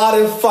a lot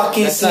of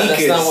fucking sneakers.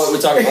 That's not what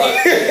we're talking about.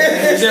 For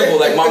example,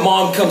 like my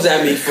mom comes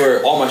at me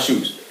for all my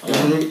shoes.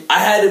 I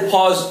had to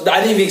pause.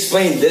 I didn't even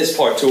explain this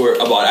part to her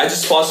about it. I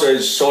just paused her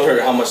and showed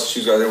her how much the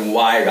shoes are and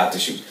why I got the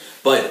shoes.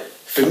 But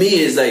for me,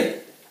 it's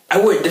like I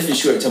wear a different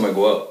shoe every time I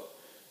go out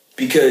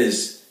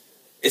because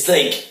it's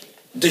like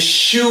the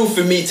shoe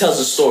for me tells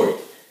a story,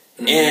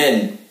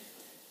 and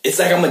it's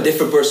like I'm a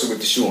different person with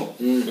the shoe on.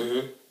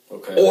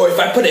 Okay. Or if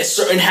I put a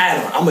certain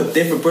hat on, I'm a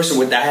different person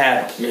with that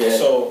hat on. Yeah.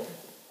 So,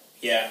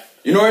 yeah.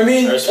 You know what I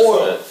mean?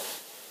 Or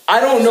I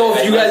don't know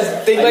if you guys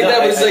think like that,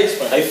 but it's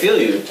like I feel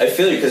you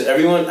because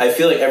I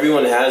feel like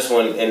everyone has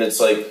one, and it's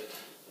like,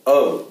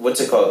 oh, what's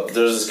it called?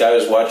 There's this guy who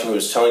was watching who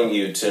was telling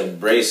you to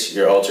embrace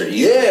your alter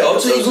ego. Yeah,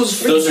 alter ego's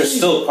freaking those are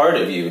still part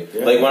of you.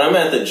 Yeah. Like when I'm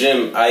at the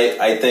gym,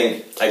 I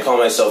think I call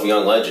myself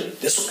Young Legend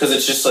because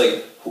it's just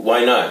like,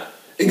 why not?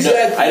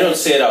 Exactly. No, I don't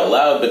say it out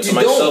loud, but to you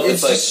myself, don't.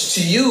 it's like Just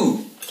to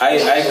you.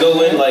 I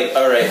go in like,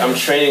 all right, I'm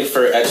training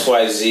for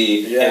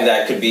XYZ, and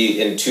that could be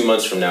in 2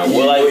 months from now.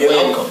 Will I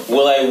win?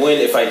 Will I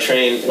win if I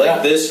train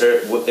like this,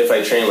 or if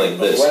I train like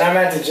this? When I'm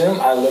at the gym,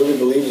 I literally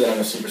believe that I'm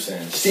a Super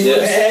Saiyan. See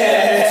what I'm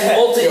saying? It's an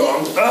alter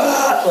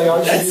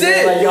ego. That's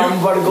it. Like, yo, I'm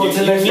about to go to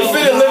the next You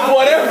level. finna live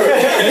whatever.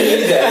 You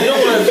need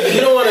that.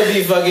 You don't want to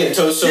be fucking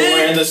Toso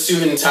wearing the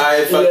suit and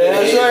tie. Fucking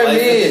That's what I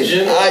life in the mean.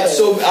 gym.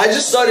 So I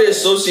just started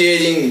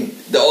associating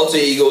the alter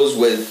egos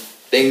with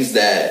things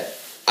that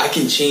I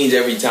can change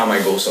every time I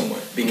go somewhere.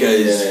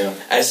 Because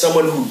as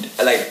someone who,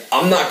 like,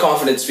 I'm not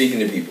confident speaking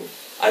to people.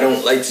 I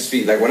don't like to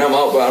speak. Like, when I'm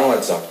out, but I don't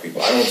like to talk to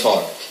people. I don't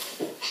talk.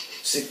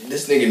 See,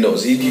 this nigga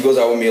knows. He goes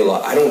out with me a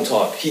lot. I don't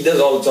talk. He does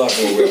all the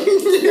talking.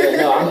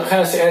 No, I'm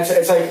kind of saying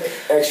it's like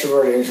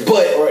extroverted,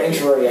 introvert, or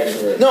introverted,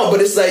 extrovert. No,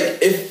 but it's like,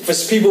 if for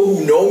people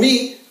who know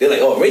me, they're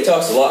like, oh, Ray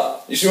talks a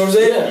lot. You see what I'm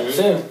saying? Yeah,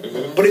 same.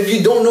 But if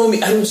you don't know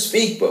me, I don't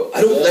speak, bro.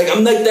 I don't, like,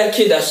 I'm like that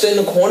kid that sat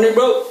in the corner,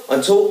 bro,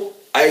 until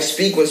I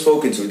speak when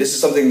spoken to. This is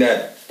something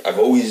that I've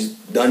always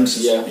done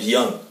since I was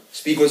young.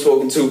 Speak when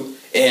spoken to.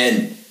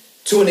 And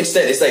to an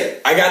extent, it's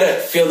like, I gotta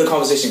feel the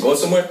conversation going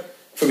somewhere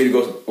for me to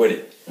go with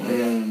it.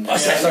 And I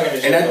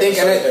think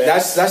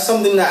that's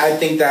something that I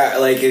think that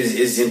like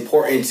is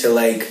important to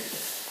like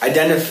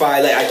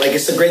identify. Like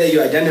it's so great that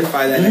you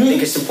identify that. I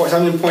think it's important.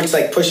 Something important to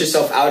like push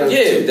yourself out of.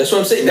 Yeah, that's what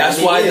I'm saying. That's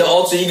why the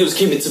alter egos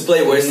came into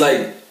play. Where it's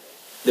like,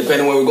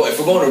 depending where we go, if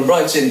we're going to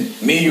brunch and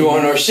me and you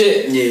on our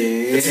shit,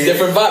 it's a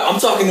different vibe. I'm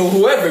talking to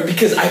whoever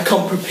because I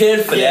come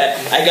prepared for that.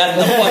 I got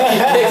the fucking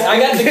kicks. I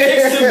got the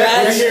kicks to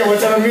match. Here, what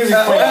type of music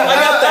playing? I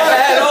got the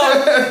hat on.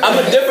 I'm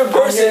a different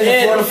person.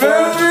 And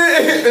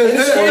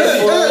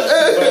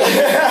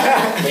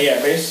But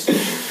yeah, basically.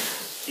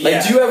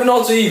 like, do you have an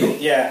alter ego?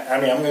 Yeah, I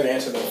mean, I'm going to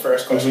answer the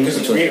first question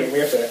because we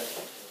have to.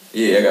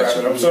 Yeah, I got wrap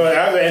it you. up. So I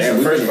have to answer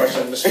the first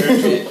question, the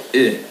spiritual.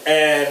 Yeah.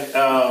 And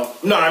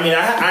no, I mean,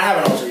 I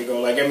have an alter ego.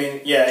 Like, I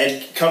mean, yeah,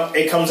 it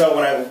comes out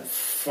when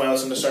I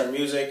listen to certain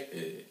music.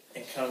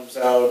 It comes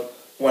out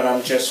when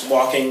I'm just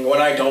walking,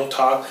 when I don't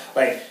talk.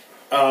 Like,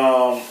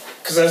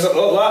 because there's a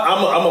lot.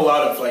 I'm a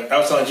lot of, like, I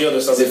was telling Jill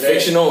this other day. Is it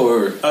fictional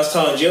or? I was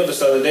telling Jill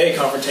this other day,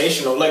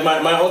 confrontational. Like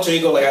my alter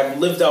ego, like I've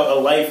lived out a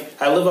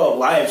life. I live out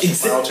lives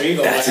with my alter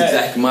ego. That's in my head.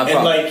 exactly my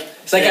problem. And like,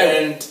 it's like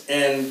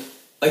and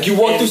like you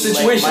walk through like,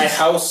 situations. my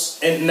house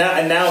and now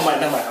not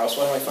my house.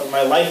 What am I fucking?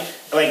 My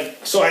life. Like,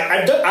 so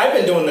I've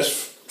been doing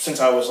this since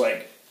I was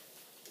like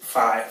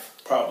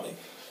 5, probably.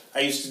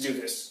 I used to do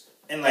this,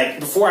 and like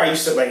before I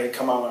used to like it'd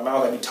come out of my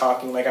mouth. I'd be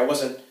talking like I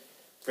wasn't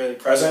really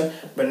present,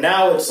 but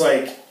now it's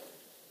like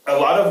a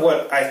lot of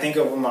what I think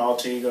of with my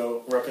alter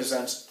ego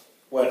represents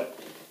what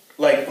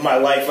like my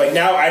life. Like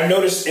now I've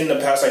noticed in the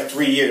past like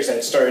 3 years that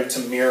it started to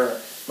mirror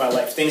my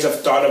life. Things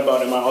I've thought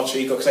about in my alter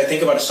ego because I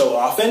think about it so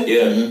often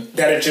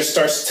that it just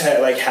starts to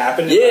like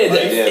happen. In my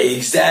life.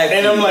 Exactly.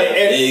 And I'm like,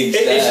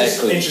 it's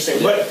just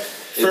interesting. But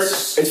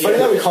it's funny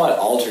that we call it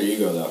alter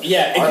ego though.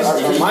 Yeah,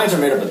 our minds are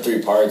made up of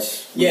 3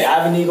 parts. We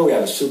have an ego, we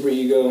have a super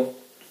ego,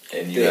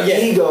 and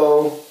the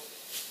ego.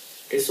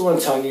 It's the one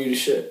telling you the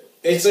shit.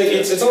 It's like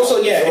it's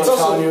also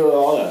telling you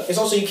all that. It's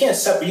also you can't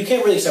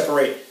really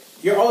separate.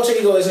 Your alter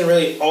ego isn't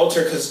really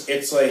alter because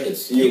it's like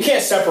you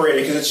can't separate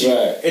it because it's you.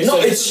 Right.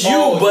 It's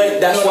you,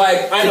 but that's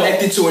why I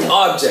connected to an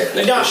object,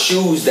 like the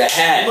shoes, the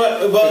hat.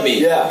 But for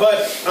me,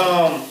 But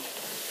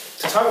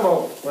to talk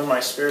about when my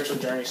spiritual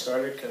journey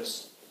started,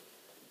 because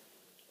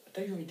I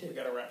think we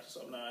gotta wrap this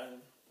up now.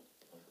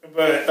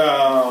 But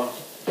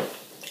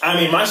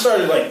I mean, mine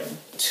started like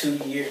 2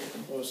 years.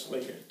 What was it,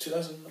 like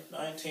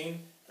 2019?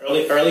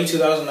 Early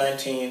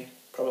 2019,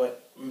 probably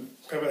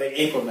like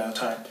April now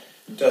time,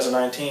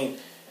 2019,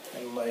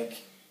 and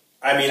like.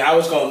 I mean, I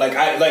was going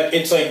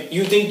it's like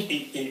you think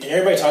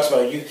everybody talks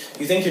about it, you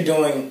think you're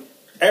doing.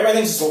 Everybody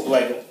thinks it's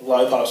like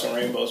lollipops and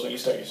rainbows when you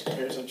start your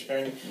spiritual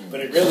journey, but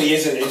it really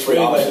isn't. It's really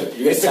like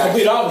it's the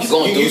complete opposite.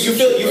 You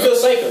feel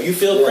psycho, you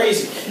feel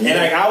crazy, and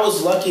like I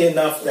was lucky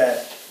enough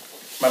that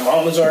my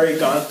mom was already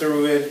gone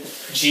through it.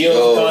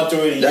 Gio's gone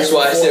through it. That's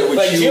why I said with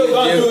like you, Gio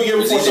gone through it a year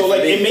before, so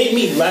like me. it made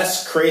me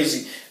less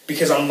crazy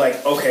because I'm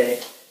like, okay.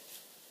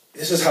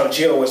 This is how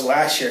Gio was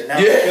last year. Now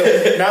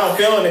I'm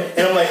feeling it,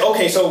 and I'm like,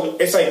 okay, so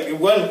it's like I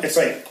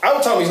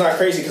would tell him he's not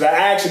crazy because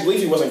I actually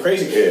believe he wasn't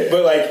crazy,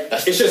 but like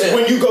it's just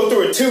when you go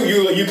through it too,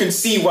 you can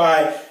see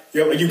why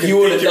you think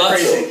you're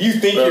crazy. So. You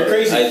think you're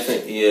crazy. I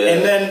think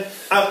and then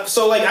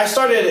so like I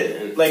started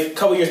it like a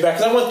couple years back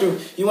because I went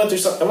through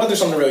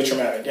something really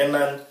traumatic, and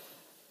then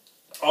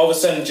all of a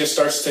sudden it just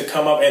starts to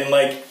come up and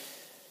like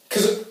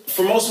because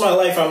for most of my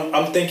life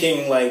I'm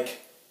thinking like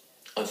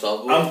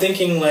unstoppable.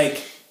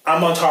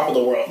 I'm on top of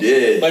the world.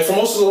 Yeah. Like for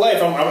most of the life,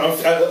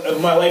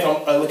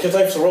 because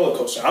life's a roller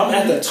coaster. I'm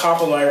at the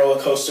top of my roller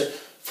coaster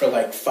for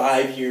like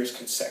 5 years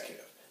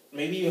consecutive,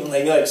 maybe even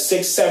like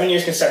 6-7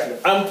 years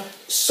consecutive. I'm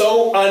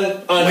so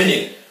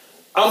winning.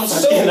 I'm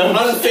so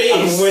unfazed.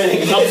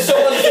 I'm so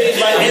unfazed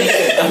by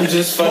anything. I'm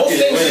just fucking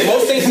winning.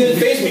 Most things didn't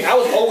faze me. I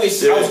was always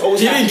He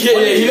didn't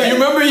care. You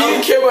remember he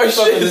didn't care about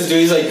shit. This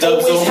dude, he's like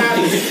always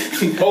happy.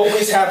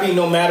 Always happy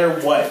no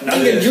matter what.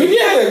 Junior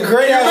had a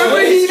great ass.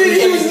 Remember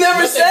he was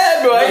never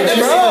sad, bro.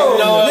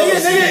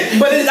 Nigga,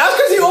 but that's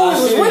because he always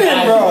was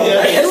winning, bro.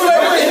 He was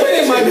always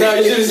winning, my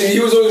nigga.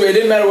 He was always winning. It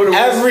didn't matter what it was.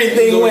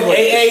 Everything win.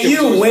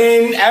 AAU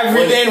win.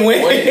 Everything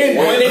win.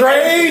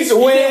 Grades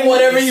win.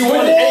 Whatever you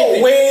want.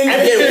 Win.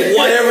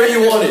 Whatever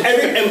you wanted.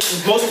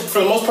 For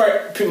the most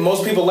part,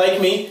 most people like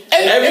me. Bro,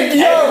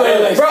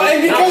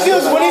 and because he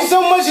was winning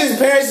so much, his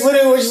parents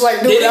literally was just like,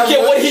 dude, they didn't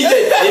care what he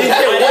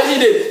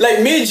did.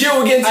 Like me and Jill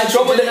would get into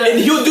trouble, and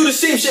he would do the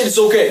same shit. It's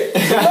okay.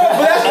 No,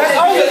 but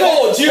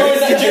that's Jill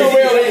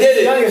they did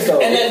it.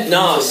 And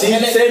then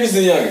same as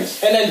the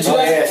youngest. And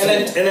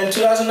then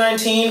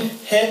 2019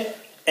 hit,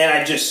 and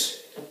I just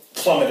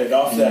plummeted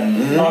off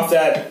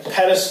that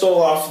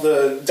pedestal,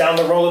 down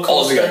the roller coaster.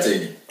 All we got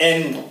taken.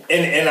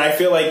 And I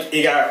feel like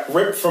it got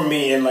ripped from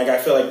me, and like I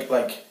feel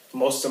like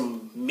most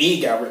of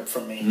me got ripped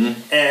from me,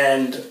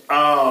 and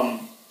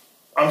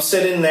I'm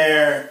sitting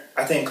there.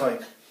 I think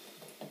like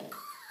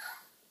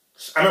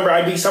I remember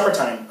I'd be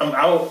summertime. I'm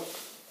out.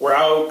 We're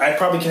out. I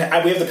probably can.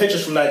 We have the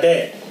pictures from that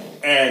day,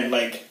 and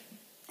like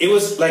it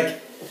was like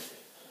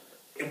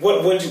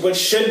what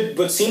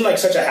seemed like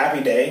such a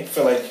happy day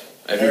for like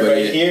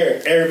everybody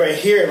here.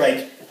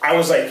 Like I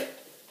was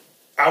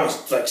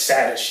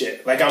sad as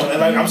shit. Like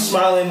I'm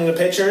smiling in the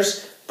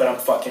pictures, but I'm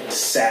fucking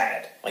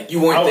sad. Like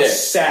you weren't there. I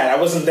was sad. I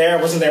wasn't there.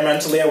 I wasn't there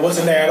mentally. I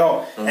wasn't there at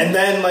all. And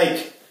then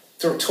like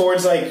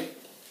towards like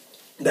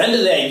the end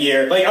of that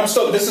year, like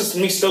this is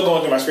me still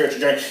going through my spiritual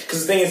journey.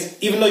 Because the thing is,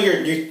 even though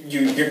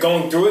you're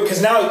going through it,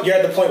 because now you're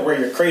at the point where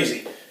you're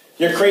crazy.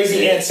 You're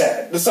crazy and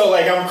sad. So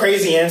like I'm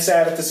crazy and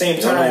sad at the same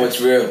time. You don't know what's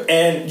real.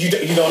 And you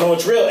don't know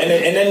what's real. And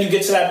then you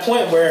get to that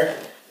point where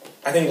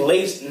I think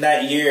late in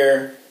that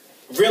year,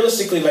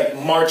 realistically like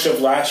March of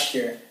last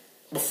year,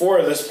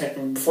 before the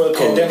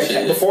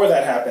pandemic, before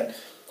that happened,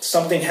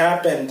 something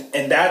happened,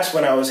 and that's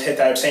when I was hit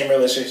that same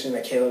realization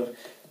that Caleb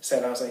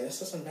said. I was like, this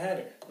doesn't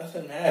matter.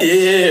 Nothing matters.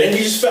 Yeah. And I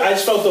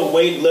just felt the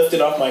weight lifted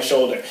off my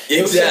shoulder.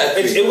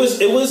 Exactly. It was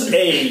a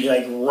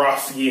like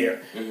rough year,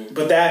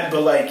 but that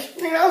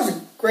was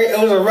great. It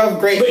was a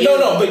great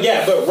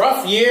year. But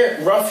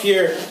rough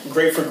year,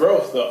 great for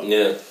growth though.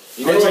 Yeah.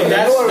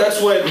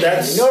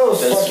 That's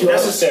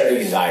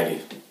necessary.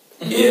 Anxiety.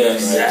 Yeah,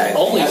 exactly.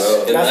 Only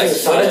what did I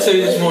tell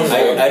you this morning?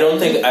 I don't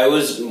think I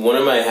was. One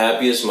of my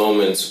happiest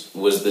moments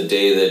was the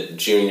day that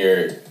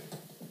Junior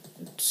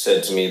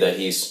said to me that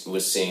he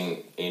was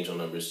seeing angel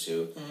numbers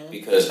too,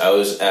 because I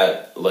was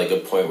at like a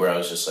point where I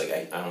was just like,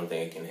 I don't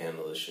think I can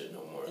handle this shit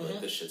no more. Like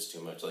this shit's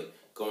too much. Like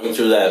going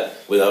through that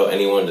without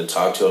anyone to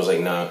talk to, I was like,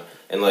 nah.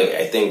 And like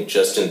I think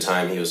just in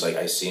time, he was like,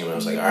 I see him. And I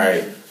was like, all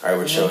right,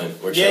 we're chilling.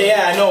 We're chilling.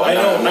 Yeah, I know.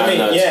 I'm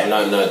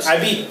not nuts.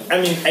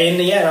 In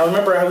the end, I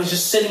remember I was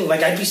just sitting.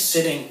 Like I'd be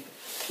sitting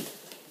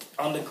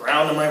on the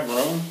ground in my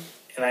room,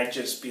 and I'd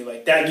just be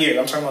like, that year.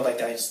 I'm talking about like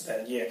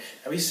that year.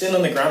 I'd be sitting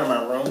on the ground in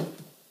my room,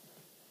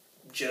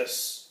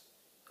 just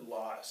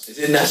lost. Is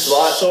it in that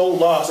spot? So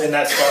lost in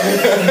that spot.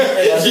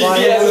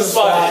 He has a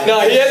spot.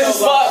 No, he has a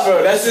spot,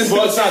 bro. That's his.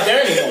 Well, it's not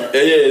there anymore.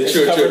 Yeah,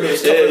 true.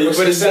 Yeah, you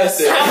put his vest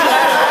there.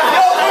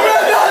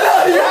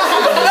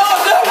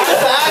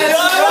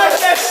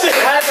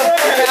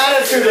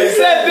 He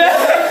said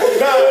that.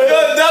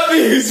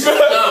 W's, bro.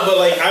 No, but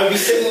like I would be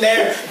sitting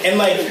there, and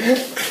like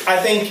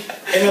I think,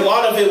 and a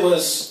lot of it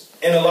was,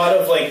 and a lot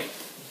of like,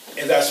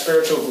 and that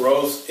spiritual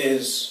growth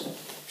is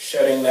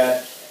shedding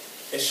like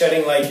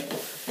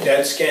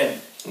dead skin.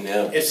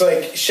 Yeah, it's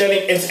like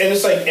shedding.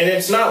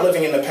 It's not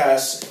living in the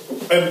past.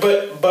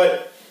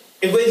 But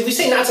if we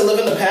say not to live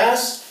in the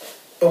past,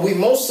 but we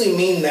mostly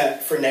mean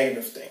that for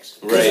negative things.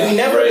 Because Right, we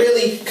never right.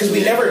 really, because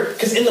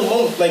in the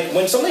moment, like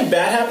when something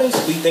bad happens,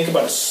 we think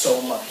about it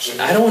so much.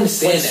 I don't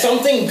understand When that.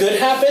 something good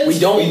happens, We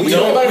don't think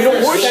about it for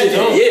a worship second.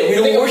 it. Yeah, we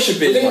don't think- worship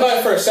We it. think much. about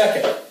it for a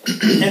second,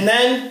 and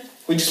then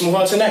we just move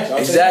on to the next.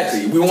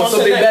 Exactly. We want On to the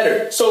something next.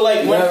 better. So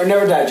like, when,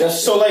 Never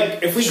digest. so like,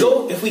 if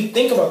we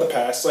think about the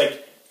past,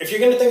 like. If you're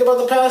gonna think about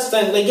the past,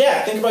 then like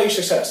think about your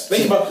success.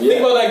 Think about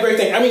that great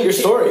thing. I mean, Your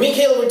story. Me and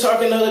Caleb were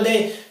talking the other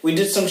day. We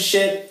did some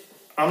shit.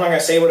 I'm not gonna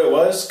say what it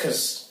was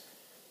because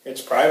it's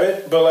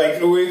private. But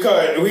like we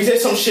did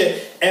some shit,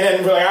 and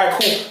then we're like, all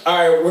right, cool. All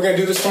right, we're gonna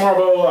do this tomorrow.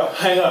 Blah blah blah.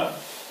 Hang up.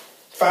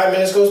 5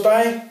 minutes goes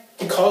by.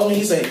 He calls me.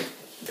 He's like,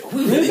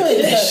 we really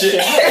did that shit.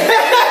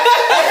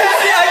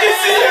 I can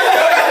see.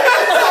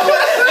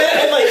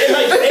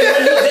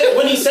 And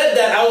when he said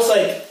that, I was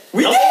like.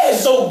 We I'm did.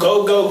 so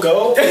go.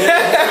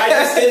 I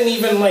just didn't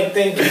even like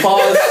think.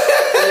 Pause.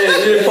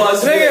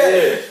 Pause.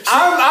 Nigga,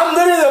 I'm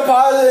literally the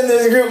positive in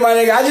this group, my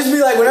nigga. I just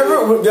be like, whenever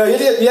you have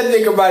to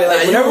think about it.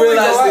 Like, whenever you we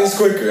go realize out, things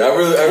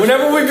quicker.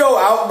 whenever we go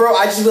out, bro,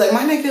 I just be like,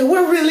 my nigga,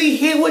 we're really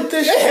hit with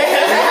this shit. Look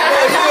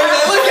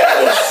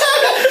at us.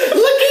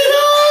 Look at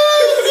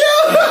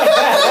us,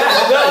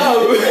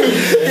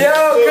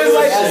 yo, cause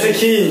like That's the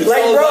key.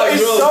 like all bro, about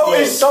growth, bro.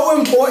 it's so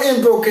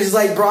important, bro. Cause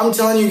like, bro, I'm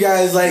telling you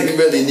guys, like, We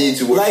really need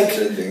to work like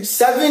on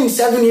certain things.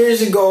 7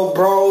 years ago,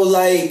 bro,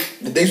 like,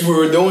 The things we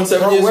were doing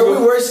 7 bro, years where ago.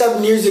 we were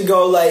 7 years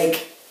ago,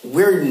 like,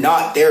 we're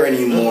not there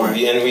anymore.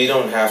 And we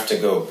don't have to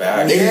go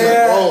back.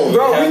 Yeah, We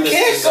bro, have we this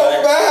can't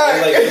desire- go back.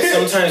 and, like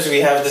sometimes we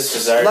have this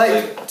desire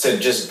Like- to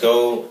just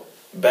go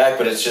back,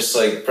 but it's just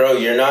like, bro,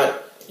 you're not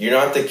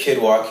the kid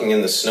walking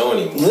in the snow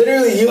anymore.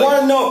 Literally, you Like,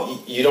 want to know?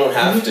 You don't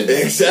have to.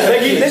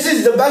 Exactly. Like, this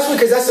is the best way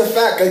because that's a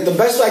fact. Like, the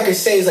best way I could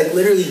say is like,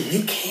 literally,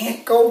 you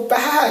can't go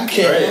back.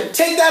 Right.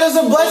 Take that as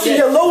a blessing.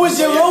 Your lowest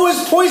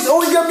point's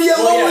always gonna be your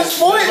lowest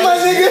point, my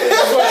nigga.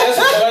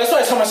 That's why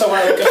I tell myself when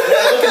I look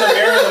in the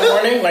mirror in the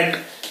morning, like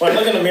when I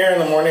look in the mirror in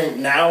the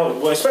morning now.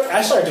 Well,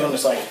 I started doing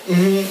this like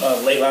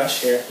late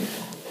last year,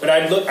 but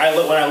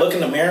when I look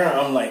in the mirror,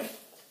 I'm like,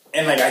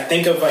 and like I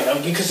think of like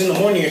because in the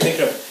morning you're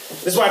thinking of.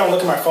 This is why I don't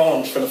look at my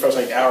phone for the first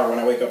like hour when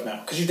I wake up now,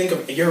 because you think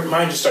of your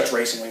mind just starts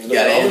racing when you look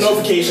at all the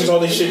notifications, all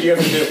this shit you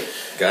have to do.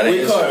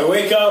 I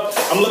wake up,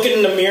 I'm looking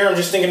in the mirror, I'm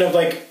just thinking of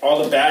like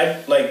all the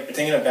bad, like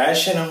thinking of bad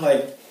shit. And I'm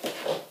like,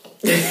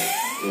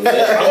 what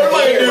am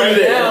I gonna do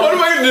today? What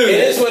am I gonna do? It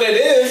is what it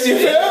is. You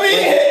feel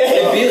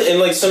me? And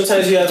like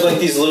sometimes you have like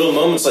these little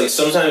moments. Like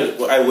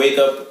sometimes I wake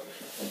up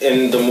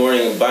in the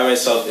morning by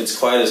myself. It's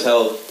quiet as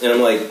hell, and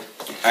I'm like,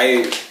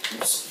 I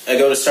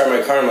go to start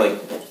my car. I'm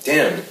like,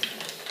 damn.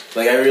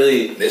 Like I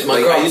really, It's my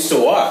like car. I used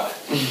to walk.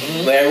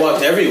 Like I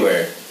walked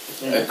everywhere.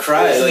 I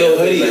cried like a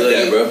hoodie, like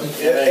that, bro.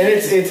 And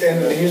it's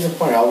and here's the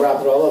point. I'll wrap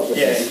it all up with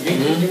Yeah, this.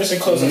 you must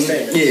close the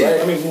statement. Yeah. Right?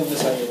 Let me move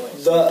this out of your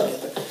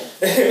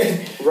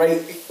way.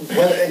 Right,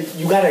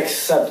 you gotta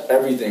accept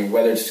everything,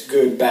 whether it's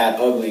good, bad,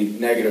 ugly,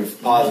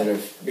 negative,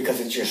 positive, because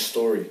it's your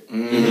story,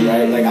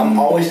 right? Like I'm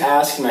always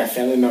asking my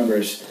family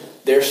members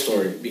their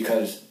story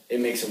because it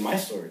makes it my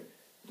story.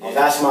 I was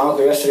asking my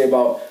uncle yesterday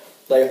about,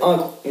 like,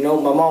 Uncle, you know,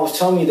 my mom was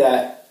telling me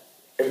that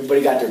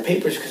everybody got their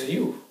papers because of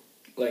you.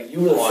 Like you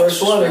were the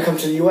first one to come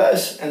to the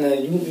U.S. and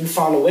then you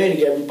found a way to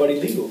get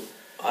everybody legal.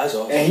 That's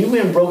awesome. And he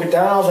went and broke it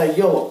down. I was like,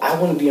 yo, I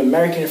wouldn't be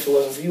American if it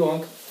wasn't for you,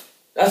 Uncle.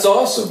 That's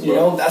awesome, bro. You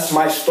know, that's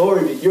my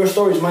story. Your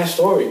story is my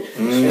story.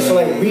 And so,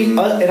 like, and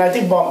I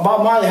think Bob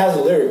Marley has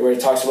a lyric where it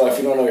talks about if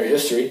you don't know your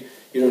history,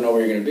 you don't know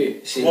where you're going to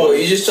be. See, well,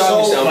 you just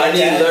taught me something. I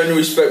need to learn to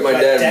respect my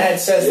dad. My dad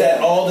says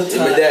that all the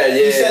time. My dad,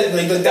 yeah. He said,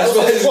 like, that's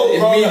what his quote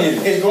growing up.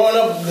 His growing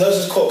up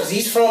does his quote because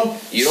he's from.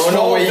 You don't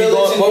know where you're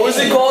going. What was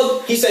it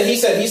called? He said. He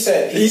says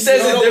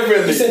it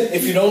differently. He said,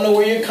 if you don't know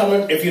where you're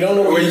coming, if you don't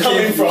know where you're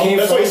coming from,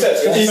 that's what he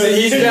says. He's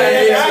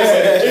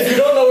If you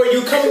don't know where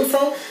you're coming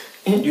from,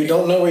 you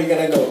don't know where you're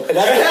gonna go. Probably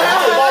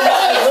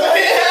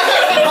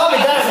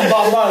got it from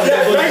Bob Marley.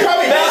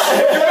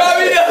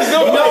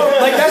 No,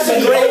 like that's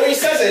a great. He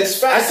says it. It's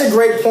fact. That's a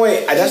great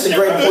point. That's a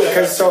great point.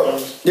 Because so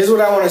this is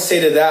what I want to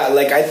say to that.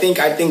 Like I think,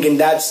 and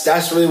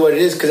that's really what it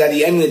is. Because at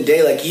the end of the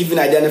day, like even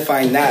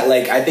identifying that,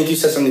 like I think you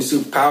said something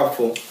super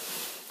powerful,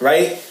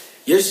 right?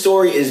 Your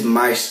story is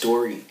my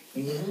story.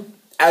 Mm-hmm.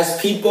 As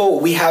people,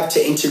 we have to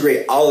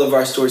integrate all of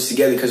our stories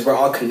together because we're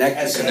all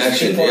connected.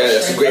 Connection. Yeah,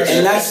 that's a great.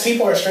 And that's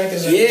people are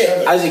strengths in each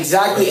other. as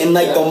exactly. And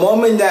like the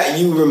moment that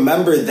you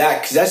remember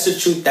that, because that's the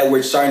truth that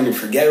we're starting to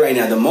forget right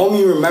now. The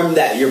moment you remember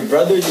that your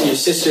brothers and your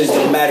sisters,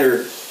 no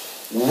matter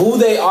who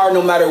they are,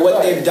 no matter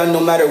what they've done, no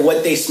matter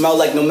what they smell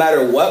like, no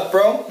matter what,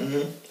 bro,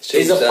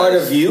 is a part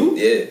of you.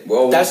 Yeah,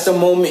 well, that's the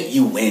moment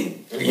you win.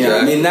 You know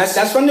what I mean? That's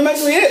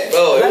fundamentally it.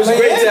 Bro, it was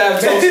great to have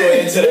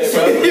Tolstoy in today,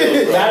 bro.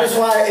 That is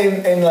why,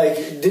 and like,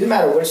 it didn't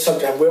matter which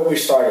subject, where we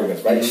started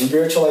with, right?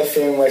 Spiritual life,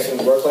 family life,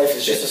 and work life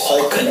is just a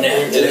cycle. And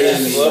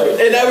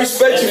I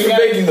respect you for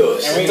making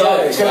those. I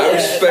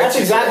respect That's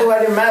you. exactly why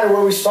it didn't matter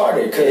where we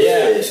started. Because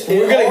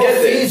We're gonna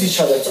get there. feeds each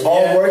other. It's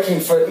all working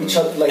for each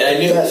other. Like, And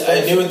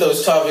I knew with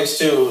those topics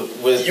too.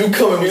 With You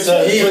coming with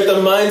with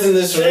the minds in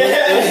this room.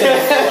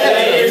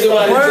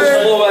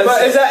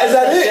 But is that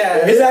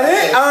it? Is that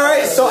it? All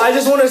right. So I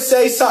just want to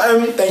say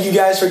something. Thank you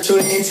guys for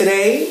tuning in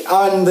today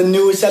on the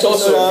newest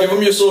episode. Toso, give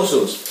them your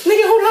socials.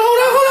 Nigga,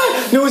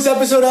 hold on. Newest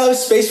episode of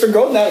Space for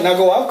Growth. Now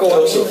go out.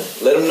 Toso,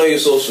 let them know your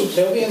socials.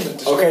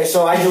 Okay,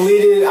 so I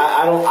deleted.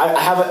 I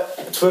have a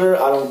Twitter.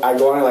 I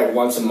go on it like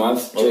once a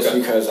month just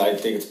because I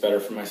think it's better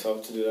for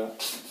myself to do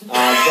that.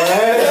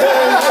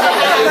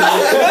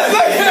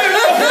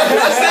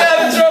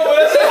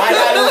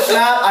 I don't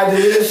Snap. I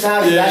deleted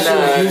Snap. That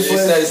shit was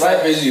useless.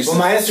 Snap is useless. But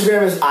my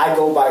Instagram is I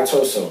go by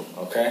Toso.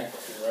 Okay.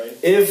 Right.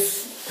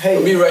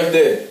 It'll be right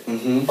there.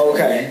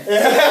 Okay.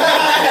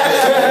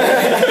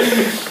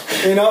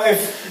 You know,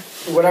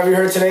 if whatever you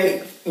heard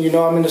today, you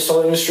know I'm in the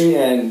solar industry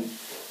and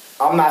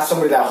I'm not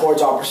somebody that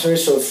hoards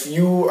opportunities. So if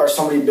you are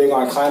somebody big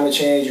on climate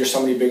change, you're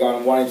somebody big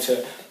on wanting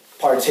to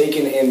partake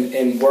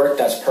in work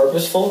that's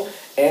purposeful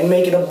and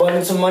make an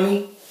abundance of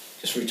money,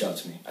 just reach out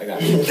to me. I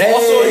got you.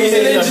 Also, he's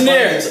an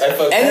engineer.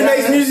 And he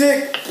makes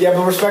music. Yeah,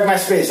 but respect my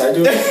space. I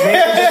do.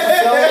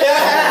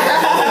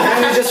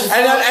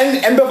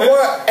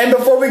 And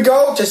before we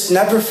go, just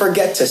never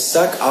forget to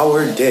suck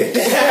our dick.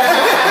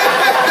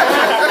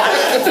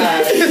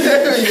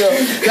 There we go.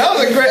 That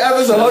was a great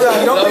episode. Hold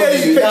on, don't forget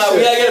his picture.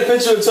 We gotta get a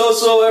picture of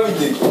Toso,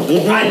 everything.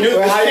 I knew.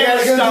 How you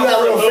guys gonna do that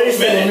little face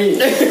thing to me?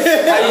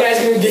 How you guys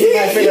gonna get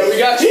my face? We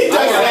got you. I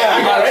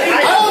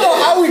don't know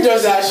how he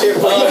does that shit,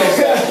 bro.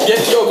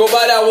 Go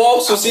by that wall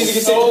so Caesar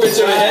can take a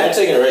picture of his head. I'm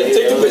taking it right here.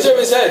 Take the picture of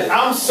his head.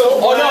 I'm so.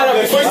 Oh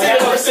no! Before you take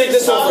it off, let's take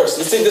this one first.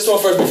 Let's take this one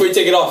first before you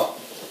take it off.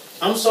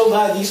 I'm so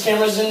glad these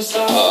cameras didn't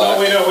stop. No,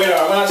 wait. I'm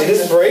not Did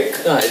taking this break?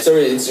 Nah, it's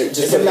already. It's just.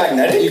 Is it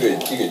magnetic? You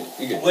good.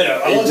 Wait,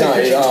 I want to take a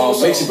picture of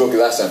Toso. Maxie broke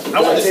it last time. I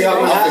want to take off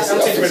my hat.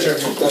 I'm taking a picture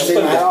of you. Take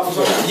my hat off.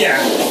 Yeah,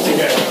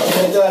 take it.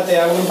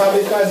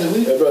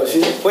 Bro,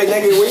 Wait,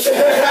 nigga, wait.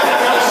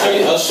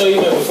 I'll show you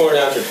my before and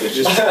after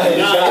pictures.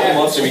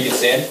 Monster we can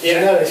stand.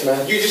 Yeah, genetics,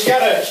 man. you just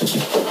gotta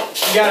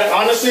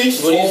honestly.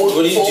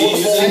 What do you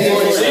use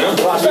it?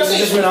 Especially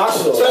just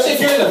minoxidil. Especially if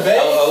you're in the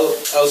bed.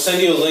 I'll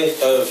send you a link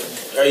of.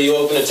 Are you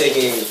open to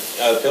taking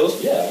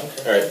pills? Yeah.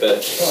 All right, bet.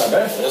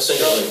 Oh, I'll send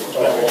you a link.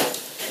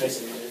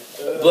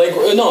 Blake,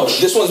 no,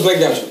 this one's Blake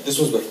damage. This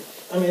one's Blake.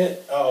 I mean,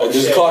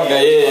 This is clock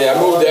guy. Yeah.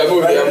 I moved it. My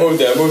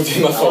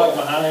I like fault.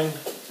 behind.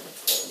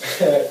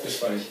 It's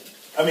funny.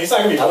 I mean, it's not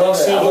gonna be. I love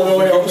the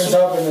way it opens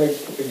up and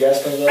the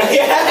gas comes out.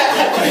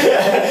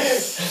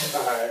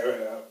 Alright,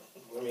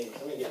 let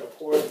me get a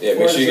pour. Yeah,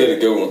 make sure you get a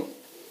good one.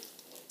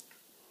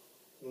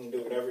 You can do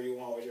whatever you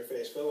want with your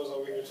face. Phil was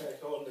over here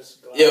holding this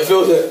glass. Yeah,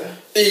 Phil.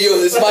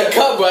 Yo, it's my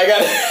cup, but I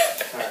got it.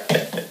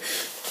 Alright.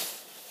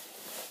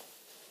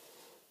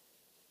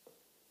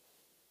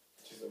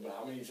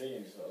 How many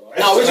things?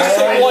 No, we just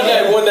take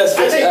one that's I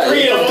good. take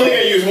three and I'm only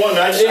gonna use one.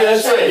 I just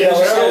that's right.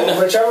 Yeah,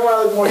 whichever one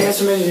I look more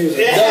handsome in, use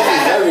it.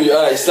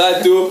 Alright,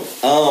 slide through.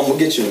 We'll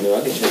get you in there.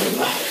 I'll get you in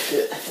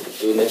there.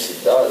 Do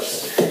next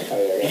dollars.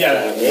 You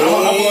gotta.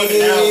 I'm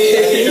looking now.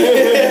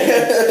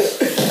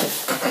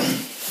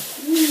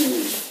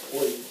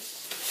 40.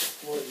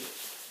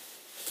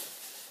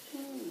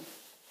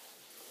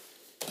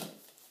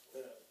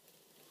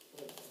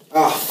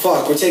 Ah,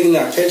 fuck. We're taking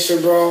that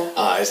picture, bro.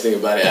 I was thinking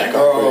about it. I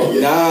Bro,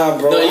 nah,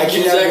 bro. No, you I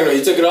keep can never.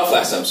 You took it off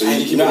last time, so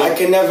you keep it No, on. I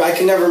can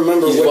never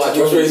remember He's what to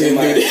do. watching. He's with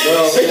gonna do my- this.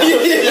 Bro,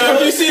 Yo,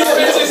 you see his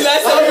pictures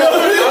last time? I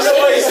don't know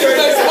why he started.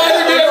 Like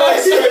Spider-Man. Why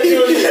he started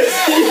doing this?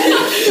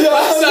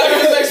 Last time he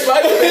was like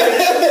Spider-Man.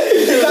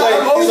 He's like,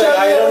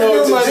 I don't know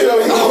what to do. I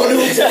don't know what to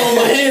do with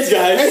my hands,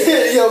 guys.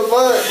 Yo,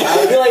 fuck.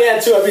 I feel like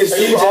that too. I've been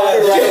super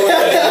awkward right away.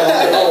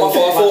 Oh,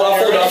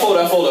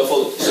 I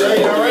fold. Sure,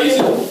 you already?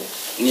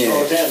 Yeah.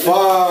 Oh, damn.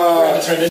 Fuck.